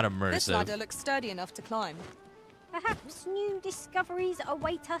 That's not This immersive. ladder looks sturdy enough to climb. Perhaps new discoveries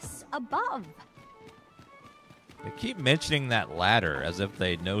await us above. They keep mentioning that ladder as if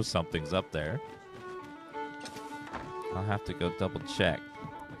they know something's up there. I'll have to go double check.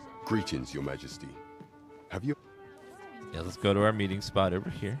 Greetings, Your Majesty. Have you... Yeah, let's go to our meeting spot over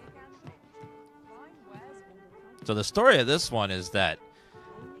here. So the story of this one is that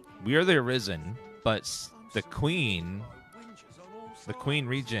we are the Arisen, but the Queen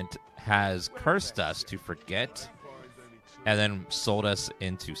Regent has cursed us to forget and then sold us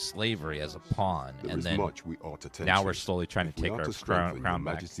into slavery as a pawn. There and is then much we ought to tend now to we're slowly trying if to we take are our to strengthen crown Your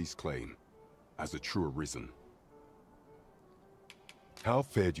back. Majesty's claim as a true Arisen. How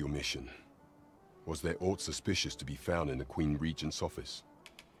fared your mission? Was there aught suspicious to be found in the Queen Regent's office?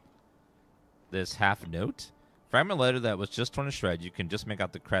 This half note. Fragment letter that was just torn to shred. You can just make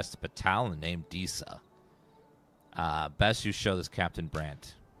out the crest of Batal and the name Disa. Best you show this Captain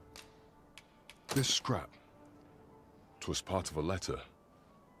Brandt. This scrap. 'Twas part of a letter.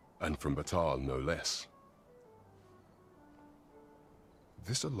 And from Batal, no less.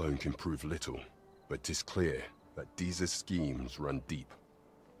 This alone can prove little, but 'tis clear that Disa's schemes run deep.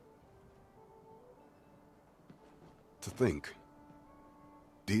 To think,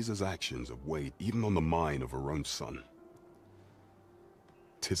 Disa's actions have weighed even on the mind of her own son.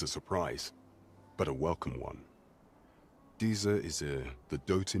 'Tis a surprise, but a welcome one. Disa is the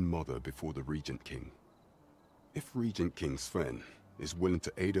doting mother before the Regent King. If Regent King Sven is willing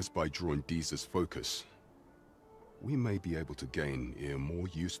to aid us by drawing Disa's focus, we may be able to gain more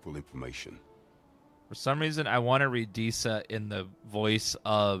useful information. For some reason, I want to read Disa in the voice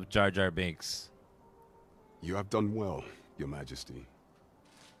of Jar Jar Binks. You have done well, Your Majesty.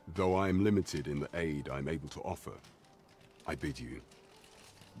 Though I am limited in the aid I'm able to offer, I bid you...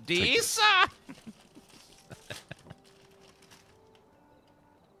 Disa!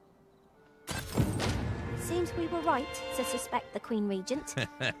 Seems we were right to suspect the Queen Regent.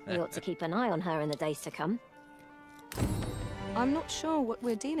 We ought to keep an eye on her in the days to come. I'm not sure what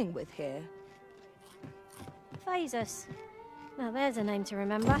we're dealing with here. Phasus. Now there's a name to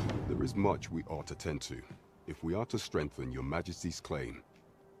remember. There is much we ought to tend to, if we are to strengthen Your Majesty's claim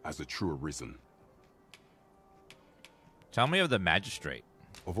as a true Arisen. Tell me of the Magistrate.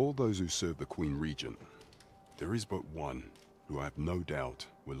 Of all those who serve the Queen Regent, there is but one who I have no doubt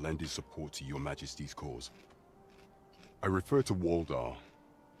will lend his support to Your Majesty's cause. I refer to Waldar,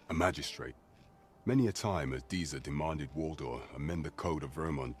 a magistrate. Many a time has Disa demanded Waldar amend the Code of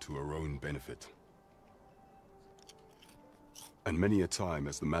Vermont to her own benefit. And many a time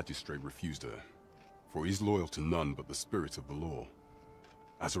has the magistrate refused her, for he is loyal to none but the spirit of the law.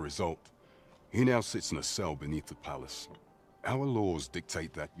 As a result, he now sits in a cell beneath the palace. Our laws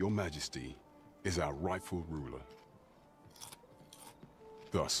dictate that Your Majesty is our rightful ruler.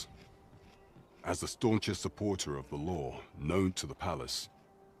 Thus, as the staunchest supporter of the law known to the palace,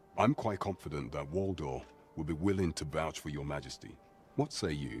 I'm quite confident that Waldor will be willing to vouch for Your Majesty. What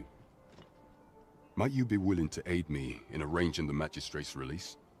say you? Might you be willing to aid me in arranging the magistrate's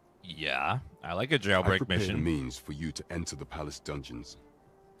release? Yeah, I like a I've jailbreak prepared mission. a means for you to enter the palace dungeons.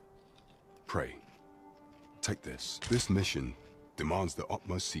 Pray, take this. This mission demands the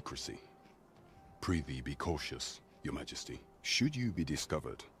utmost secrecy. Prithee be cautious, Your Majesty. Should you be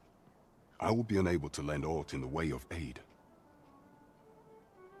discovered, I will be unable to lend aught in the way of aid.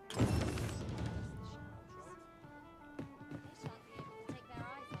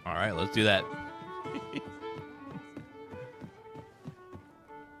 All right, let's do that.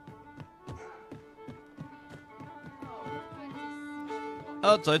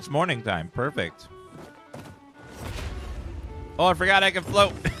 Oh, so it's morning time. Perfect. Oh, I forgot I can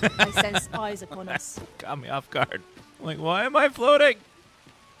float. I sense eyes upon us. Got me off guard. I'm like, why am I floating?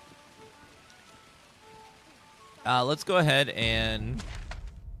 Let's go ahead and...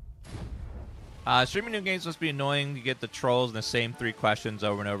 streaming new games must be annoying. You get the trolls and the same 3 questions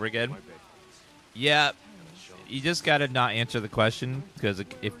over and over again. Yeah, you just got to not answer the question, because if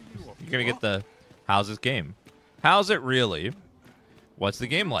you're going to get the, how's this game? How's it really? What's the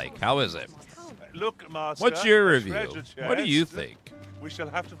game like? How is it? Look, Master. What's your review? treasure What do you chest. think? We shall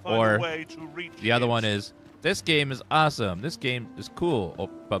have to find Or a way to reach the other it. one is, this game is awesome. This game is cool. Oh,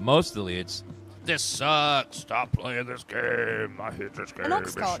 but mostly it's, this sucks. Stop playing this game. I hate this game. An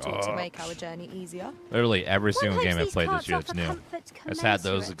ox It cart ought to sucks." make our journey easier. Literally every single makes game I've these played this carts year that's offer new comforts has had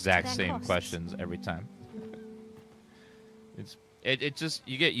those commensurate exact to their same costs? questions every time. It just,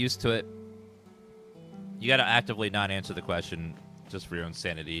 you get used to it. You got to actively not answer the question just for your own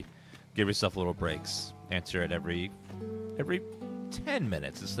sanity. Give yourself little breaks. Answer it every 10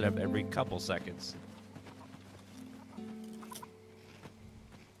 minutes instead of every couple seconds.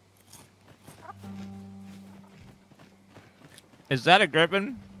 Is that a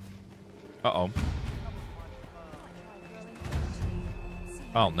griffin? Uh-oh.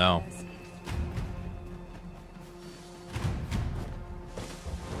 Oh, no.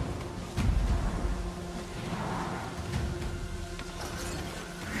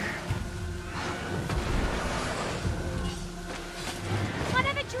 I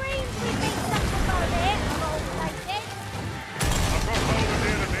never dreamed we'd be such a lot here of all places. I've got hold of the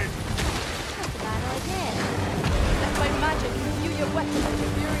enemy. That's a bad idea. Let my magic imbue your weapon with the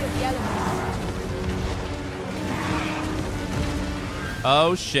fury of the elements.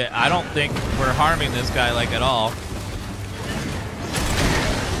 Oh, shit. I don't think we're harming this guy, like, at all.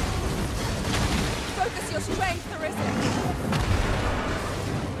 Focus your strength, Arisen.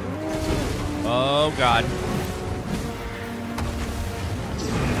 Oh, God.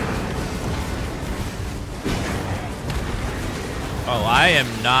 Oh, I am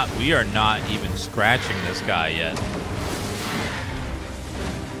not... We are not even scratching this guy yet.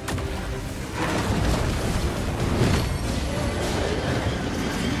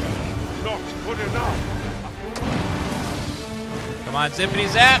 Not good enough. Come on, zippity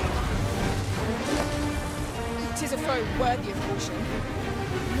zap! Tis a foe worthy of caution.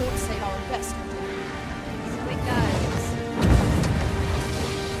 Naught to say our best will do. So it goes.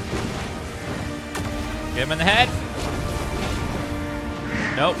 Get him in the head.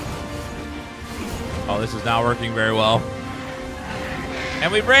 Nope. Oh, this is not working very well.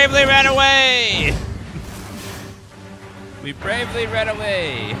 And we bravely ran away! We bravely ran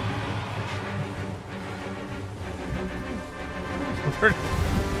away.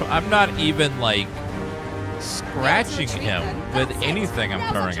 I'm not even, like, scratching him with anything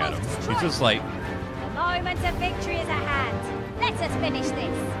I'm throwing at him. He's just like... The moment of victory is at hand. Let us finish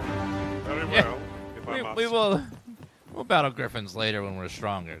this. Very well, Yeah. if I must. We'll battle griffins later when we're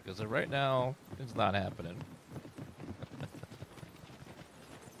stronger, because right now, it's not happening.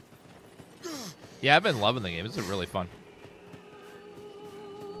 Yeah, I've been loving the game. It's really fun.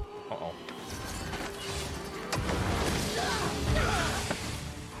 Uh-oh.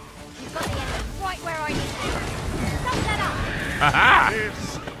 You've got the enemy right where I need it. Stop that up. Aha!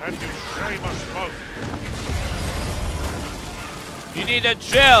 This, and you shame us both. You need to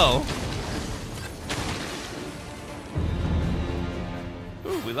chill!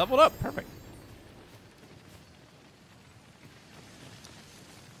 Ooh, we leveled up. Perfect.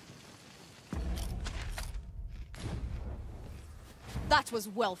 That was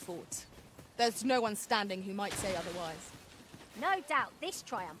well fought. There's no one standing who might say otherwise. No doubt this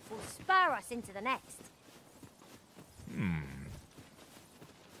triumph will spur us into the next.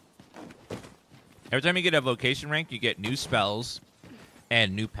 Every time you get a vocation rank, you get new spells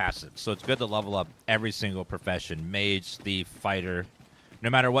and new passives. So it's good to level up every single profession. Mage, thief, fighter, no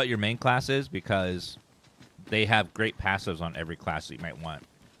matter what your main class is, because they have great passives on every class that you might want.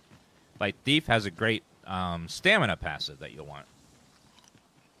 Like thief has a great stamina passive that you'll want.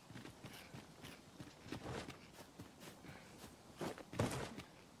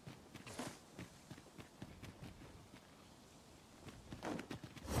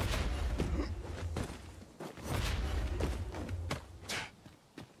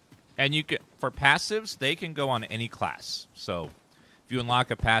 And you can, for passives, they can go on any class. So if you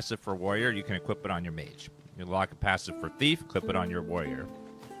unlock a passive for warrior, you can equip it on your mage. You unlock a passive for thief, equip it on your warrior.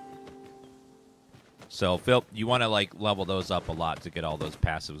 So Phil, you want to like level those up a lot to get all those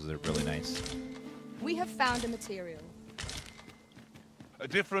passives. They're really nice. We have found a material.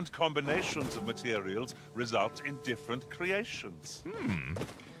 Different combinations of materials result in different creations.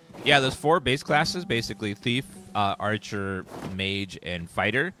 Yeah, there's 4 base classes, basically thief, archer, mage, and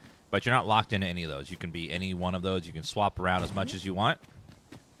fighter. But you're not locked into any of those. You can be any one of those. You can swap around as much as you want.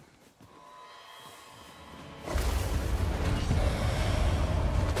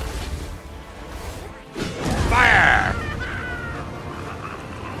 Fire!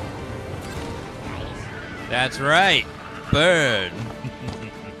 That's right. Burn.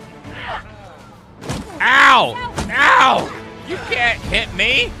 Ow! Ow! You can't hit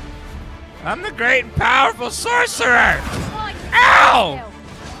me! I'm the great and powerful sorcerer! My Ow!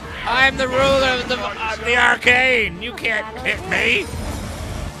 I'm the ruler of the arcane. You can't hit me.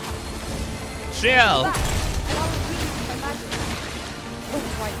 Chill.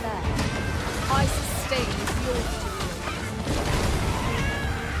 Right there. I sustain your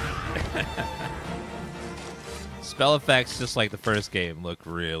Spell effects, just like the first game, look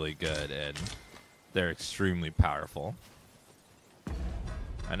really good, and they're extremely powerful.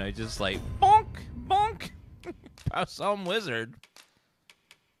 I know, just like bonk, bonk, some wizard.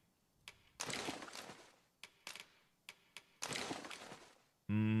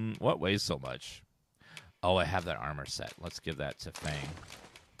 What weighs so much? Oh, I have that armor set. Let's give that to Fang.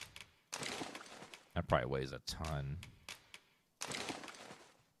 That probably weighs a ton.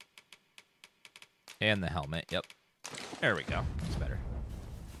 And the helmet. Yep. There we go. That's better.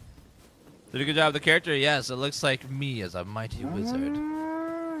 Did a good job of the character? Yes, it looks like me as a mighty wizard.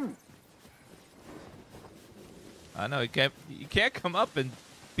 I know, you can't come up and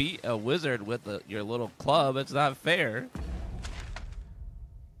beat a wizard with your little club. It's not fair.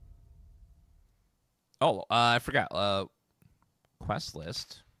 Oh, I forgot. Quest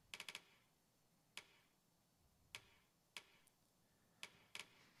list.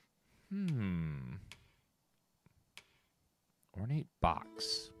 Ornate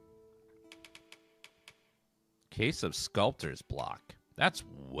box. Case of Sculptor's Block. That's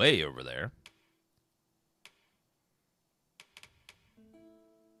way over there.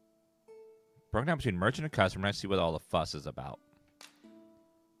 Broken down between merchant and customer. I see what all the fuss is about.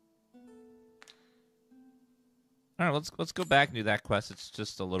 All right, let's go back and do that quest. It's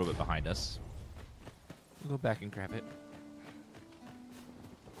just a little bit behind us. We'll go back and grab it.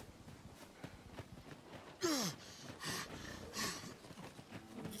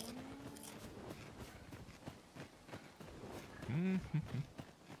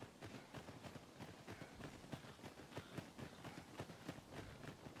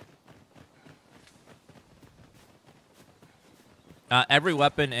 Every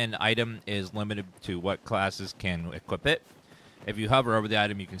weapon and item is limited to what classes can equip it. If you hover over the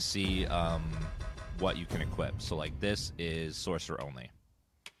item, you can see what you can equip. So, like, this is sorcerer only.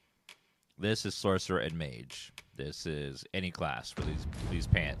 This is sorcerer and mage. This is any class for these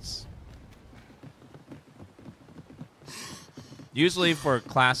pants. Usually for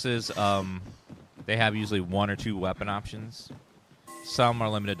classes, they have usually 1 or 2 weapon options. Some are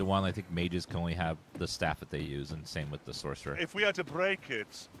limited to 1. I think mages can only have the staff that they use, and same with the sorcerer. If we are to break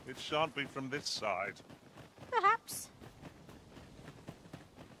it, it shan't be from this side. Perhaps.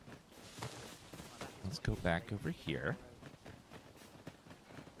 Let's go back over here.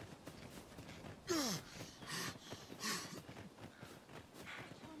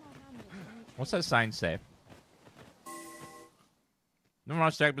 What's that sign say? No more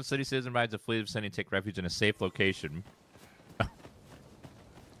Stackman City citizen invites a fleet of sending take refuge in a safe location.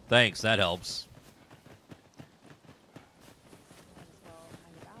 Thanks, that helps.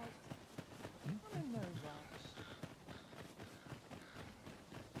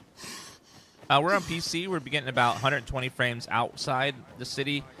 We're on PC. We're getting about 120 frames outside the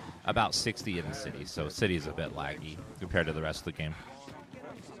city, about 60 in the city. So city is a bit laggy compared to the rest of the game.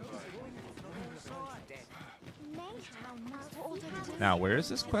 Now, where is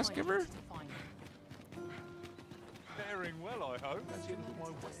this quest giver? Faring well, I hope. That's the end of my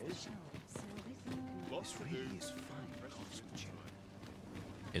wares. Lots to do.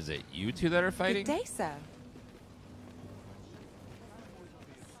 Is it you two that are fighting? Good day, sir.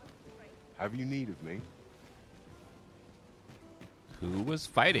 Have you need of me? Who was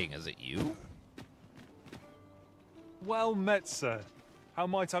fighting? Is it you? Well met, sir. How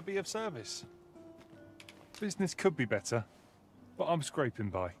might I be of service? Business could be better, but I'm scraping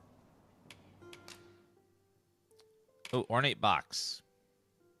by. Oh, ornate box.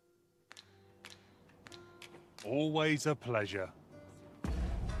 Always a pleasure.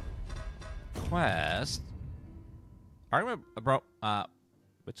 Quest. Argument about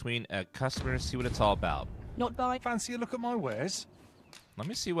between a customer, see what it's all about. Not by. Fancy a look at my wares? Let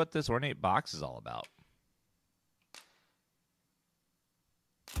me see what this ornate box is all about.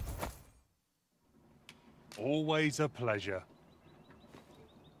 Always a pleasure.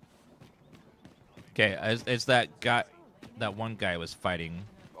 Okay, it's that guy, that one guy was fighting.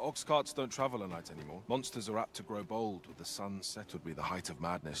 Ox carts don't travel at night anymore. Monsters are apt to grow bold. With the sun set would be the height of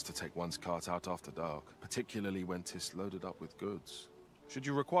madness to take one's cart out after dark, particularly when 'tis loaded up with goods. Should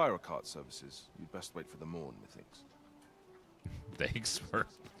you require a cart services, you'd best wait for the morn, methinks. Thanks for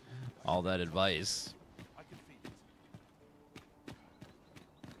all that advice.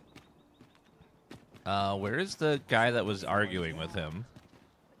 Where is the guy that was arguing with him?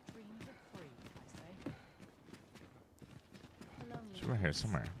 here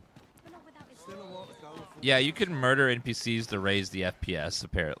somewhere. Yeah, you can murder NPCs to raise the FPS,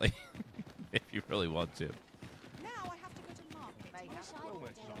 apparently, if you really want to.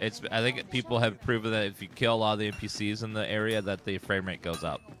 I think people have proven that if you kill a lot of the NPCs in the area, that the frame rate goes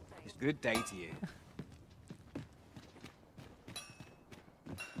up. Good day to you.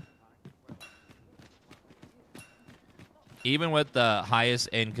 Even with the highest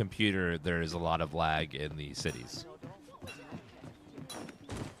end computer, there is a lot of lag in the cities.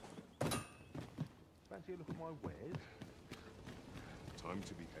 Fancy a look at my wares? Time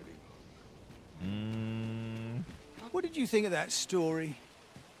to be heading home. What did you think of that story?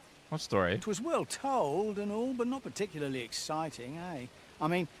 What story? It was well told and all, but not particularly exciting, eh? I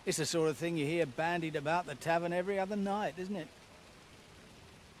mean, it's the sort of thing you hear bandied about the tavern every other night, isn't it?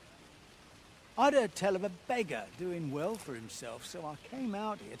 I'd heard tell of a beggar doing well for himself, so I came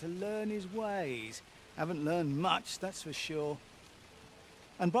out here to learn his ways. Haven't learned much, that's for sure.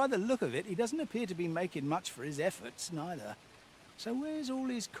 And by the look of it, he doesn't appear to be making much for his efforts, neither. So where's all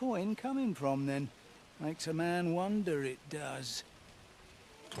his coin coming from, then? Makes a man wonder, it does.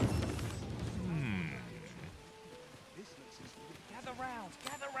 Gather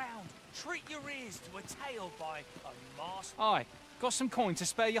round. Treat your ears to a tale by a master. Aye, got some coin to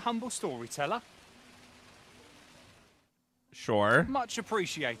spare your humble storyteller? Sure. Much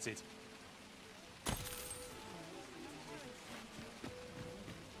appreciated.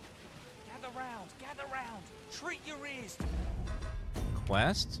 Gather round. Treat your ears.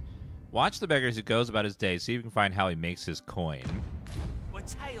 Quest? Watch the beggar as he goes about his day, see if you can find how he makes his coin. A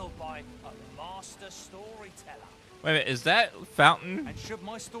tale by a master storyteller. Wait a minute, is that Fountain? And should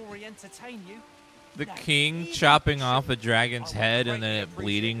my story entertain you? The king chopping off a dragon's head and then it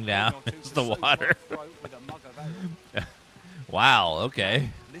bleeding down into the water. Wow, okay.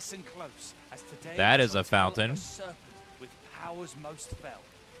 Listen close, as today that is a fountain. With powers most felt.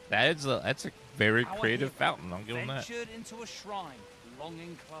 That's a very creative fountain, I'll give him that. Ventured into a shrine, long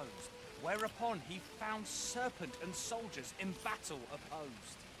enclosed, whereupon he found serpent and soldiers in battle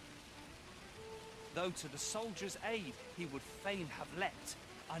opposed. Though to the soldiers' aid he would fain have leapt,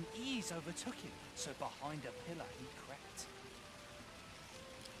 unease overtook him, so behind a pillar he crept.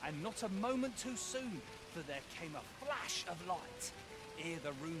 And not a moment too soon, for there came a flash of light, ere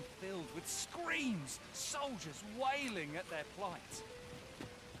the room filled with screams, soldiers wailing at their plight.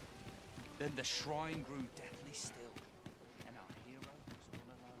 Then the shrine grew deathly still, and our hero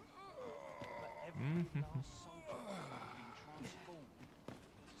was all alone. But every last soldier had been transformed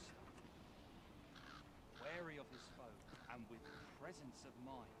into stone. Wary of his foe, and with presence of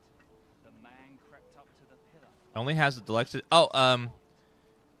mind, the man crept up to the pillar. Only has the deluxe. Oh,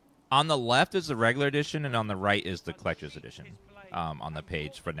 on the left is the regular edition, and on the right is the collector's edition. On the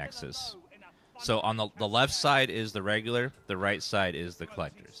page for Nexus. So on the left side is the regular, the right side is the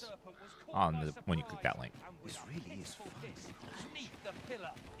collector's. When you click that link. This really is fun.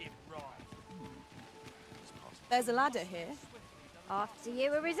 There's a ladder here. After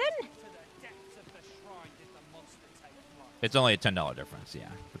you, Arisen. It's only a $10 difference, yeah,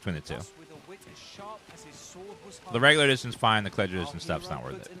 between the two. The regular edition's fine, the collector edition stuff's not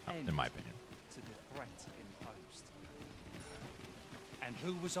worth it, in my opinion. And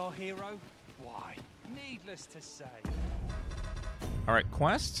who was our hero? Why, needless to say. All right,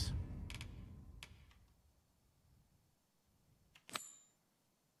 quest.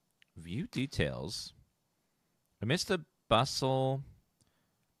 View details. Amidst the bustle,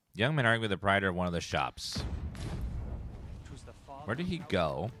 young men argue with the proprietor of one of the shops. Where did he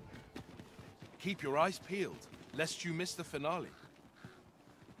go? Keep your eyes peeled, lest you miss the finale.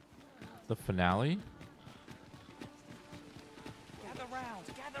 The finale? Gather round.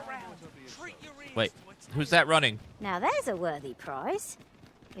 Treat your ears. Wait, who's that running? Now there's a worthy prize.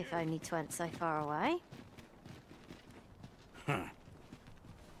 If only 'tweren't so far away.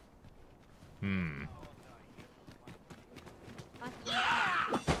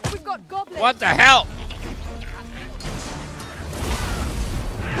 We've got goblins. What the hell?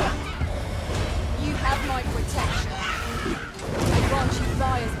 You have my protection. I grant you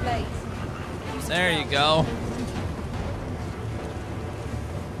fire's blaze. There you go.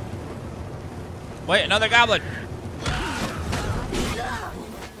 Wait, another goblin.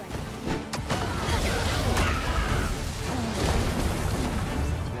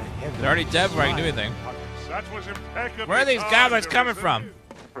 They're already dead before I can do anything. That was impeccable. Where are these goblins coming from?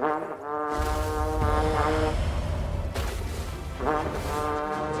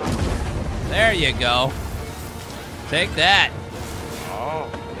 There you go. Take that. Oh,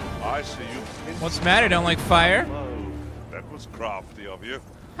 I see you. What's the matter? Don't like fire? That was crafty of you.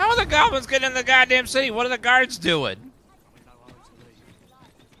 How are the goblins getting in the goddamn city? What are the guards doing?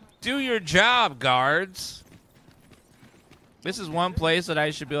 Do your job, guards. This is one place that I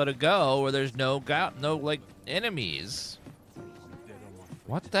should be able to go where there's no like enemies.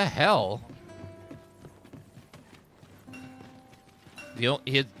 What the hell?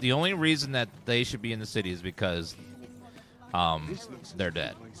 The only reason that they should be in the city is because they're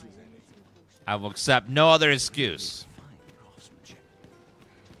dead. I will accept no other excuse.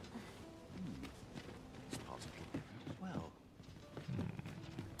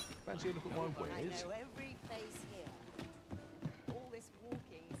 Fancy a look at my wares? I know every face here. All this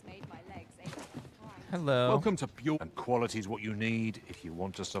walking's made my legs ache. Hello. Welcome to Pure. And quality is what you need if you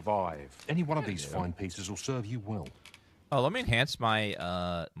want to survive. Any one of these fine pieces will serve you well. Oh, let me enhance my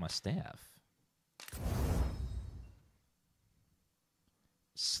my staff.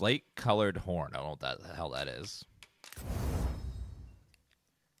 Slate-colored horn. I don't know what the hell that is.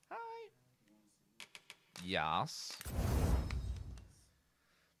 Hi. Yas.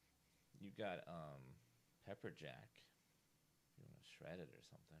 You got pepper jack. You want to shred it or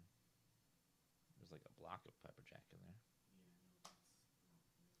something? There's like a block of pepper jack in there.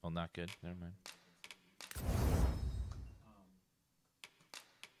 Oh, not good. Never mind.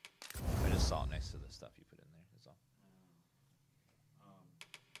 I just saw it next to the stuff you put in there. That's all.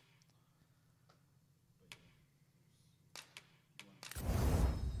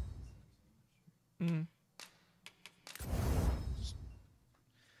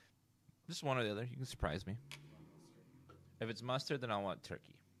 Just one or the other. You can surprise me. If it's mustard, then I want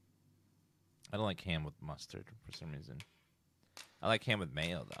turkey. I don't like ham with mustard for some reason. I like ham with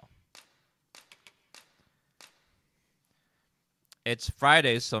mayo, though. It's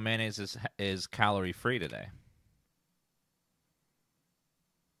Friday, so mayonnaise is calorie-free today.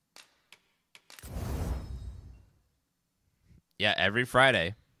 Yeah, every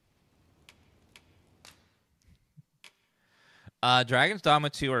Friday. Dragon's Dogma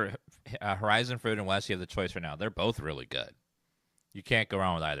 2 or Horizon Forbidden West, you have the choice right now. They're both really good. You can't go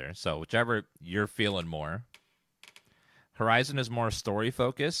wrong with either. So whichever you're feeling more. Horizon is more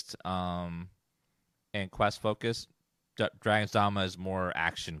story-focused and quest-focused. Dragon's Dogma is more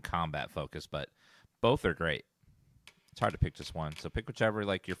action combat-focused, but both are great. It's hard to pick just one. So pick whichever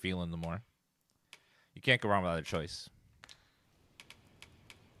like you're feeling the more. You can't go wrong with either choice.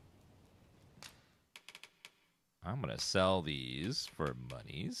 I'm going to sell these for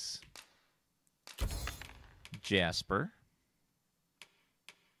monies. Jasper.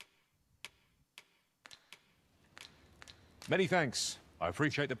 Many thanks. I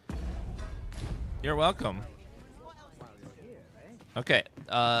appreciate the... You're welcome. Okay,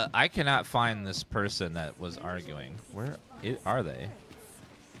 I cannot find this person that was arguing. Where are they?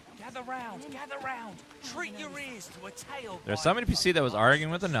 Gather round, gather round. Treat your ears to a tale. There's some NPC that was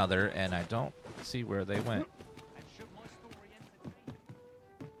arguing with another, and I don't see where they went.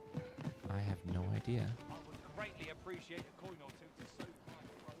 I have no idea. I would greatly appreciate a coin or two to soothe my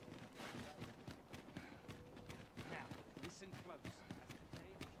throat. Now, listen close.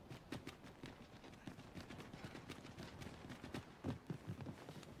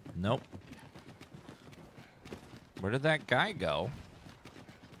 Nope. Where did that guy go?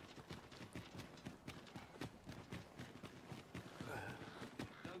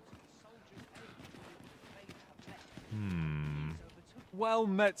 Well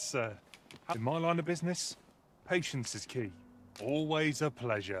met, sir. In my line of business, patience is key. Always a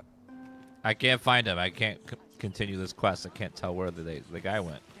pleasure. I can't find him. I can't continue this quest. I can't tell where the guy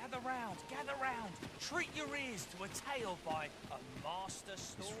went. Gather round, gather round. Treat your ears to a tale by a master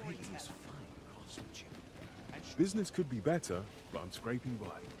storyteller. Business could be better, but I'm scraping by.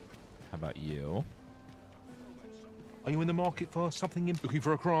 How about you? Are you in the market for something? Looking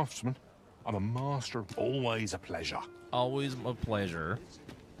for a craftsman? I'm a master. Always a pleasure. Always a pleasure.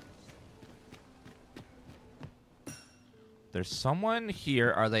 There's someone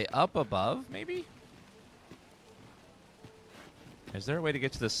here. Are they up above, maybe? Is there a way to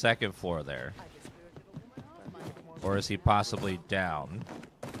get to the second floor there? Or is he possibly down?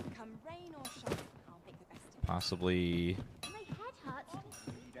 Possibly...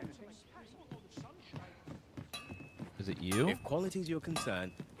 Is it you? If quality's your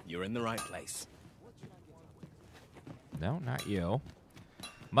concern, you're in the right place. No, not you.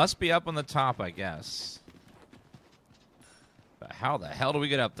 Must be up on the top, I guess. But how the hell do we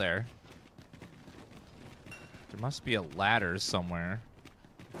get up there? There must be a ladder somewhere.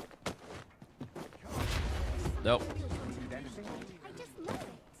 Nope.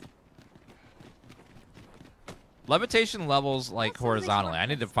 Levitation levels like horizontally. I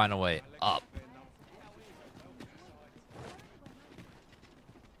need to find a way up.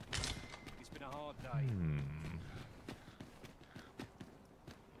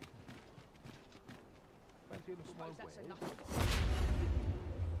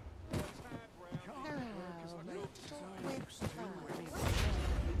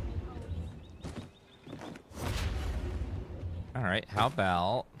 All right, how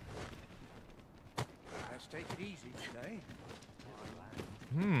about... Let's take it easy today.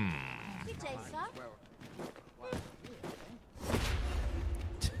 Good day, sir.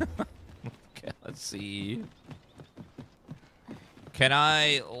 Okay, let's see. Can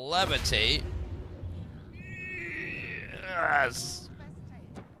I levitate? Yes.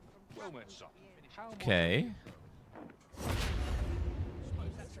 Okay.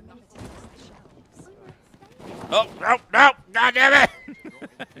 Oh, no, no! God damn it!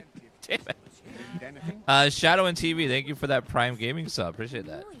 Damn it. Shadow and TV, thank you for that Prime Gaming sub. Appreciate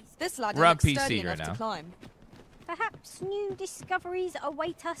that. This ladder We're on looks sturdy PC right enough now. to climb. Perhaps new discoveries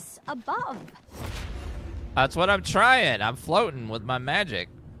await us above. That's what I'm trying. I'm floating with my magic.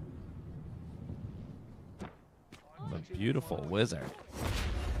 I'm a beautiful wizard.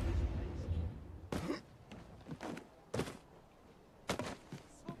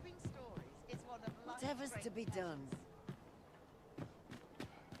 Whatever's to be done.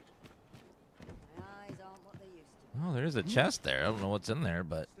 Oh, there's a chest there. I don't know what's in there,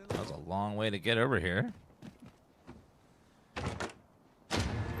 but that was a long way to get over here.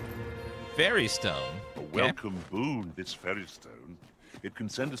 Fairy stone. A welcome boon, this fairy stone. It can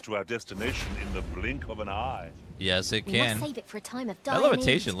send us to our destination in the blink of an eye. Yes, it We can. must save it for a time of That dire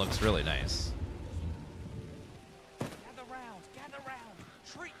levitation need. looks really nice. Gather round, gather round.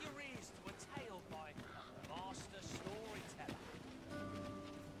 Treat your ears to a tale by a master storyteller.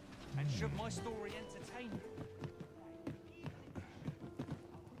 And should my story entertain you?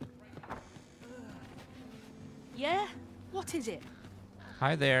 Yeah? What is it?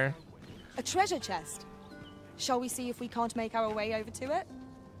 Hi there. A treasure chest. Shall we see if we can't make our way over to it?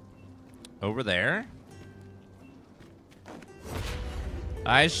 Over there.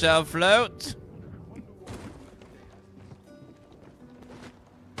 I shall float.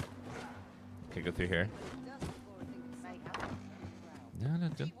 Okay, go through here.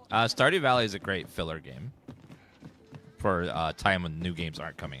 Stardew Valley is a great filler game for time when new games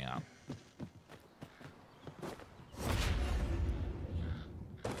aren't coming out.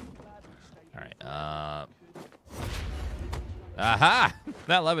 All right. Aha!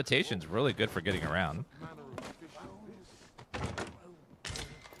 That levitation's really good for getting around.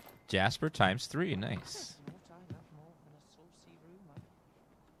 Jasper ×3, nice.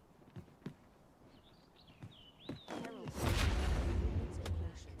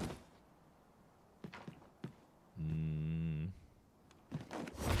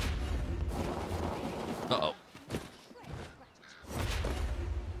 Uh-oh.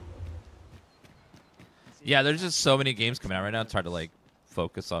 Yeah, there's just so many games coming out right now. It's hard to, like,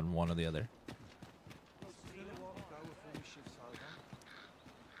 focus on one or the other.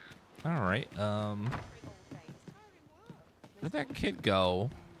 All right. Where'd that kid go?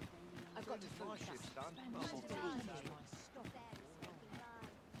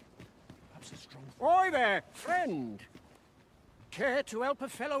 Oi there, friend. Care to help a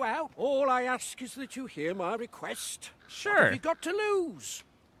fellow out? All I ask is that you hear my request. Sure. What have you got to lose?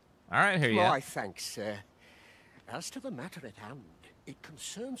 All right, here you My are. thanks, sir. As to the matter at hand, it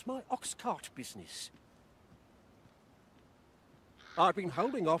concerns my ox cart business. I've been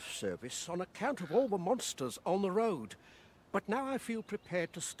holding off service on account of all the monsters on the road, but now I feel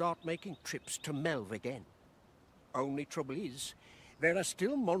prepared to start making trips to Melve again. Only trouble is, there are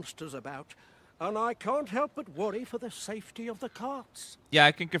still monsters about, and I can't help but worry for the safety of the carts. Yeah,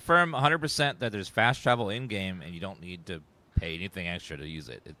 I can confirm 100% that there's fast travel in-game, and you don't need to pay anything extra to use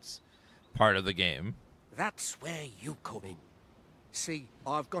it. It's part of the game. That's where you come in. See,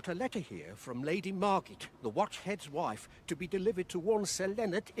 I've got a letter here from Lady Margit, the Watchhead's wife, to be delivered to one Sir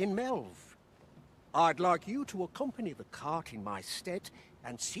Leonard in Melve. I'd like you to accompany the cart in my stead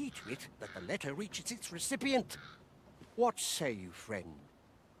and see to it that the letter reaches its recipient. What say you, friend?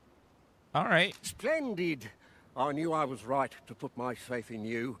 All right. Splendid. I knew I was right to put my faith in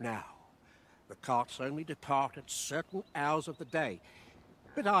you. Now, the carts only depart at certain hours of the day,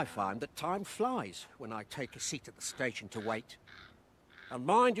 but I find that time flies when I take a seat at the station to wait. And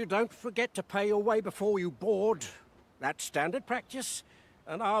mind you don't forget to pay your way before you board. That's standard practice,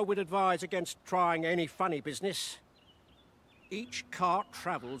 and I would advise against trying any funny business. Each cart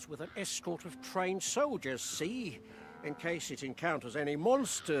travels with an escort of trained soldiers, see, in case it encounters any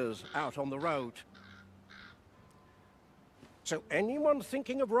monsters out on the road. So anyone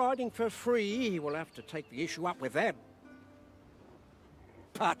thinking of riding for free will have to take the issue up with them.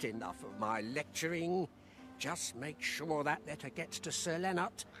 But enough of my lecturing. Just make sure that letter gets to Sir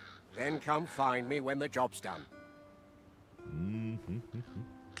Leonard, then come find me when the job's done.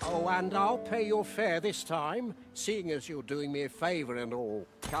 Oh, and I'll pay your fare this time, seeing as you're doing me a favour and all.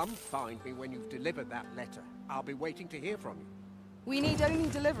 Come find me when you've delivered that letter. I'll be waiting to hear from you. We need only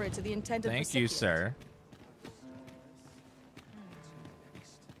deliver it to the intended Thank you, sir.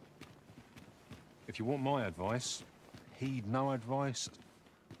 If you want my advice, heed no advice.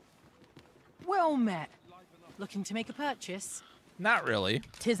 Well met. Looking to make a purchase? Not really.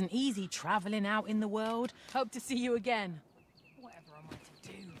 'Tisn't easy traveling out in the world. Hope to see you again. Whatever am I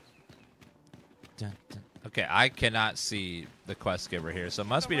to do? Dun, dun. Okay, I cannot see the quest giver here, so it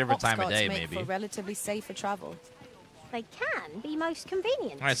must be a different time of day, Make maybe. for relatively safer travel. They can be most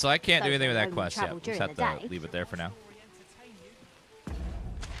convenient. All right, so I can't do Those anything with that only quest yet. travel Just have during to the day. leave it there for now.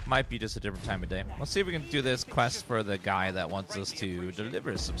 Might be just a different time of day. Let's see if we can do this quest for the guy that wants us to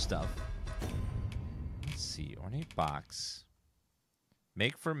deliver some stuff. Let's see. Ornate box.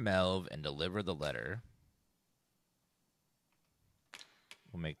 Make for Melv and deliver the letter.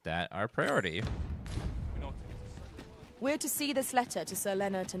 We'll make that our priority. We're to see this letter to Sir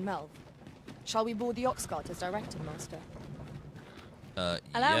Leonard and Melv. Shall we board the ox cart as directed, Master?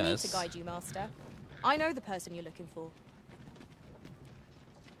 Allow me to guide you, Master. I know the person you're looking for.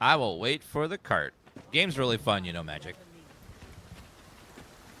 I will wait for the cart. Game's really fun, you know, Magic.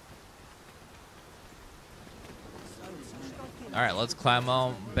 All right, let's climb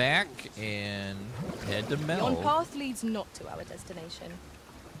on back and head to Yon Melv. path leads not to our destination.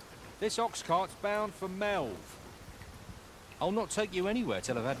 This ox cart's bound for Melv. I'll not take you anywhere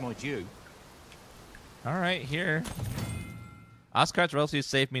till I've had my due. All right, here. Oscart's relatively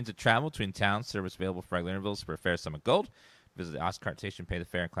safe means of travel between towns. Service available for regular intervals for a fair sum of gold. Visit the Oscart station, pay the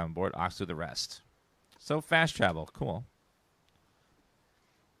fare, and climb aboard. Ox do the rest. So fast travel. Cool.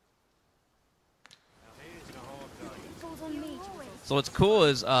 So what's cool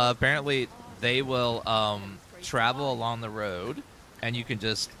is apparently they will travel along the road, and you can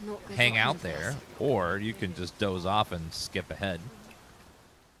just hang out there, or you can just doze off and skip ahead.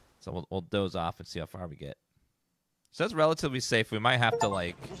 So we'll doze off and see how far we get. So that's relatively safe. We might have to,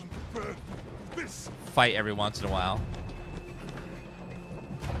 like, fight every once in a while.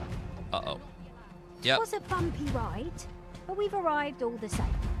 Uh-oh. Yep. It was a bumpy ride, but we've arrived all the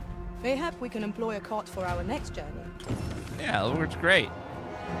same. Mayhap we can employ a cart for our next journey. Yeah, it works great.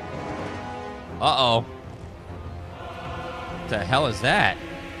 Uh-oh. What the hell is that?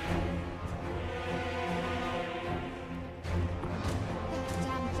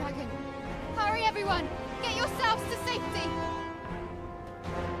 Damn dragon. Hurry, everyone! Get yourselves to safety!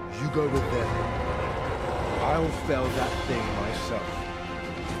 You go with them. I'll fell that thing myself.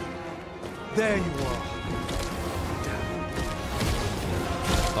 There you are.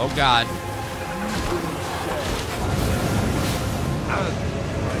 Oh, God.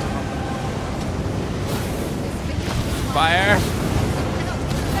 Fire!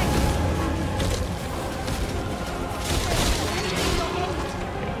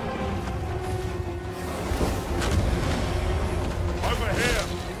 Over here!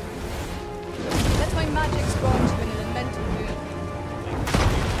 Let my magic grant you an elemental boon.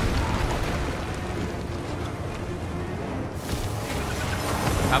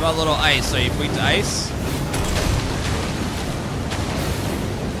 How about a little ice? Are you weak to ice?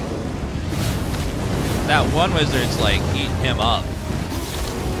 That one wizard's like eating him up.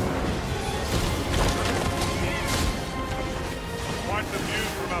 Quite the view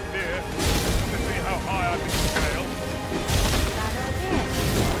from up here. To see how high I can scale.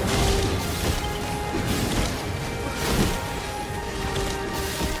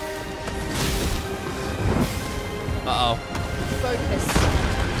 Uh-oh. Focus.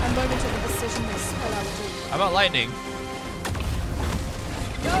 A moment of indecision may spell out doom. How about lightning?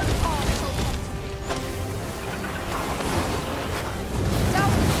 No harm shall come to you. Down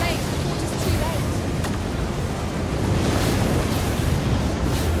the flame before it is too late.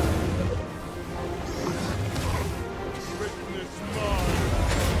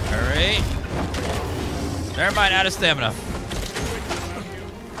 Alright. Never mind, out of stamina.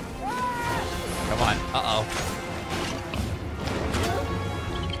 Come on. Uh-oh.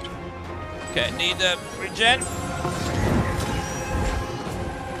 Okay, need to regen. You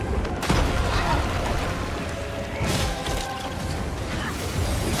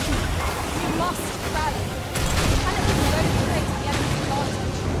must rally. And it will only create the enemy's advantage.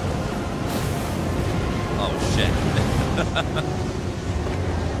 Oh, shit.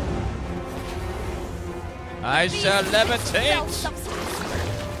 I shall levitate.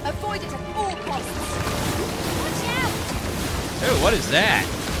 Avoid it at all costs. Watch out! Ooh, what is that?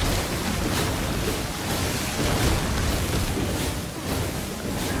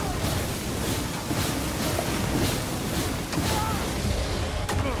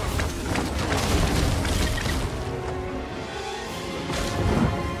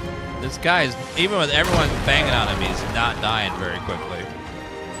 This guy's, even with everyone banging on him, he's not dying very quickly.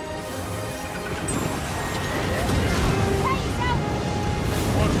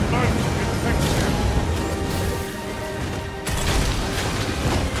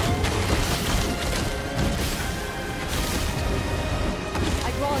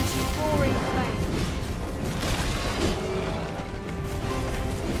 I grant you roaring flame.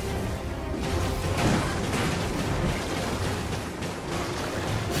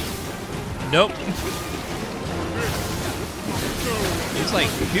 Nope. He's like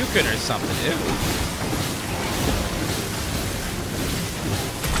puking or something, dude.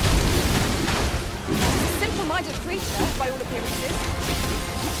 Simple-minded creature, by all appearances.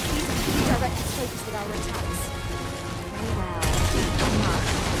 Easy to direct his focus with our attacks.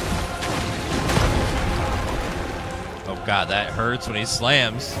 Oh god, that hurts when he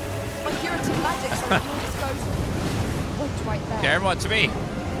slams. My curative magics are at your disposal. Point right there. Okay, everyone, to me.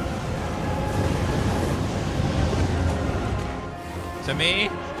 To me.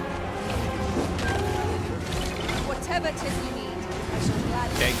 Whatever it is you need, I shall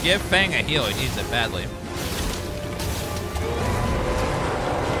gladly. Okay, give Fang a heal. He needs it badly.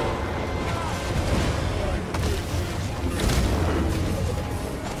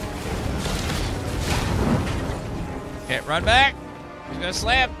 Okay, run back. He's gonna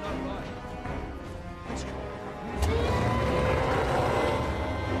slam.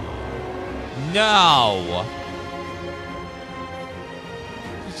 No.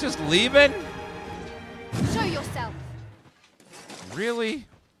 He's just leaving? Show yourself. Really?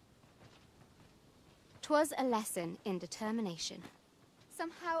 'Twas a lesson in determination.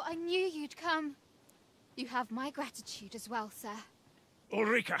 Somehow I knew you'd come. You have my gratitude as well, sir.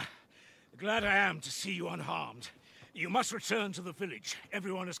 Ulrika, glad I am to see you unharmed. You must return to the village.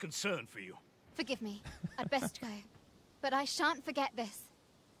 Everyone is concerned for you. Forgive me. I'd best go. But I shan't forget this.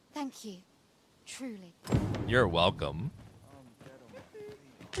 Thank you. Truly. You're welcome.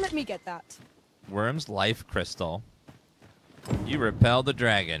 Let me get that. Worm's life crystal. You repel the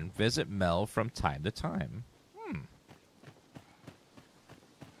dragon. Visit Mel from time to time.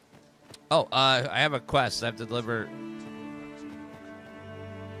 Oh, I have a quest. I have to deliver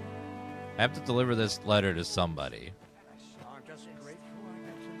this letter to somebody.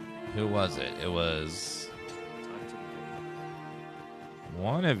 Who was it? It was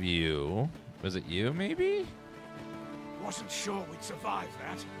one of you. Was it you, maybe? Wasn't sure we'd survive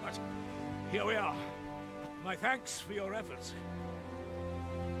that, but here we are. My thanks for your efforts.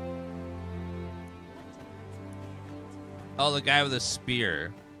 Oh, the guy with the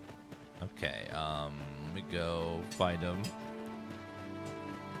spear. Okay, let me go find him.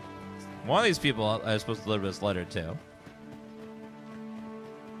 One of these people I was supposed to deliver this letter to.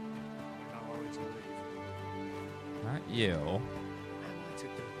 Not you. What am I to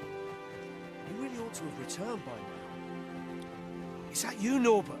do? You really ought to have returned by now. Is that you,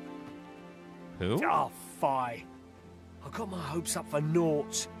 Norbert? Who? Oh, fie. I got my hopes up for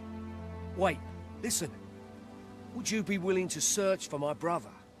naught. Wait, listen. Would you be willing to search for my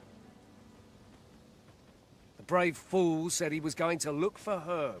brother? The brave fool said he was going to look for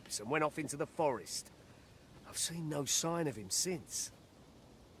herbs and went off into the forest. I've seen no sign of him since.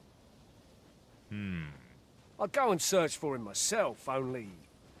 I'd go and search for him myself, only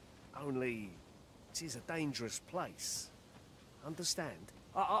it is a dangerous place. Understand?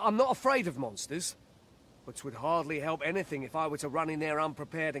 I'm not afraid of monsters, but 'twould hardly help anything if I were to run in there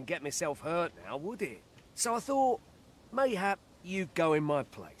unprepared and get myself hurt now, would it? So I thought, mayhap you'd go in my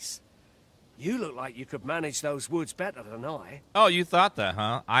place. You look like you could manage those woods better than I. Oh, you thought that,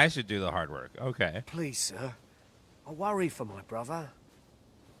 huh? I should do the hard work. Okay. Please, sir. I worry for my brother.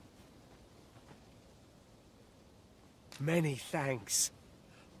 Many thanks.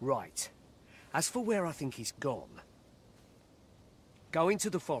 Right. As for where I think he's gone, go into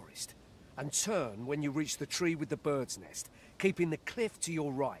the forest and turn when you reach the tree with the bird's nest, keeping the cliff to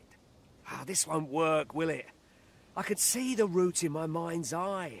your right. Ah, this won't work, will it? I could see the route in my mind's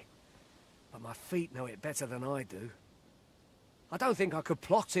eye, but my feet know it better than I do. I don't think I could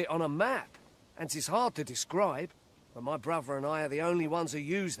plot it on a map, and it's hard to describe, but my brother and I are the only ones who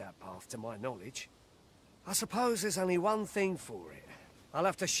use that path to my knowledge. I suppose there's only one thing for it. I'll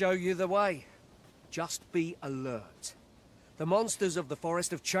have to show you the way. Just be alert. The monsters of the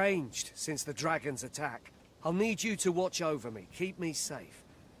forest have changed since the dragon's attack. I'll need you to watch over me, keep me safe.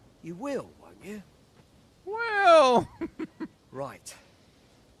 You will, won't you? Well... Right.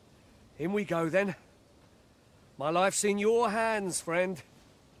 In we go, then. My life's in your hands, friend.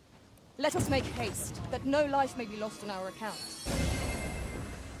 Let us make haste, that no life may be lost on our account.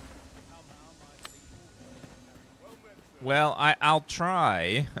 Well, I'll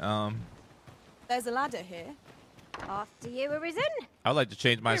try. There's a ladder here. After you, Arisen. I'd like to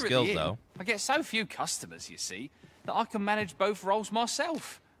change my Here at the skills, inn, though. I get so few customers, you see, that I can manage both roles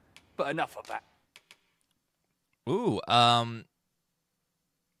myself. But enough of that. Ooh, so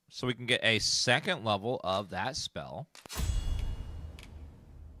we can get a second level of that spell.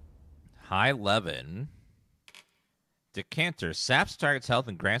 High 11. Decanter. Saps target's health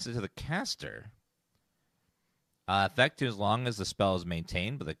and grants it to the caster. Effective as long as the spell is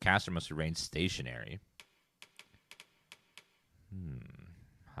maintained, but the caster must remain stationary.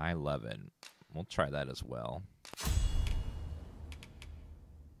 High 11. We'll try that as well.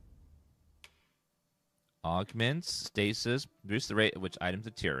 Augments, stasis, reduce the rate at which items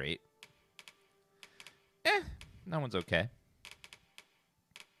deteriorate. That one's okay.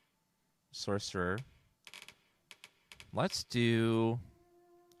 Sorcerer. Let's do...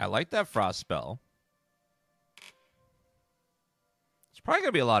 I like that frost spell. There's probably going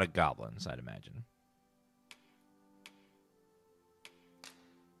to be a lot of goblins, I'd imagine.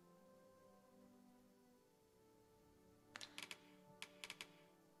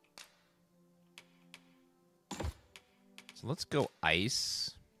 So let's go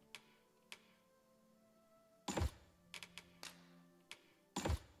ice.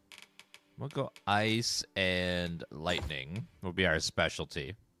 We'll go ice and lightning will be our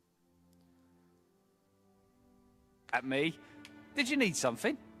specialty. At me? Did you need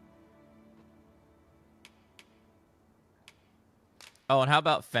something? Oh, and how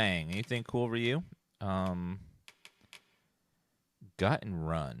about Fang? Anything cool for you? Gut and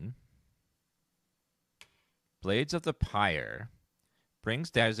Run. Blades of the Pyre. Brings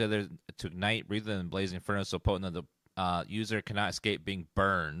daggers together to ignite, breathe in blazing furnace so potent that the user cannot escape being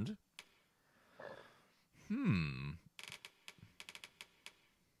burned.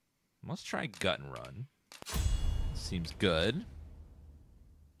 Let's try Gut and Run. Seems good.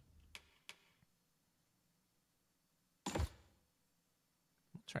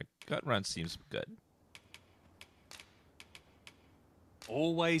 Try Gut Run. Seems good.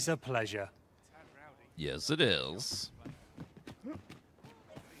 Always a pleasure. Yes, it is.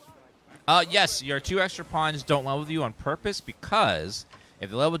 Yes, your 2 extra pawns don't level you on purpose because if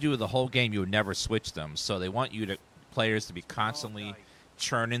they leveled you the whole game, you would never switch them. So they want players to be constantly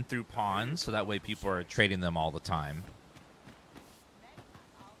churning through pawns, so that way people are trading them all the time.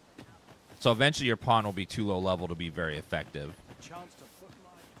 So eventually your pawn will be too low level to be very effective.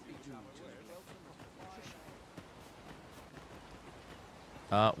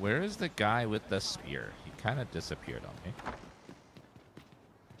 Where is the guy with the spear? He kind of disappeared on me.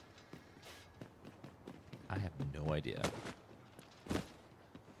 I have no idea.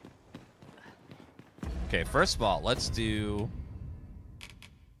 Okay, first of all, let's do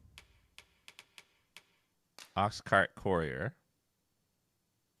Oxcart Courier.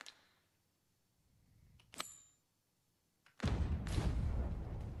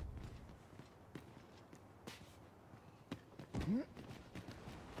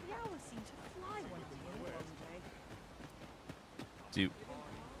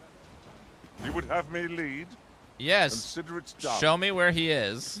 You would have me lead? Yes. Consider it done. Show me where he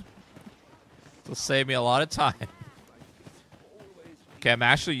is. It'll save me a lot of time. Okay, I'm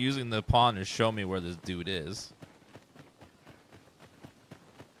actually using the pawn to show me where this dude is.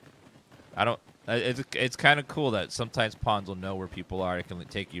 I don't... It's kind of cool that sometimes pawns will know where people are. It can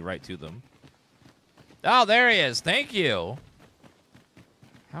take you right to them. Oh, there he is. Thank you.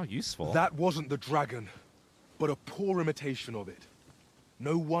 How useful. That wasn't the dragon, but a poor imitation of it.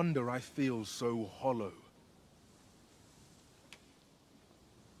 No wonder I feel so hollow.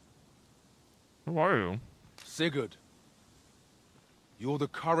 Who are you? Sigurd. You're the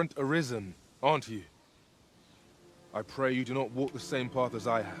current Arisen, aren't you? I pray you do not walk the same path as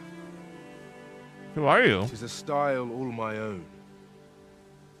I have. Who are you? It is a style all my own.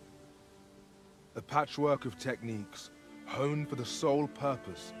 A patchwork of techniques, honed for the sole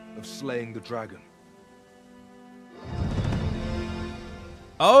purpose of slaying the dragon.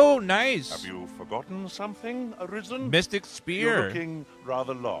 Oh, nice. Have you forgotten something, Arisen? Mystic Spear. You're looking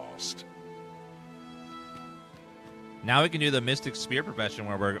rather lost. Now we can do the Mystic Spear profession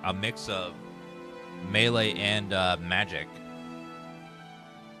where we're a mix of melee and magic.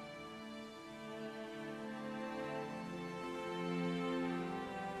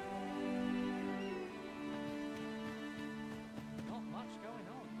 Not much going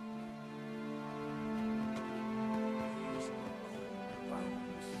on.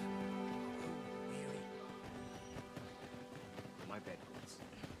 My bed calls,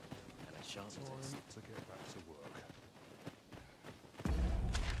 and I shan't To get back to work.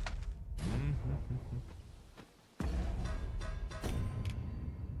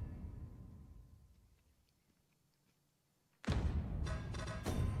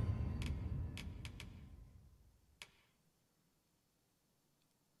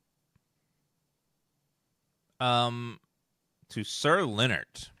 To Sir Leonard.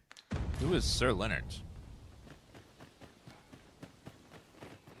 Who is Sir Leonard?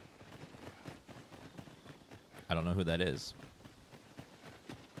 I don't know who that is.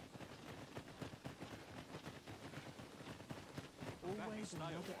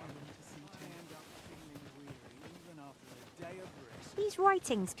 These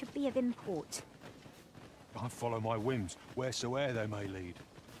writings could be of import. I follow my whims, wheresoe'er they may lead.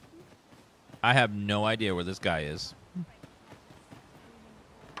 I have no idea where this guy is.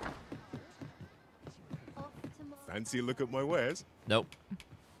 Fancy a look at my wares? Nope.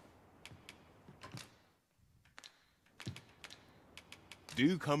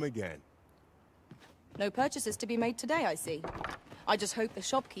 Do come again. No purchases to be made today, I see. I just hope the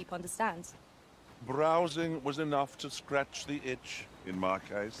shopkeep understands. Browsing was enough to scratch the itch, in my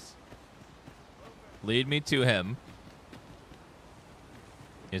case. Lead me to him.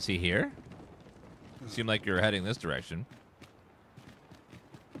 Is he here? Seemed like you were heading this direction.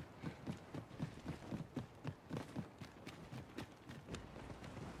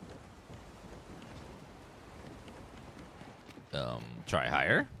 Try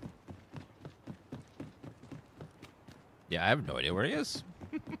higher. Yeah, I have no idea where he is.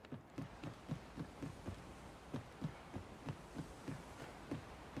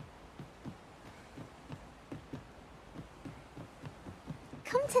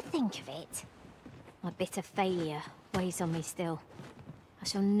 Come to think of it, my bitter failure weighs on me still. I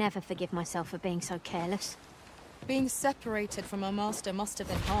shall never forgive myself for being so careless. Being separated from our master must have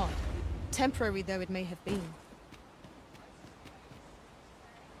been hard, temporary though it may have been.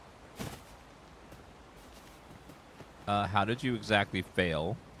 How did you exactly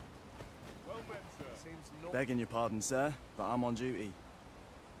fail? Begging your pardon, sir, but I'm on duty.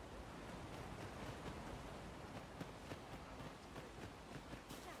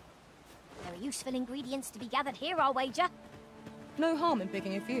 There are useful ingredients to be gathered here, I'll wager. No harm in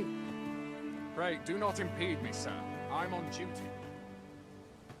picking a few. Pray, do not impede me, sir. I'm on duty.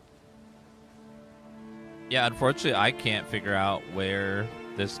 Yeah, unfortunately, I can't figure out where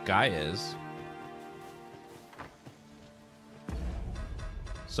this guy is.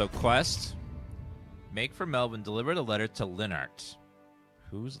 So, quest. Make for Melvin, deliver the letter to Linart.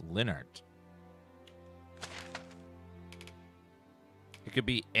 Who's Linart? It could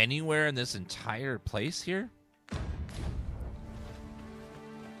be anywhere in this entire place here?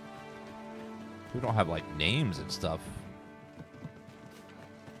 We don't have, like, names and stuff.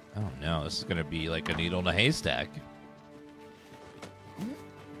 Oh, no. This is going to be like a needle in a haystack.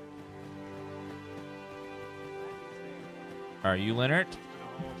 Are you Leonard?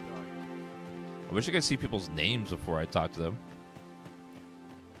 I wish I could see people's names before I talk to them.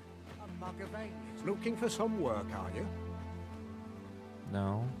 Looking for some work, are you?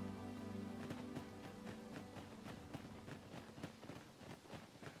 No.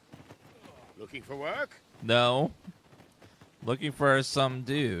 Looking for work? No. Looking for some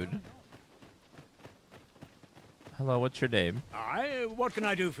dude. Hello, what's your name? What can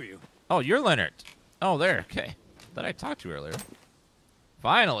I do for you? Oh, you're Leonard. Oh, there. Okay. Thought I talked to you earlier.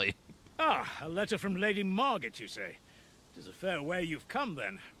 Finally. Ah, a letter from Lady Margaret, you say? It is a fair way you've come,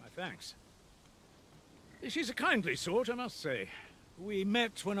 then. My thanks. She's a kindly sort, I must say. We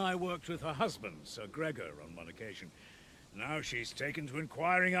met when I worked with her husband, Sir Gregor, on one occasion. Now she's taken to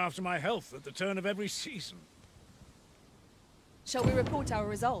inquiring after my health at the turn of every season. Shall we report our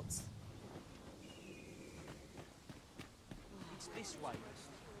results? It's this way.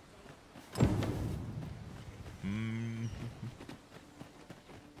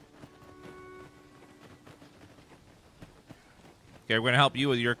 Okay, we're going to help you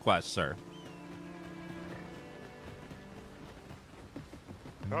with your quest, sir.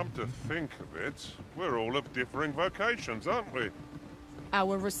 Come to think of it, we're all of differing vocations, aren't we?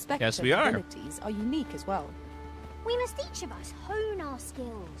 Our respective Yes, we are. abilities are unique as well. We must each of us hone our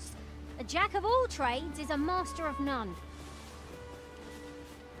skills. A jack of all trades is a master of none.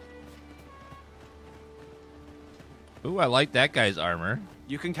 Ooh, I like that guy's armor.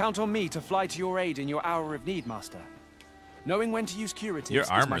 You can count on me to fly to your aid in your hour of need, Master. Knowing when to use curatives Your is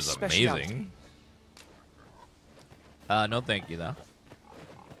my armor's specialty. amazing. No thank you, though.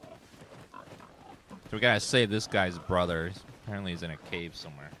 So we gotta save this guy's brother. Apparently he's in a cave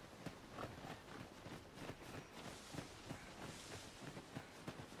somewhere.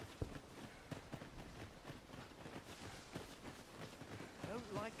 I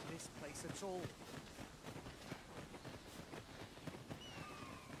don't like this place at all.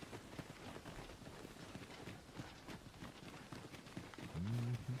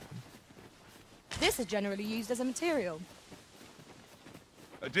 This is generally used as a material.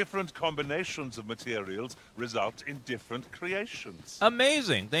 Different combinations of materials result in different creations.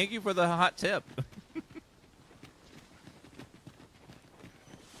 Amazing. Thank you for the hot tip.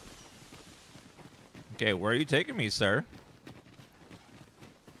 Okay, where are you taking me, sir?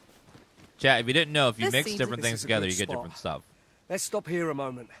 Chat, if you didn't know, if you mix different things together, you get different stuff. Let's stop here a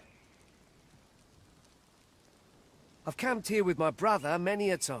moment. I've camped here with my brother many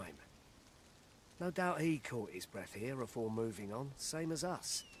a time. No doubt he caught his breath here before moving on, same as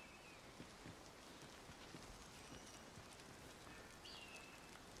us.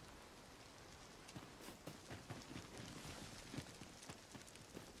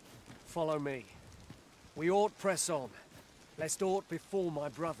 Follow me. We ought press on, lest aught befall my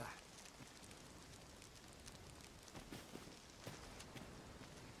brother.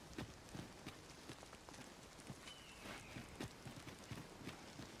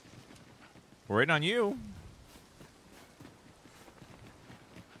 We're waiting on you.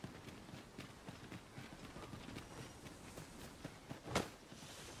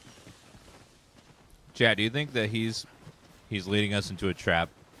 Chad, do you think that he's leading us into a trap?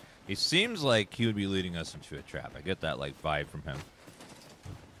 He seems like he would be leading us into a trap. I get that like vibe from him.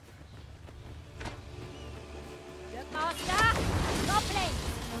 Look, Master! Goblin!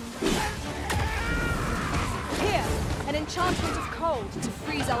 Here, an enchantment of cold to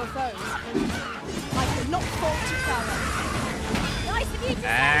freeze our foes. I cannot fault your power. Nice of you to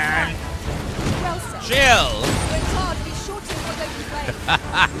And Well said. chill. When it's hard, be sure to what they complain.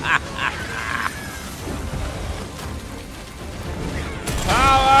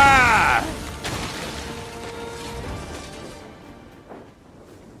 Power!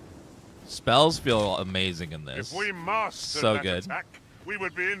 Spells feel amazing in this. If we mastered So that good. attack, we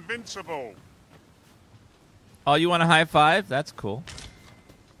would be invincible. Oh, you want a high five? That's cool.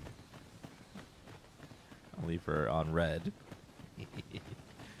 I'll leave her on red.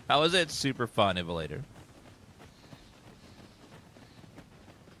 How is it? Super fun, Ivolator.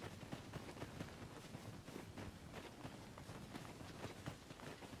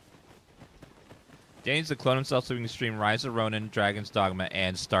 Danes to clone himself so we can stream Rise of Ronin, Dragon's Dogma,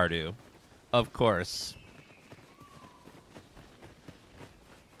 and Stardew. Of course.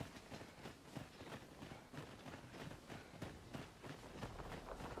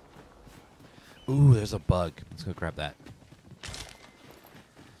 Ooh, there's a bug. Let's go grab that.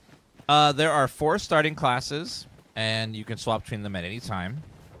 There are 4 starting classes, and you can swap between them at any time.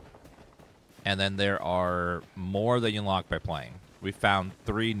 And then there are more that you unlock by playing. We found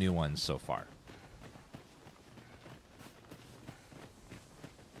 3 new ones so far.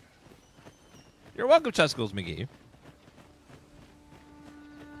 You're welcome, Chescles McGee.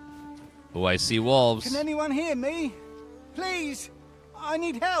 Oh, I see wolves. Can anyone hear me? Please, I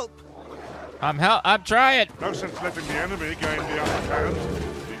need help. I'm trying. No sense letting the enemy gain the upper hand.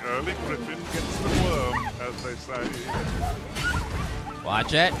 The early griffin gets the worm, as they say.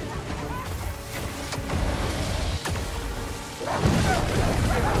 Watch it.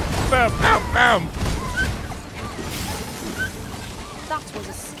 Boom, boom, boom. That was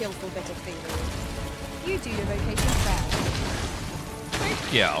a skillful bit of thievery. You do your vocation fair.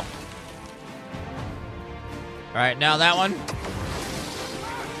 Thank you. All right, now that one.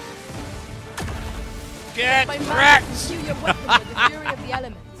 Get My wrecked! man can your weapon with the fury of the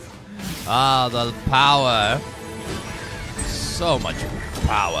elements. Ah, the power. So much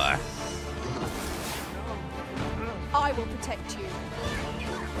power. I will protect you.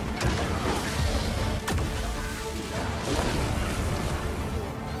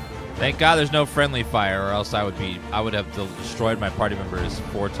 Thank God there's no friendly fire, or else I would have destroyed my party members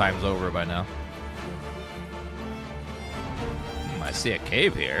 4 times over by now. I see a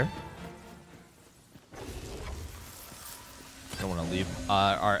cave here. Don't want to leave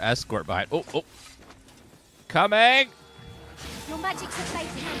our escort behind. Oh, oh. Coming! Your magic's a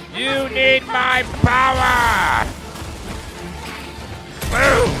fading. You need my power!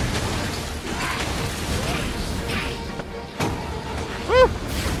 Boom! Woo!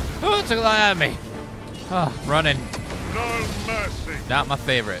 Oh, took a lot out of me. Oh, running. No mercy. Not my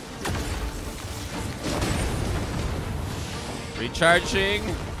favorite. Recharging.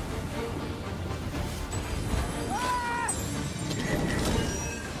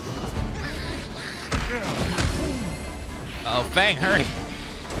 Oh, Fang, hurry.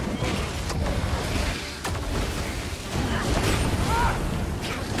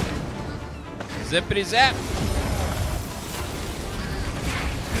 Zippity zap.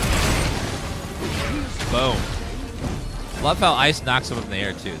 Boom. Love how ice knocks them up in the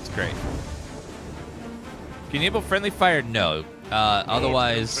air, too. It's great. Can you enable friendly fire? No.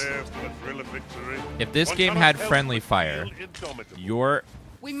 Otherwise, if this game had friendly fire, your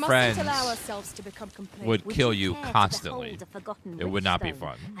We mustn't friends allow ourselves to become complacent. would kill you care to constantly. behold a forgotten It would not be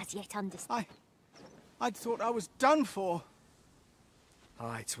Richstone fun. As yet I'd thought I was done for.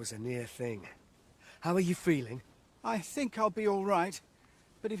 Aye, it was a near thing. How are you feeling? I think I'll be all right.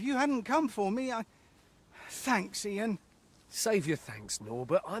 But if you hadn't come for me, Thanks, Ian. Save your thanks,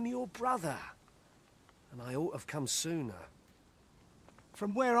 Norbert. I'm your brother. And I ought to have come sooner.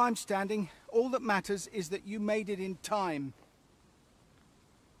 From where I'm standing, all that matters is that you made it in time.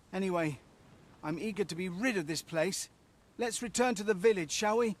 Anyway, I'm eager to be rid of this place. Let's return to the village,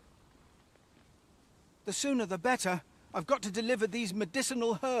 shall we? The sooner the better. I've got to deliver these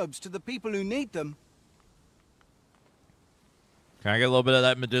medicinal herbs to the people who need them. Can I get a little bit of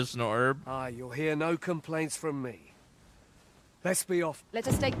that medicinal herb? Aye, you'll hear no complaints from me. Let's be off. Let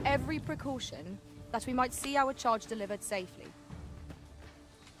us take every precaution that we might see our charge delivered safely.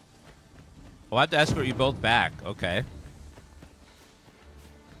 I'll have to escort you both back. Okay.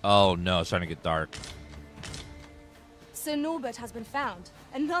 Oh no, it's starting to get dark. Sir Norbert has been found,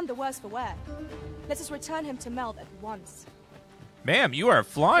 and none the worse for wear. Let us return him to Melv at once. Ma'am, you are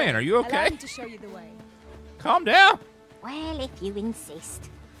flying. Are you Allow okay? me to show you the way. Calm down. Well, if you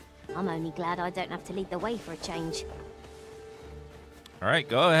insist. I'm only glad I don't have to lead the way for a change. All right,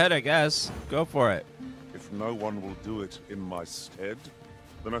 go ahead, I guess. Go for it. If no one will do it in my stead,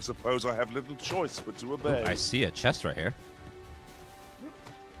 then I suppose I have little choice but to obey. Ooh, I see a chest right here.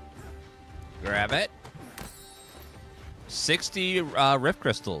 Grab it. 60 rift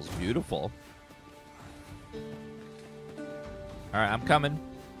crystals. Beautiful. All right, I'm coming.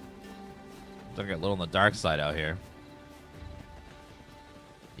 Don't get a little on the dark side out here.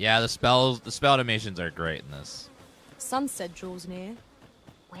 Yeah, the spell animations are great in this. Sunset draws near.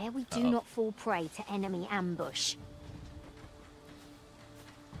 Where we do not fall prey to enemy ambush.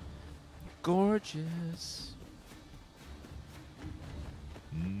 Gorgeous.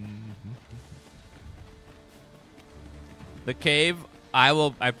 The cave,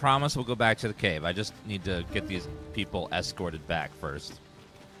 I promise we'll go back to the cave. I just need to get these people escorted back first.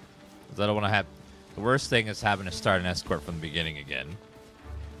 Because I don't want to have... The worst thing is having to start an escort from the beginning again.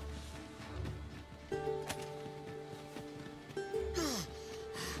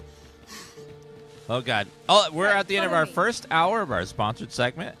 Oh, God. Oh, we're at the end of our first hour of our sponsored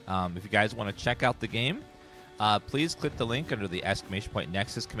segment. If you guys want to check out the game, please click the link under the exclamation point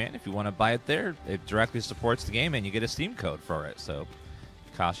Nexus command. If you want to buy it there, it directly supports the game, and you get a Steam code for it. So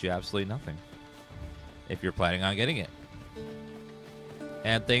it costs you absolutely nothing if you're planning on getting it.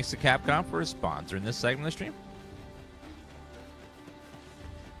 And thanks to Capcom for sponsoring this segment of the stream.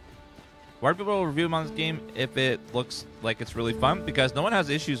 Why do people review them on this game if it looks like it's really fun? Because no one has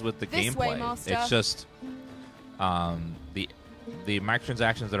issues with the This way, gameplay. Master. It's just the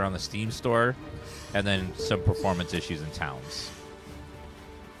microtransactions that are on the Steam store, and then some performance issues in towns.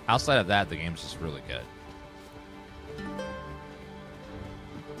 Outside of that, the game's just really good.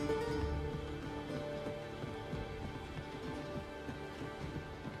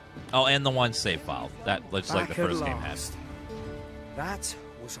 Oh, and the one save file. That looks like the Back at first game had. last. That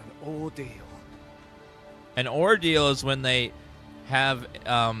was an ordeal. An ordeal is when they have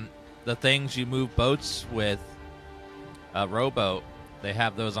the things you move boats with, a rowboat, they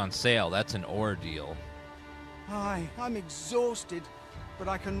have those on sale. That's an ordeal. Aye, I'm exhausted, but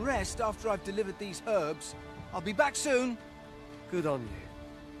I can rest after I've delivered these herbs. I'll be back soon. Good on you.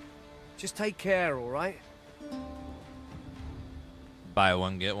 Just take care, all right? Buy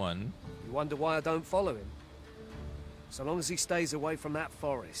one, get one. You wonder why I don't follow him? So long as he stays away from that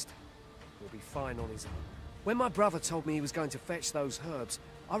forest, he'll be fine on his own. When my brother told me he was going to fetch those herbs,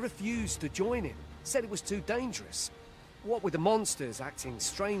 I refused to join him. Said it was too dangerous. What with the monsters acting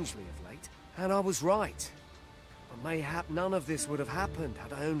strangely of late. And I was right. But mayhap none of this would have happened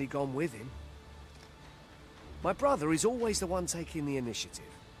had I only gone with him. My brother is always the one taking the initiative,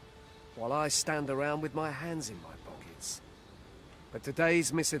 while I stand around with my hands in my pockets. But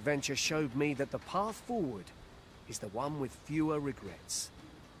today's misadventure showed me that the path forward is the one with fewer regrets.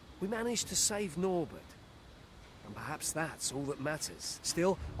 We managed to save Norbert, and perhaps that's all that matters.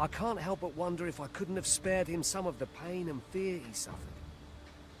 Still, I can't help but wonder if I couldn't have spared him some of the pain and fear he suffered.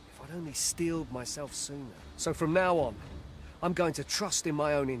 If I'd only steeled myself sooner. So from now on, I'm going to trust in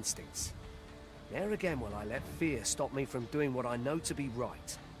my own instincts. Ne'er again will I let fear stop me from doing what I know to be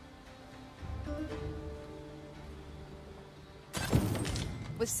right.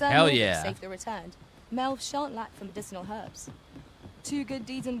 With Sir Hell Norbert yeah. safely returned, Melv shan't lack for medicinal herbs. Two good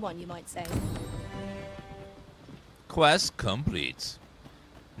deeds in one, you might say. Quest complete.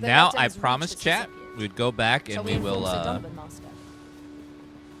 The Now, letter I has promised reached chat Mississippi. we'd go back Shall and we will... inform Sir Donovan, Master?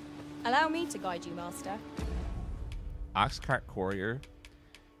 Allow me to guide you, Master. Oxcart Courier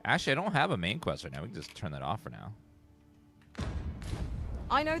Actually, I don't have a main quest right now. We can just turn that off for now.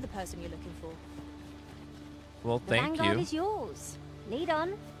 I know the person you're looking for. Well, The thank vanguard you. is yours. Lead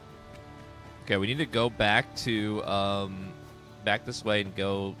on. Okay, we need to go back to back this way and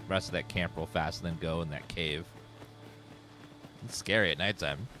go rest of that camp real fast, and then go in that cave. It's scary at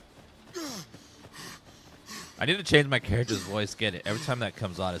nighttime. I need to change my character's voice. Get it? Every time that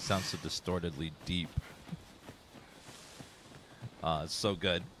comes on, it sounds so distortedly deep. It's so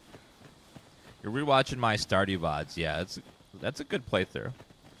good. You're rewatching my Stardew VODs. Yeah, that's a good playthrough.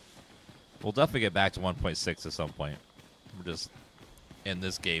 We'll definitely get back to 1.6 at some point. We're just in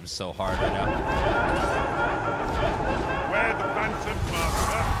this game so hard right now. Where the Phantom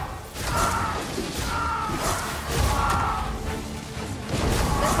Master?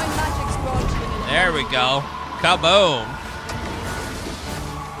 Let my magic's grant you an There we go. Kaboom.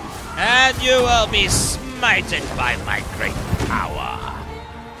 And you will be smited by my great power.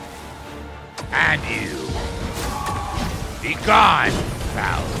 And you be gone,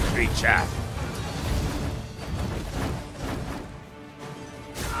 foul creature.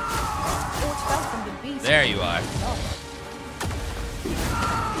 There you are.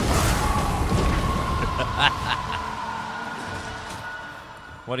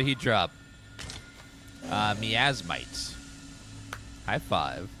 What did he drop? Miasmite. High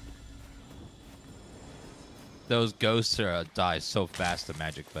five. Those ghosts die so fast to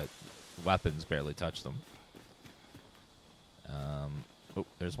magic, but weapons barely touch them. Oh,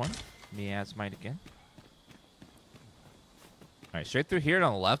 there's one. Miasmite again. Alright, straight through here and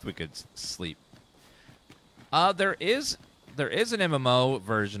on the left we could sleep. There is an MMO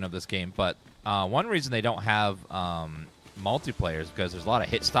version of this game, but one reason they don't have multiplayer is because there's a lot of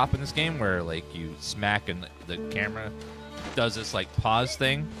hit stop in this game where like you smack and the camera does this like pause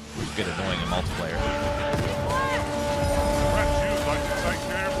thing, which is get annoying in multiplayer. Perhaps you'd like to take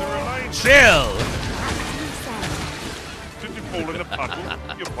care of the remains. Chill! Did you fall in a puddle?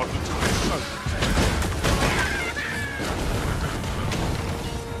 You're positively soaked.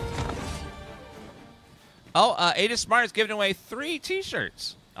 Oh, Ada Smart is giving away 3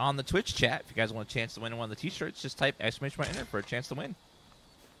 t-shirts on the Twitch chat. If you guys want a chance to win one of the t-shirts, just type !enter for a chance to win.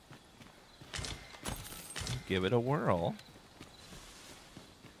 Give it a whirl.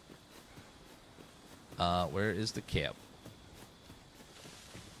 Where is the camp?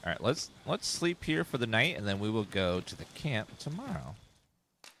 All right, let's sleep here for the night, and then we will go to the camp tomorrow.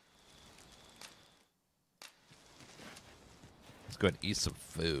 Let's go ahead and eat some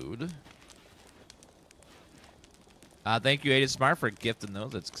food. Thank you, Ada Smart, for gifting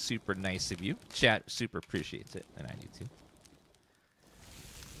those. That's super nice of you. Chat super appreciates it, and I do too.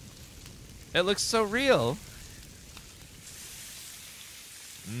 It looks so real.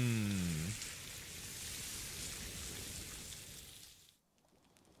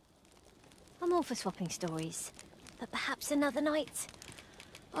 I'm all for swapping stories, but perhaps another night.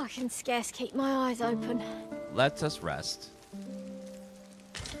 I can scarce keep my eyes open. Let us rest.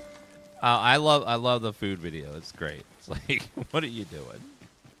 I love the food video. It's great. It's like, what are you doing?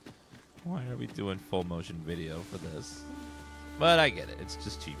 Why are we doing full motion video for this? But I get it. It's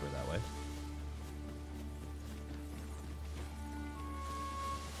just cheaper that way.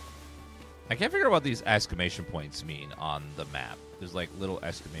 I can't figure out what these exclamation points mean on the map. There's like little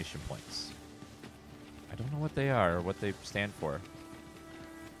exclamation points. I don't know what they are or what they stand for.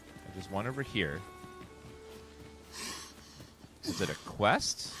 There's one over here. Is it a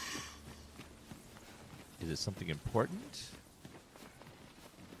quest? Is it something important?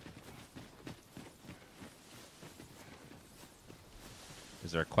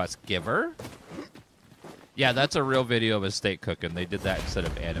 Is there a quest giver? Yeah, that's a real video of a steak cooking. They did that instead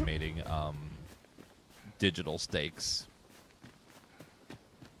of animating digital steaks.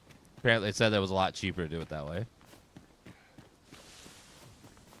 Apparently it said that was a lot cheaper to do it that way.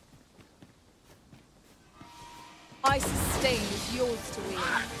 I sustain is yours to wield.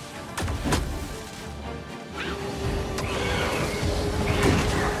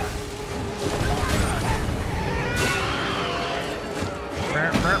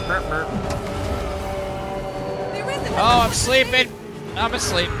 Oh, I'm sleeping. I'm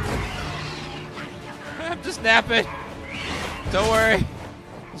asleep. I'm just napping. Don't worry.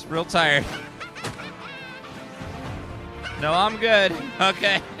 Just real tired. No, I'm good.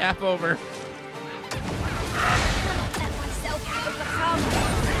 Okay, nap over.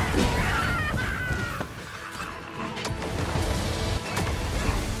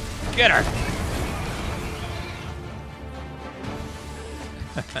 Get her.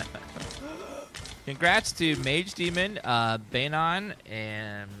 Congrats to Mage Demon, Banon,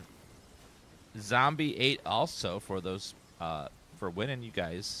 and Zombie 8 also for those for winning. You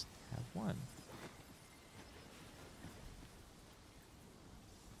guys have won.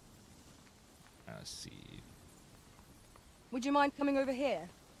 Let's see. Would you mind coming over here?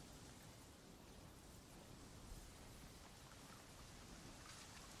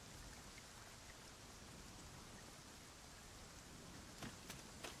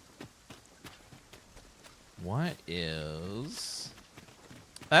 What is...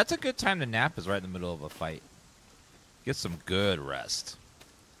 That's a good time to nap, is right in the middle of a fight. Get some good rest.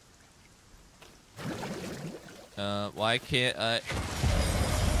 Why can't I...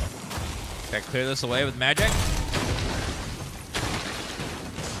 Can I clear this away with magic?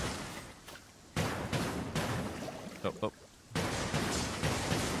 Oh, oh.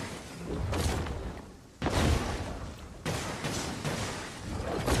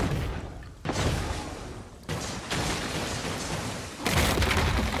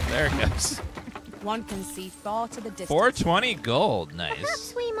 There it goes. One can see far to the distance. 420 gold, nice.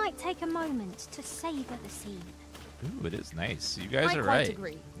 Perhaps we might take a moment to savor the scene. Ooh, it is nice. You guys I are quite right.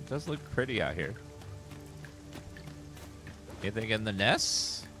 agree. It does look pretty out here. Anything in the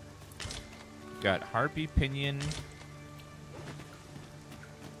nests? Got harpy pinion.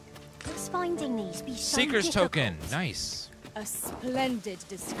 What's finding these be so Seeker's difficult? token, nice. A splendid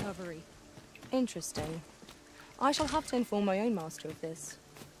discovery. Interesting. I shall have to inform my own master of this.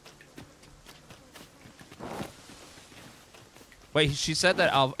 Wait, she said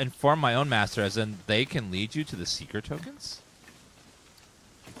that I'll inform my own master, as in they can lead you to the seeker tokens?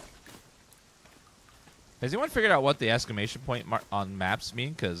 Has anyone figured out what the exclamation point on maps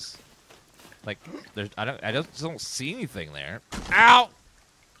mean? Because, like, there's I don't see anything there. Ow!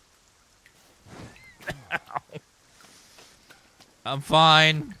 Ow! I'm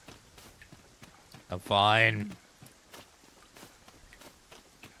fine. I'm fine.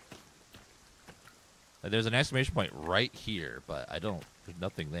 There's an exclamation point right here, but there's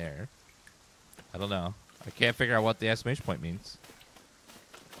nothing there. I don't know. I can't figure out what the exclamation point means.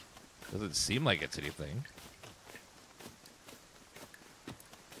 Doesn't seem like it's anything.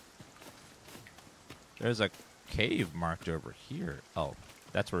 There's a cave marked over here. Oh,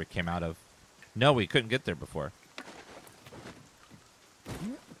 that's where it came out of. No, we couldn't get there before.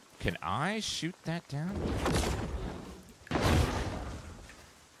 Can I shoot that down?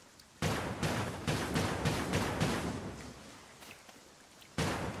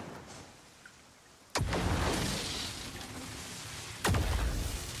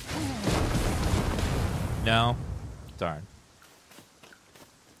 No. Darn.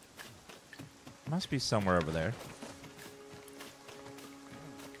 Must be somewhere over there.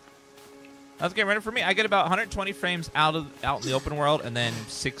 Let's get ready for me. I get about 120 frames out in the open world and then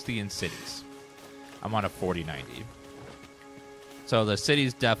 60 in cities. I'm on a 4090. So the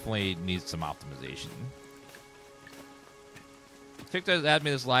cities definitely need some optimization. TikTok asked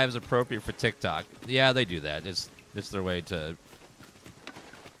me this live is appropriate for TikTok. Yeah, they do that. It's their way to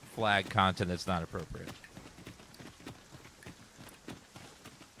flag content that's not appropriate.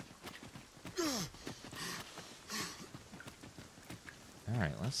 All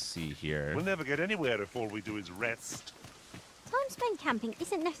right, let's see here. We'll never get anywhere if all we do is rest. Time spent camping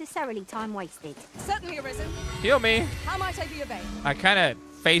isn't necessarily time wasted. Certainly, Arisen. Heal me. How might I be of aid? I kind of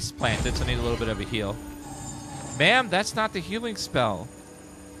face planted, so I need a little bit of a heal. Ma'am, that's not the healing spell.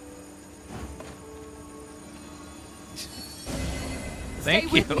 Thank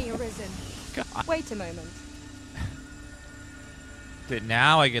Stay you. with me, Arisen. God. Wait a moment.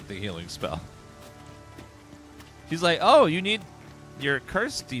 Now I get the healing spell. She's like, oh, you need your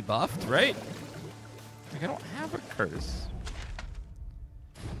curse debuffed, right? Like, I don't have a curse.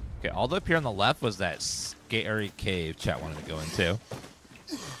 Okay, all the way up here on the left was that scary cave chat wanted to go into.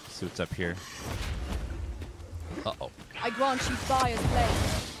 See what's up here. Uh-oh. I grant you fire's blade.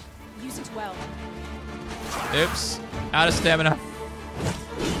 Use it well. Oops. Out of stamina.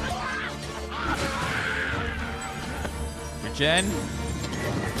 Regen.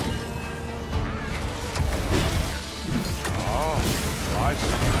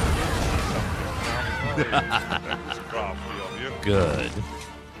 Good.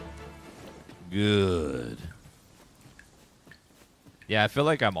 Good. Yeah, I feel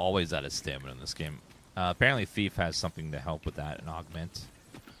like I'm always out of stamina in this game. Apparently Thief has something to help with that, an augment.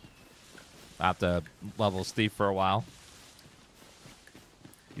 I have to level Thief for a while.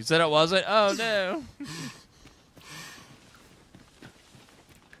 You said it wasn't? Oh, no.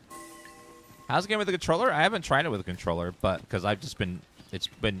 How's the game with the controller? I haven't tried it with a controller, but because it's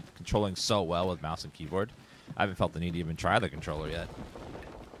been controlling so well with mouse and keyboard. I haven't felt the need to even try the controller yet.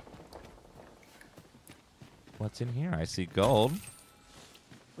 What's in here? I see gold.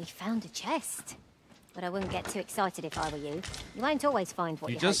 We found a chest. but I wouldn't get too excited if I were you. You won't always find what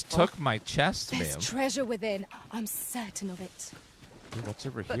You you just hope for. took my chest, There's ma'am. treasure within. I'm certain of it. Ooh, what's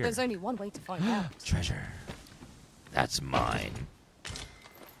over But here? there's only one way to find out. Treasure. That's mine.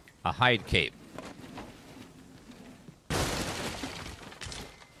 A hide cape.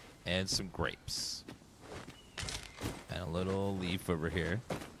 And some grapes. And a little leaf over here.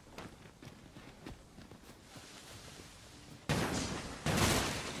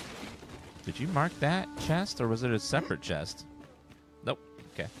 Did you mark that chest, or was it a separate chest? Nope.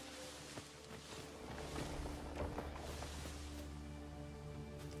 Okay.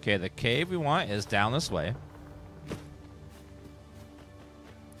 Okay, the cave we want is down this way.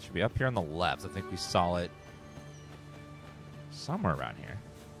 Should be up here on the left. I think we saw it somewhere around here.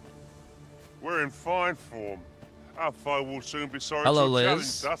 We're in fine form. Our foe will soon be sorry Hello, to have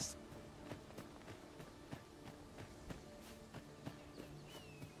Liz. challenged us.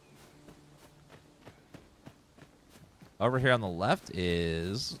 Over here on the left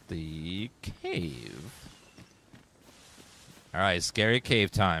is the cave. All right, scary cave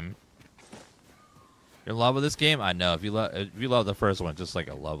time. You're in love with this game? I know. If you love the first one, just like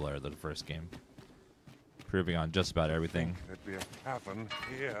a love letter to the first game, proving on just about everything. There'd be a cavern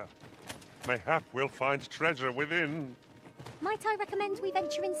here. Mayhap we'll find treasure within. Might I recommend we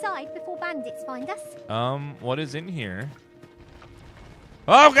venture inside before bandits find us? What is in here?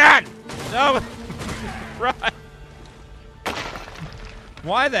 Oh God! No! Right.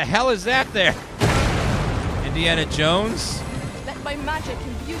 Why the hell is that there? Indiana Jones? Let my magic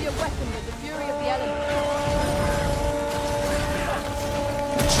imbue your weapon with the fury of the elements.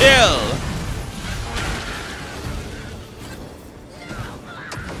 Chill!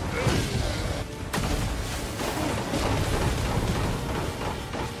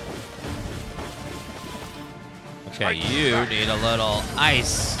 Okay, you need a little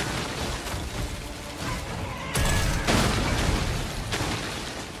ice.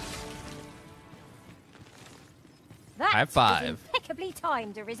 That High five. is impeccably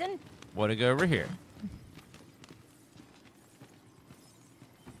timed, Arisen. Want to go over here?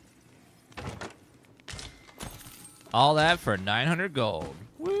 All that for 900 gold.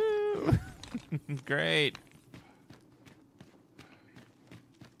 Woo! Great.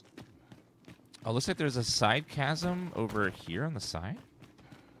 Oh, looks like there's a side chasm over here on the side.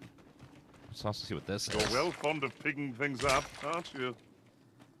 Let's also see what this is. You're well fond of picking things up, aren't you?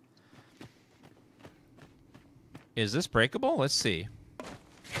 Is this breakable? Let's see.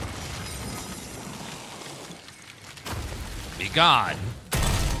 Be gone.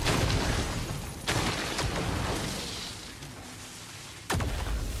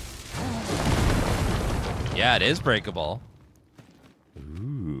 Yeah, it is breakable.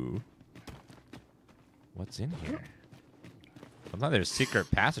 Ooh. What's in here? I thought there's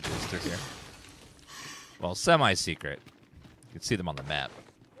secret passages through here. Well, semi-secret. You can see them on the map.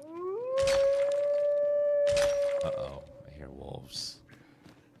 Uh-oh. I hear wolves.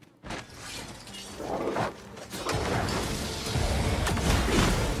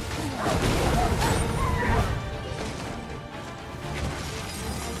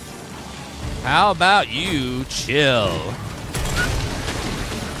 How about you chill?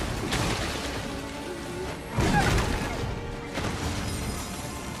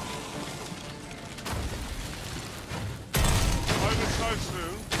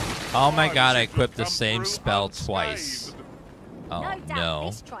 Oh my god, I equipped the same spell twice. Oh No doubt no.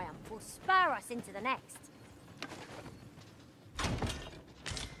 this triumph will spur us into the next.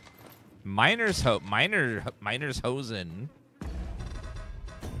 Miner's Hosen.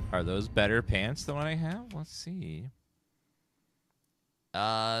 Are those better pants than what I have? Let's see.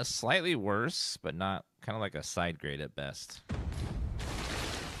 Slightly worse, but not kind of like a side grade at best.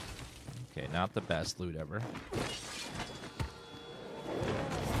 Okay, not the best loot ever.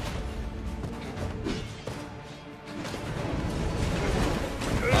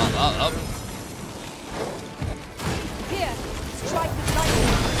 Up. Here, strike with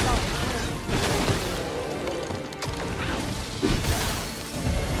lightning.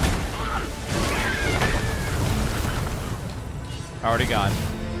 Already gone.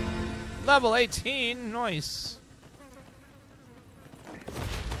 Level 18, nice.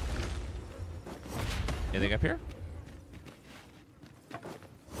 Anything up here?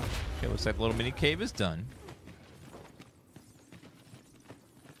 Okay, looks like the little mini cave is done.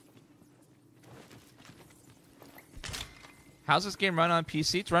 How's this game run on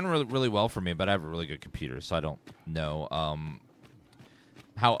PC? It's running really well for me, but I have a really good computer, so I don't know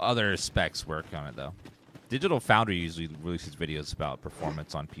how other specs work on it, though. Digital Foundry usually releases videos about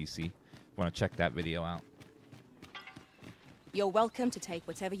performance on PC. Want to check that video out? You're welcome to take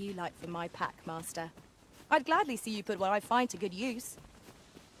whatever you like from my pack, Master. I'd gladly see you put what I find to good use.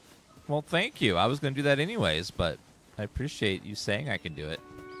 Well, thank you. I was going to do that anyways, but I appreciate you saying I can do it.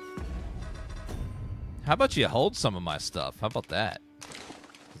 How about you hold some of my stuff? How about that?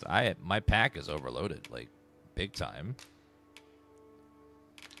 'Cause my pack is overloaded, like, big time.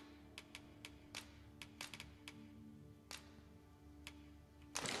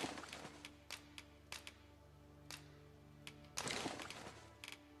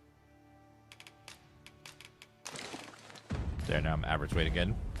 There, now I'm average weight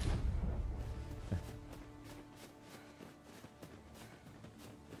again.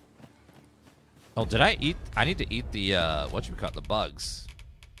 Oh, did I eat? I need to eat the, whatchamacallit, the bugs.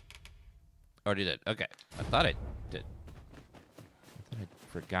 Already did. Okay. I thought I did. I thought I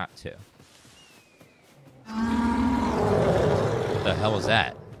forgot to. What the hell was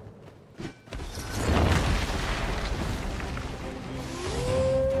that?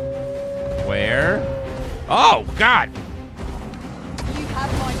 Where? Oh, God! You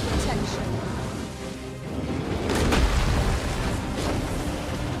have my protection.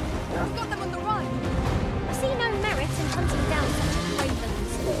 We've got them on the run. I see no merit in hunting down such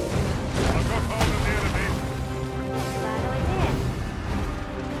cravens. I've got hold of the enemy. Bad idea.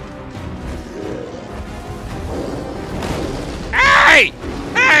 Hey!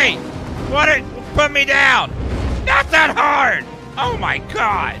 Hey! What? Put me down! Not that hard! Oh my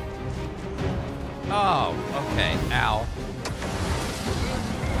God! Oh, okay. Ow.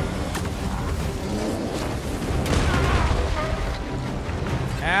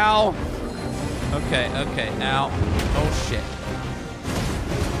 Ow. Okay, okay. Ow. Oh, shit.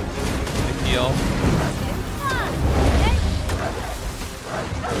 Big deal.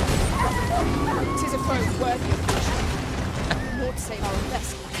 Tis a foe worthy of caution. More to save our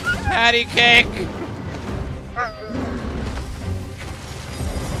investment. Patty cake! I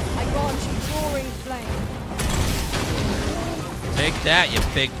grant you roaring flame. Take that, you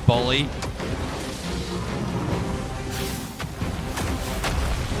big bully.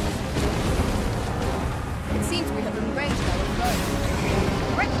 It seems we have enraged our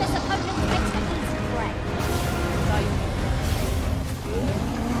foe. Reckless opponent makes an easy prey.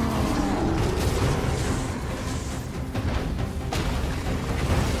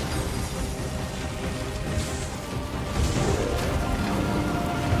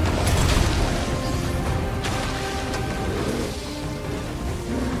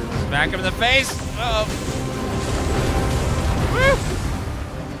 Smack him in the face. Oh. Woo.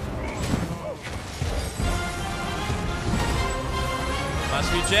 Must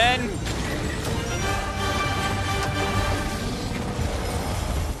be Jen.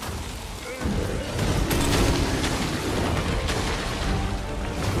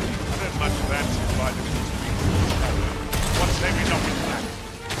 I don't much fancy fighting in this big shadow. What's heavy knocking back?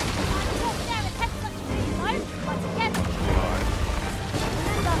 Walk there and take such a fire. Come together.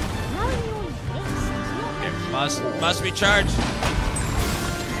 Remember, knowing your limits is not Must be charged.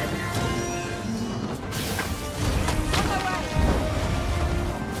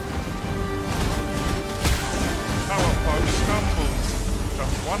 Power pod stumbles.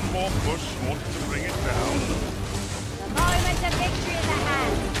 Just one more push ought to bring it down. the moment of victory in the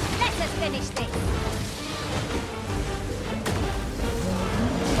hand. Let us finish this.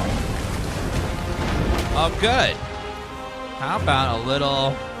 Oh, good. How about a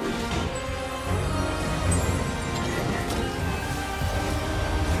little...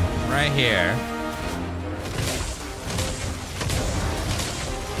 right here.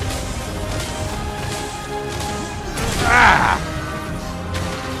 Ah!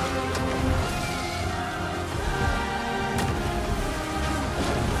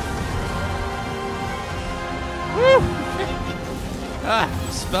 Woo! Ah,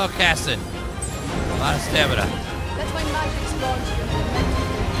 spell casting. A lot of stamina. Let my magic's launch you in an immense.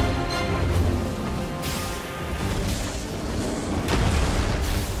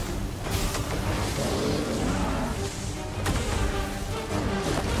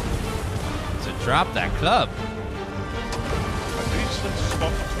 So drop that club. A decent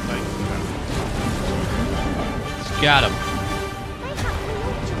spot to make camp. Just got him.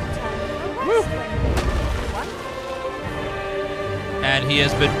 And he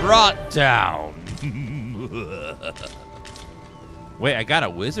has been brought down. Wait, I got a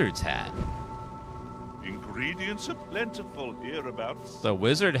wizard's hat. Ingredients are plentiful hereabouts. The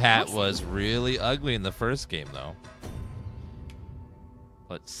wizard hat was really ugly in the first game, though.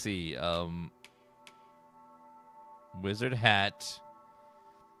 Let's see. Wizard hat.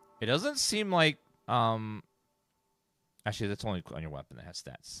 It doesn't seem like... Actually, that's only on your weapon that has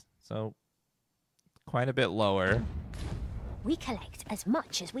stats. So, quite a bit lower. We collect as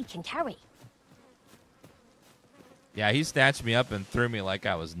much as we can carry. Yeah, he snatched me up and threw me like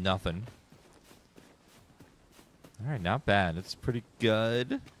I was nothing. All right, not bad. It's pretty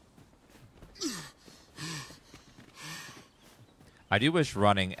good. I do wish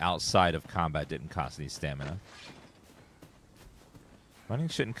running outside of combat didn't cost any stamina. Running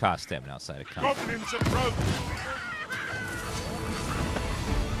shouldn't cost stamina outside of combat. Goblins approach!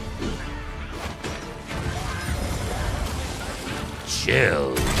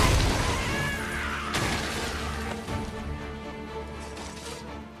 Chill.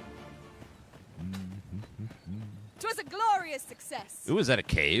 Twas a glorious success. Ooh, is that a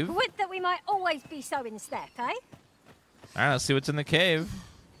cave? Would that we might always be so in step, eh? All right, let's see what's in the cave.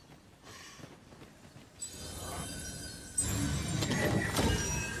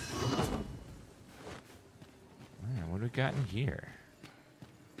 All right, what do we got in here?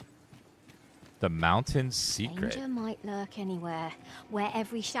 The mountain secret. Danger might lurk anywhere, where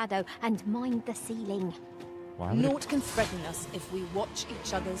every shadow and mind the ceiling. Why would Naught can threaten us if we watch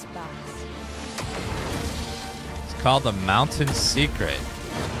each other's backs. It's called the mountain secret.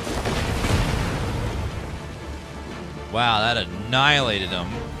 Wow, that annihilated him.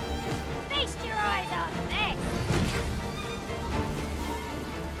 Feast your eyes on this!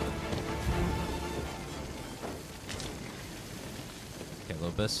 Okay, a little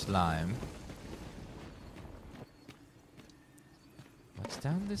bit of slime. What's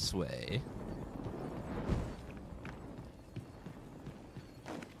down this way?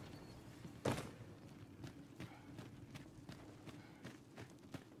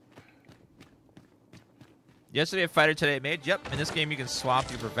 Yesterday a fighter, today a mage. Yep, in this game you can swap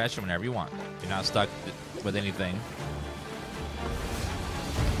your profession whenever you want. You're not stuck with anything.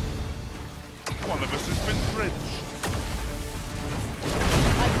 One of us has been drenched.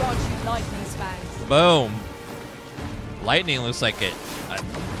 I grant you lightning spangs. Boom. Lightning looks like it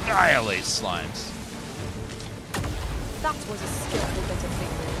annihilates slimes. That was a skillful bit of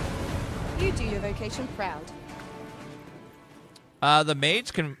fingering. You do your vocation proud. The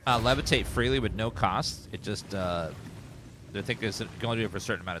mage can levitate freely with no cost. It just, I think you can only do it for a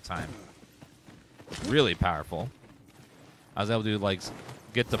certain amount of time. Really powerful. I was able to like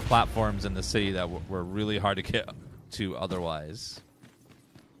get to platforms in the city that were really hard to get to otherwise.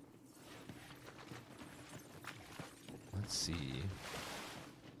 Let's see.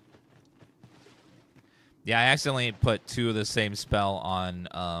 Yeah, I accidentally put 2 of the same spell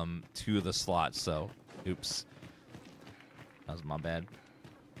on 2 of the slots, so oops. That was my bad.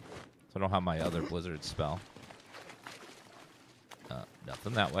 So I don't have my other blizzard spell.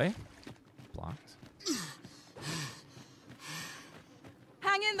 Nothing that way. Blocked.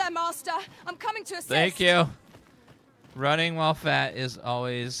 Hang in there, Master. I'm coming to assist. Thank you. Running while fat is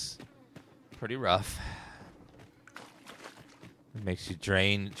always pretty rough. It makes you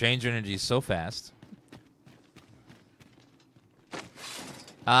drain your energy so fast.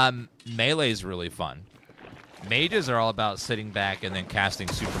 Melee is really fun. Mages are all about sitting back and then casting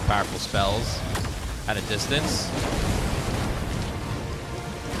super powerful spells at a distance.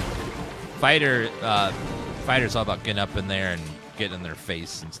 Fighter's all about getting up in there and getting in their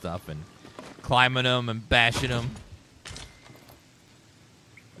face and stuff and climbing them and bashing them.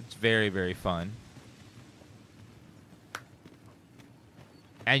 It's very, very fun.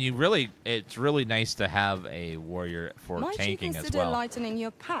 And it's really nice to have a warrior for Might tanking you as consider well. lightening your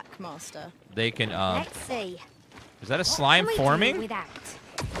pack, Master? They can. Let's see. Is that a slime forming?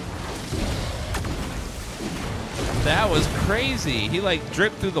 That was crazy. He like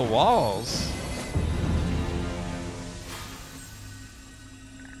dripped through the walls.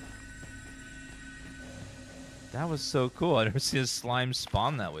 That was so cool. I've never seen a slime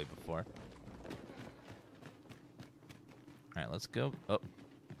spawn that way before. All right, let's go. Oh,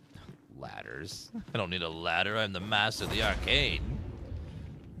 ladders. I don't need a ladder. I'm the master of the arcade.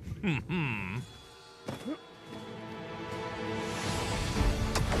 You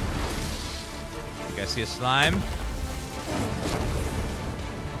guys see a slime?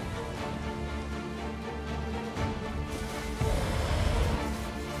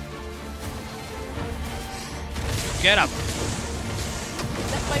 Get up!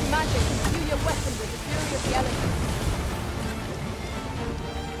 Let my magic imbue your weapon with the fury of the elements.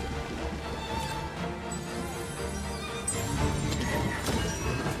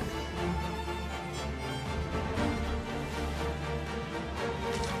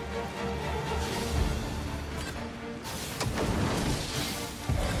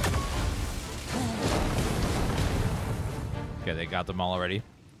 Okay, they got them all already.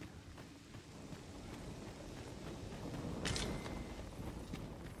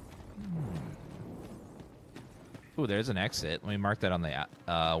 Ooh, there's an exit. Let me mark that on the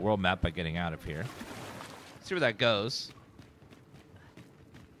world map by getting out of here. See where that goes.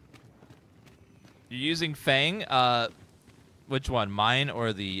 You're using Fang. Which one? Mine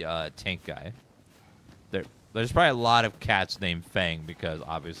or the tank guy? There's probably a lot of cats named Fang because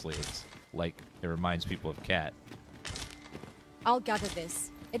obviously it's like it reminds people of cat. I'll gather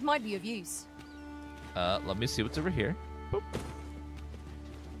this. It might be of use. Let me see what's over here. Boop.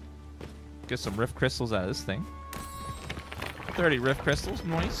 Get some rift crystals out of this thing. 30 rift crystals,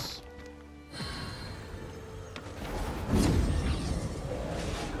 nice.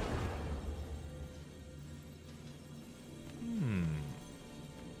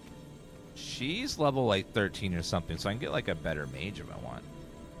 She's level like 13 or something, so I can get like a better mage if I want.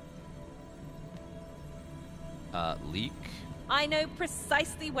 Leak. I know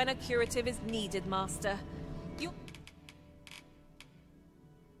precisely when a curative is needed, Master. You.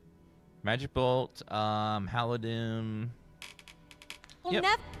 Magic Bolt, Halidum.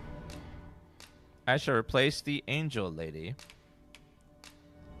 Yep. I shall replace the Angel Lady.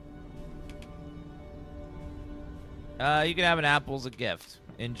 You can have an apple as a gift.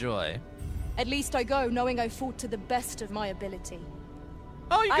 Enjoy. At least I go knowing I fought to the best of my ability.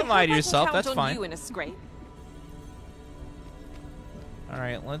 Oh, you can lie to yourself. That's fine. You in a scrape. All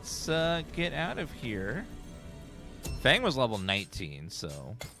right, let's get out of here. Fang was level 19,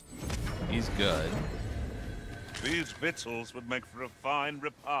 so he's good. These victuals would make for a fine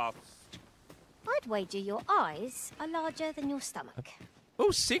repast. I'd wager your eyes are larger than your stomach.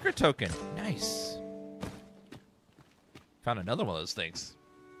 Oh, secret token. Nice. Found another one of those things.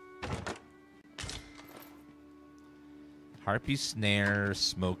 Harpy Snare,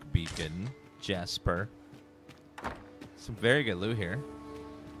 Smoke Beacon, Jasper. Some very good loot here.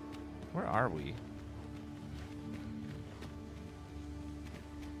 Where are we?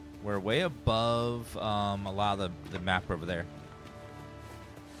 We're way above a lot of the map over there.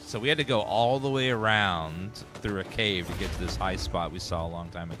 So we had to go all the way around through a cave to get to this high spot we saw a long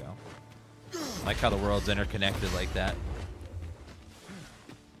time ago. Like how the world's interconnected like that.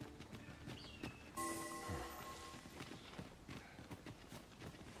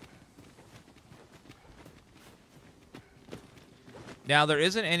 Now, there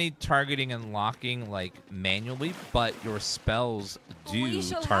isn't any targeting and locking, like, manually, but your spells do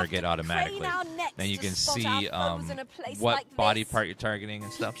target automatically. And you can see what body part you're targeting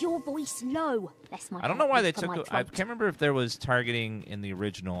and stuff. Keep your voice low. I don't know why they took it. I can't remember if there was targeting in the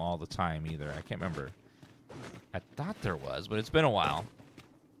original all the time, either. I can't remember. I thought there was, but it's been a while.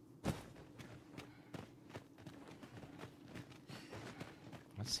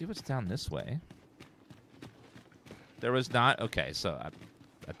 Let's see what's down this way. There was not? Okay, so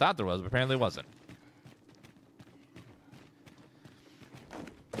I thought there was, but apparently it wasn't.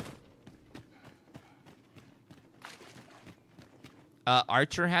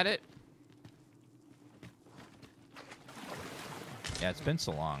 Archer had it? Yeah, it's been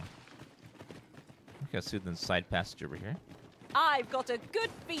so long. Okay, let's see the side passage over here. I've got a good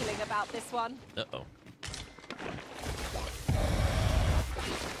feeling about this one. Uh-oh.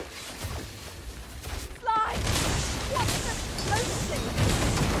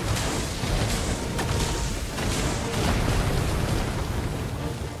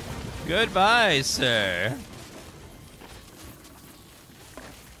 Goodbye, sir.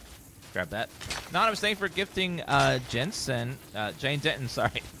 Grab that. Anonymous, thanks for gifting Jane Denton,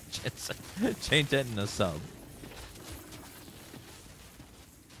 sorry. Jane Denton a sub.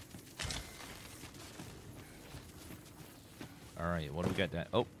 Alright, what do we got down?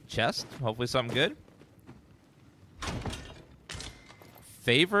 Oh, chest. Hopefully something good.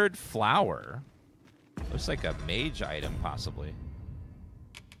 Favored flower. Looks like a mage item, possibly.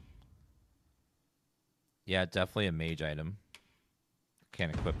 Yeah, definitely a mage item.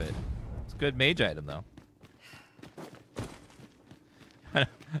 Can't equip it. It's a good mage item, though. I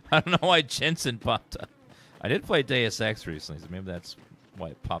don't know why Jensen popped up. I did play Deus Ex recently, so maybe that's why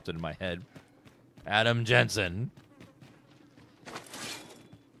it popped into my head. Adam Jensen.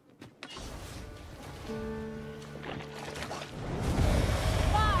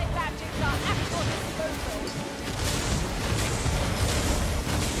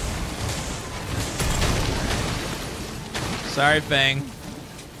 Sorry, Fang.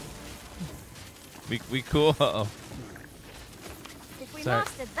 We cool. Uh-oh. If we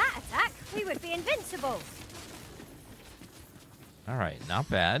mastered that attack, we would be invincible. All right, not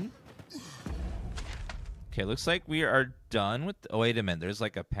bad. Okay, looks like we are done with... Oh, wait a minute. There's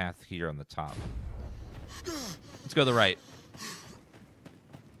like a path here on the top. Let's go to the right.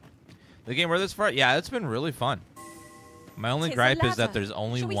 The game, we're this far? Yeah, it's been really fun. My only gripe is that there's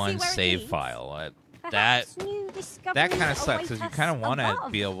only one save file. That... New discoveries that kind of sucks because you await kind us of want to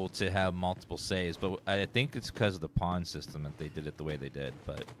above. be able to have multiple saves, but I think it's because of the pawn system that they did it the way they did.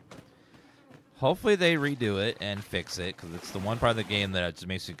 But hopefully they redo it and fix it, because it's the one part of the game that just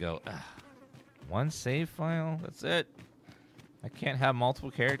makes you go, ugh, one save file? That's it? I can't have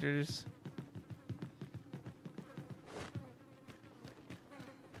multiple characters?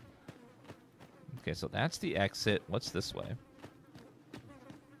 Okay, so that's the exit. What's this way?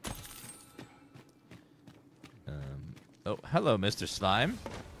 Oh, hello, Mr. Slime.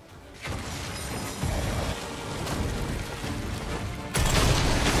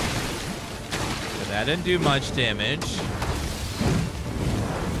 So that didn't do much damage.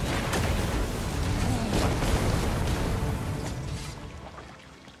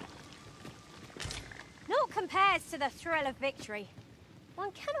 Naught compares to the thrill of victory.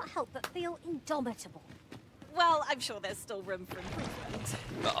 One cannot help but feel indomitable. Well, I'm sure there's still room for improvement.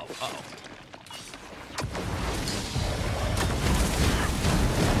 Uh-oh, uh-oh.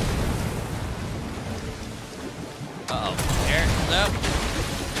 Uh-oh. Here, no.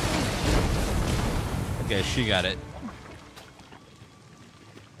 Okay, she got it.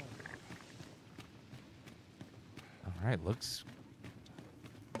 Alright, looks...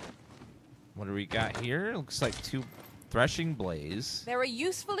 What do we got here? Looks like 2 threshing blaze. There are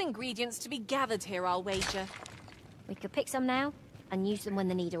useful ingredients to be gathered here, I'll wager. We could pick some now and use them when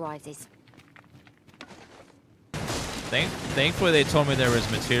the need arises. Thankfully they told me there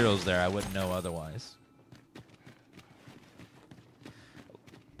was materials there. I wouldn't know otherwise.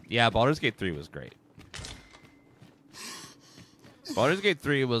 Yeah, Baldur's Gate 3 was great. Baldur's Gate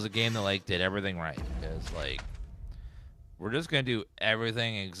 3 was a game that like did everything right. Because like we're just gonna do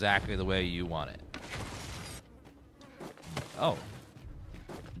everything exactly the way you want it. Oh.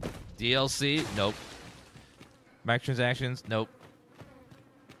 DLC? Nope. Microtransactions? Nope.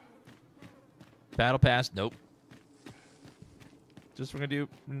 Battle Pass? Nope. Just we're gonna do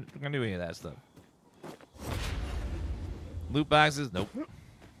any of that stuff. Loot boxes? Nope.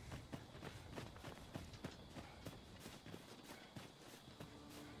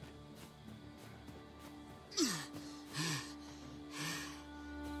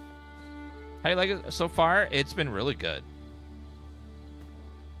 How do you like it so far? It's been really good.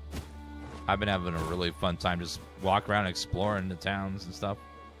 I've been having a really fun time just walk around exploring the towns and stuff.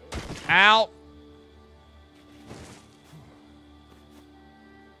 Ow!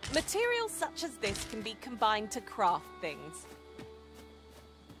 Materials such as this can be combined to craft things.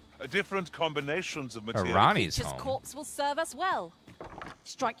 Different combinations of materials. Ronnie's Creature's home. corpse will serve us well.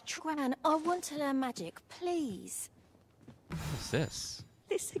 Strike Tran, I want to learn magic, please. What is this?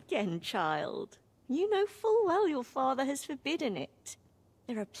 This again, child. You know full well your father has forbidden it.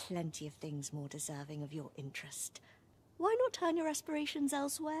 There are plenty of things more deserving of your interest. Why not turn your aspirations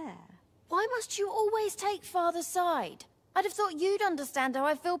elsewhere? Why must you always take father's side? I'd have thought you'd understand how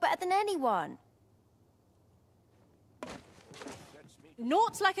I feel better than anyone.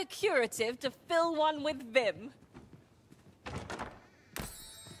 Naught like a curative to fill one with vim.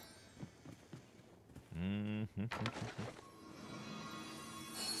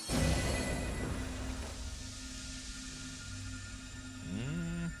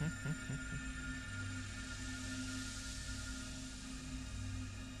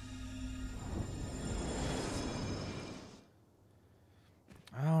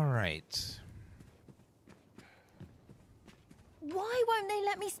 All right. Why won't they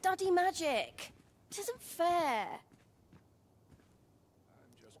let me study magic? It isn't fair.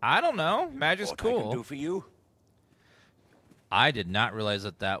 I don't know. Magic's What cool. I can do for you? I did not realize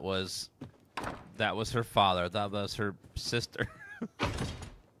that was her father. I thought that was her sister.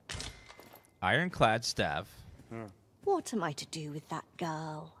 Ironclad staff. What am I to do with that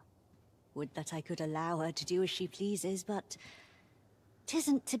girl? Would that I could allow her to do as she pleases, but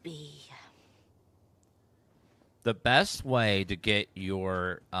 'tisn't to be. The best way to get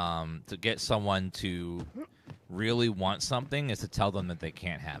your to get someone to really want something is to tell them that they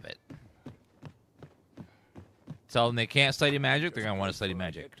can't have it. Tell them they can't study magic, they're gonna want to study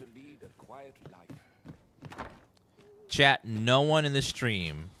magic. Chat, no one in the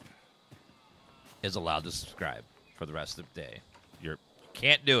stream is allowed to subscribe for the rest of the day. You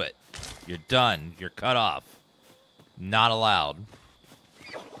can't do it. You're done. You're cut off. Not allowed.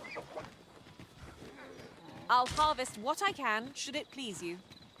 I'll harvest what I can, should it please you.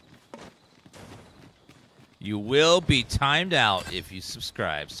 You will be timed out if you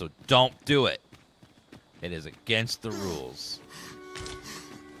subscribe, so don't do it. It is against the rules.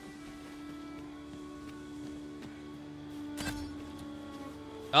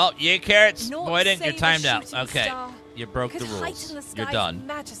 Oh, yay, carrots. Naught Voiding, you're save a timed out. shooting Okay. star You broke could the rules. heighten the You're sky's done.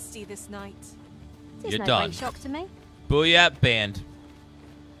 majesty this night. It's You're no done. great shock to me. Booyah, banned.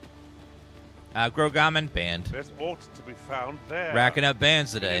 Grogaman, banned. There's ought to be found there. Racking up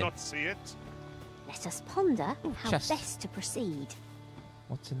bans Can today. you not see it? Let us ponder how chest. best to proceed.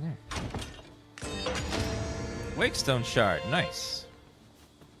 What's in there? Wakestone shard. Nice.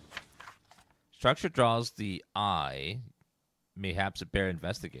 Structure draws the eye. Mayhaps it bear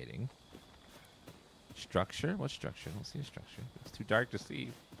investigating. Structure? What structure? I don't see a structure. It's too dark to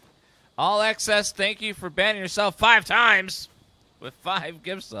see. All Access, thank you for banning yourself 5 times with 5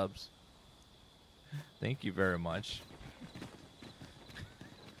 gift subs. Thank you very much.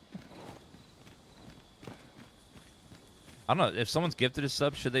 I don't know, if someone's gifted a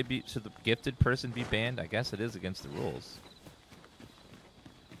sub, should the gifted person be banned? I guess it is against the rules.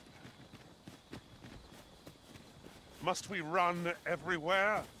 Must we run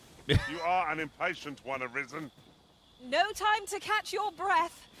everywhere? You are an impatient one, Arisen. No time to catch your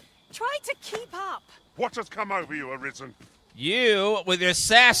breath. Try to keep up. What has come over you, Arisen? You with your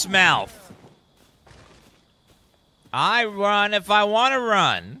sass mouth. I run if I want to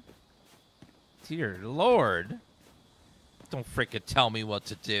run. Dear Lord. Don't frickin' tell me what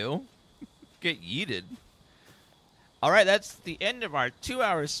to do. Get yeeted. All right, that's the end of our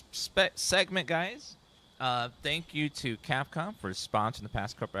 2-hour segment, guys. Thank you to Capcom for sponsoring the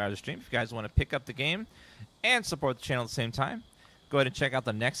past couple hours of stream. If you guys want to pick up the game and support the channel at the same time, go ahead and check out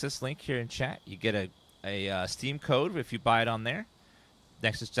the Nexus link here in chat. You get a Steam code if you buy it on there,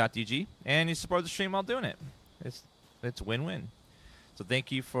 nexus.dg, and you support the stream while doing it. It's win-win. So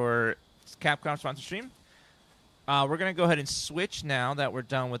thank you for Capcom sponsored stream. We're going to go ahead and switch now that we're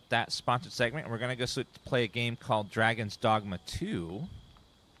done with that sponsored segment. We're going to go play a game called Dragon's Dogma 2.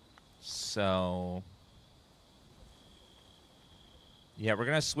 So, yeah, we're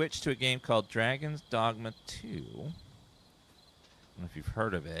going to switch to a game called Dragon's Dogma 2. I don't know if you've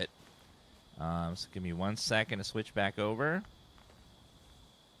heard of it. So give me 1 second to switch back over.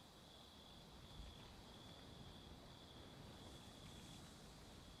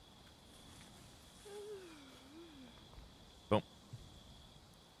 Boom.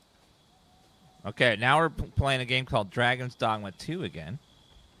 Okay, now we're playing a game called Dragon's Dogma 2 again.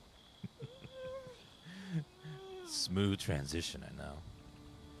 Smooth transition, I know.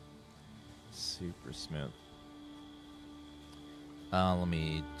 Super smooth. Let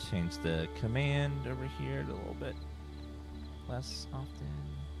me change the command over here to a little bit less often.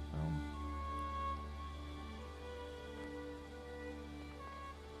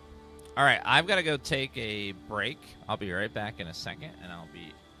 All right, I've got to go take a break. I'll be right back in a second, and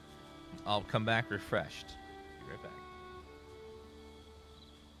I'll come back refreshed. Be right back.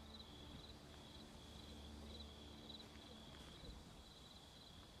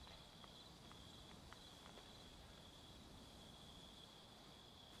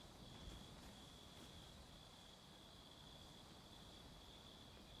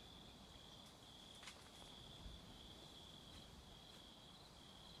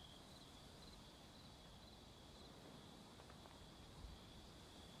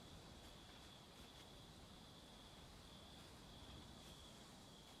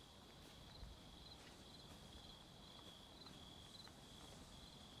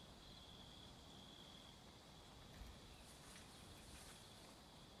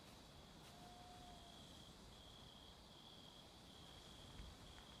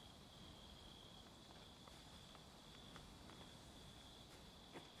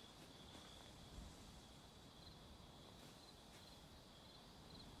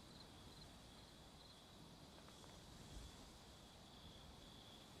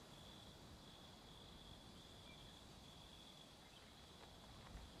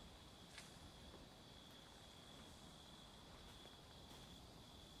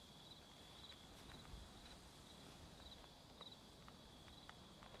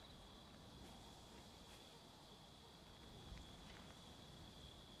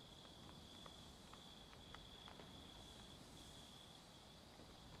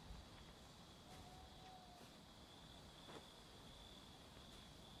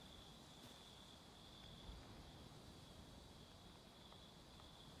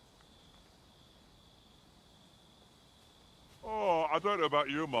 Oh, I don't know about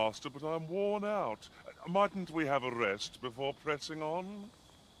you, Master, but I'm worn out. Mightn't we have a rest before pressing on?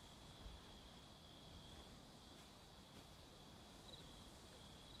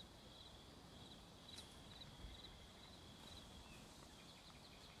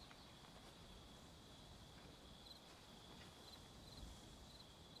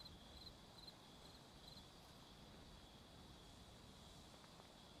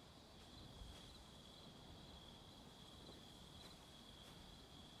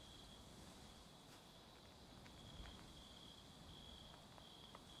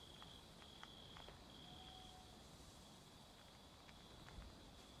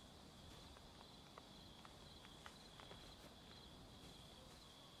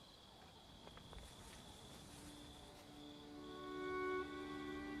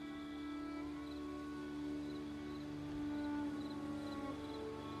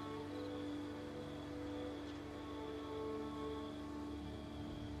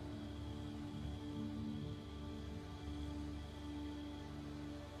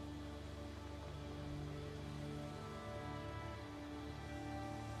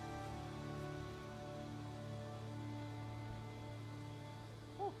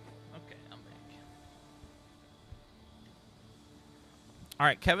 All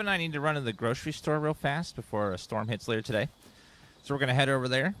right, Kevin and I need to run to the grocery store real fast before a storm hits later today. So we're going to head over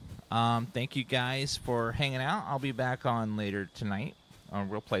there. Thank you guys for hanging out. I'll be back on later tonight.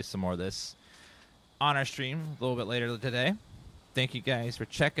 We'll play some more of this on our stream a little bit later today. Thank you guys for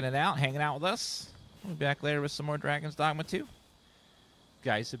checking it out, hanging out with us. We'll be back later with some more Dragon's Dogma 2. You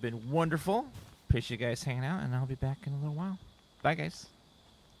guys have been wonderful. Appreciate you guys hanging out, and I'll be back in a little while. Bye, guys.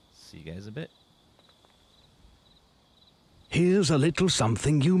 See you guys a bit. Here's a little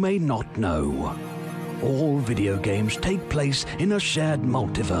something you may not know. All video games take place in a shared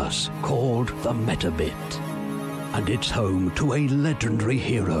multiverse called the Metabit. And it's home to a legendary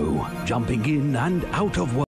hero, jumping in and out of world.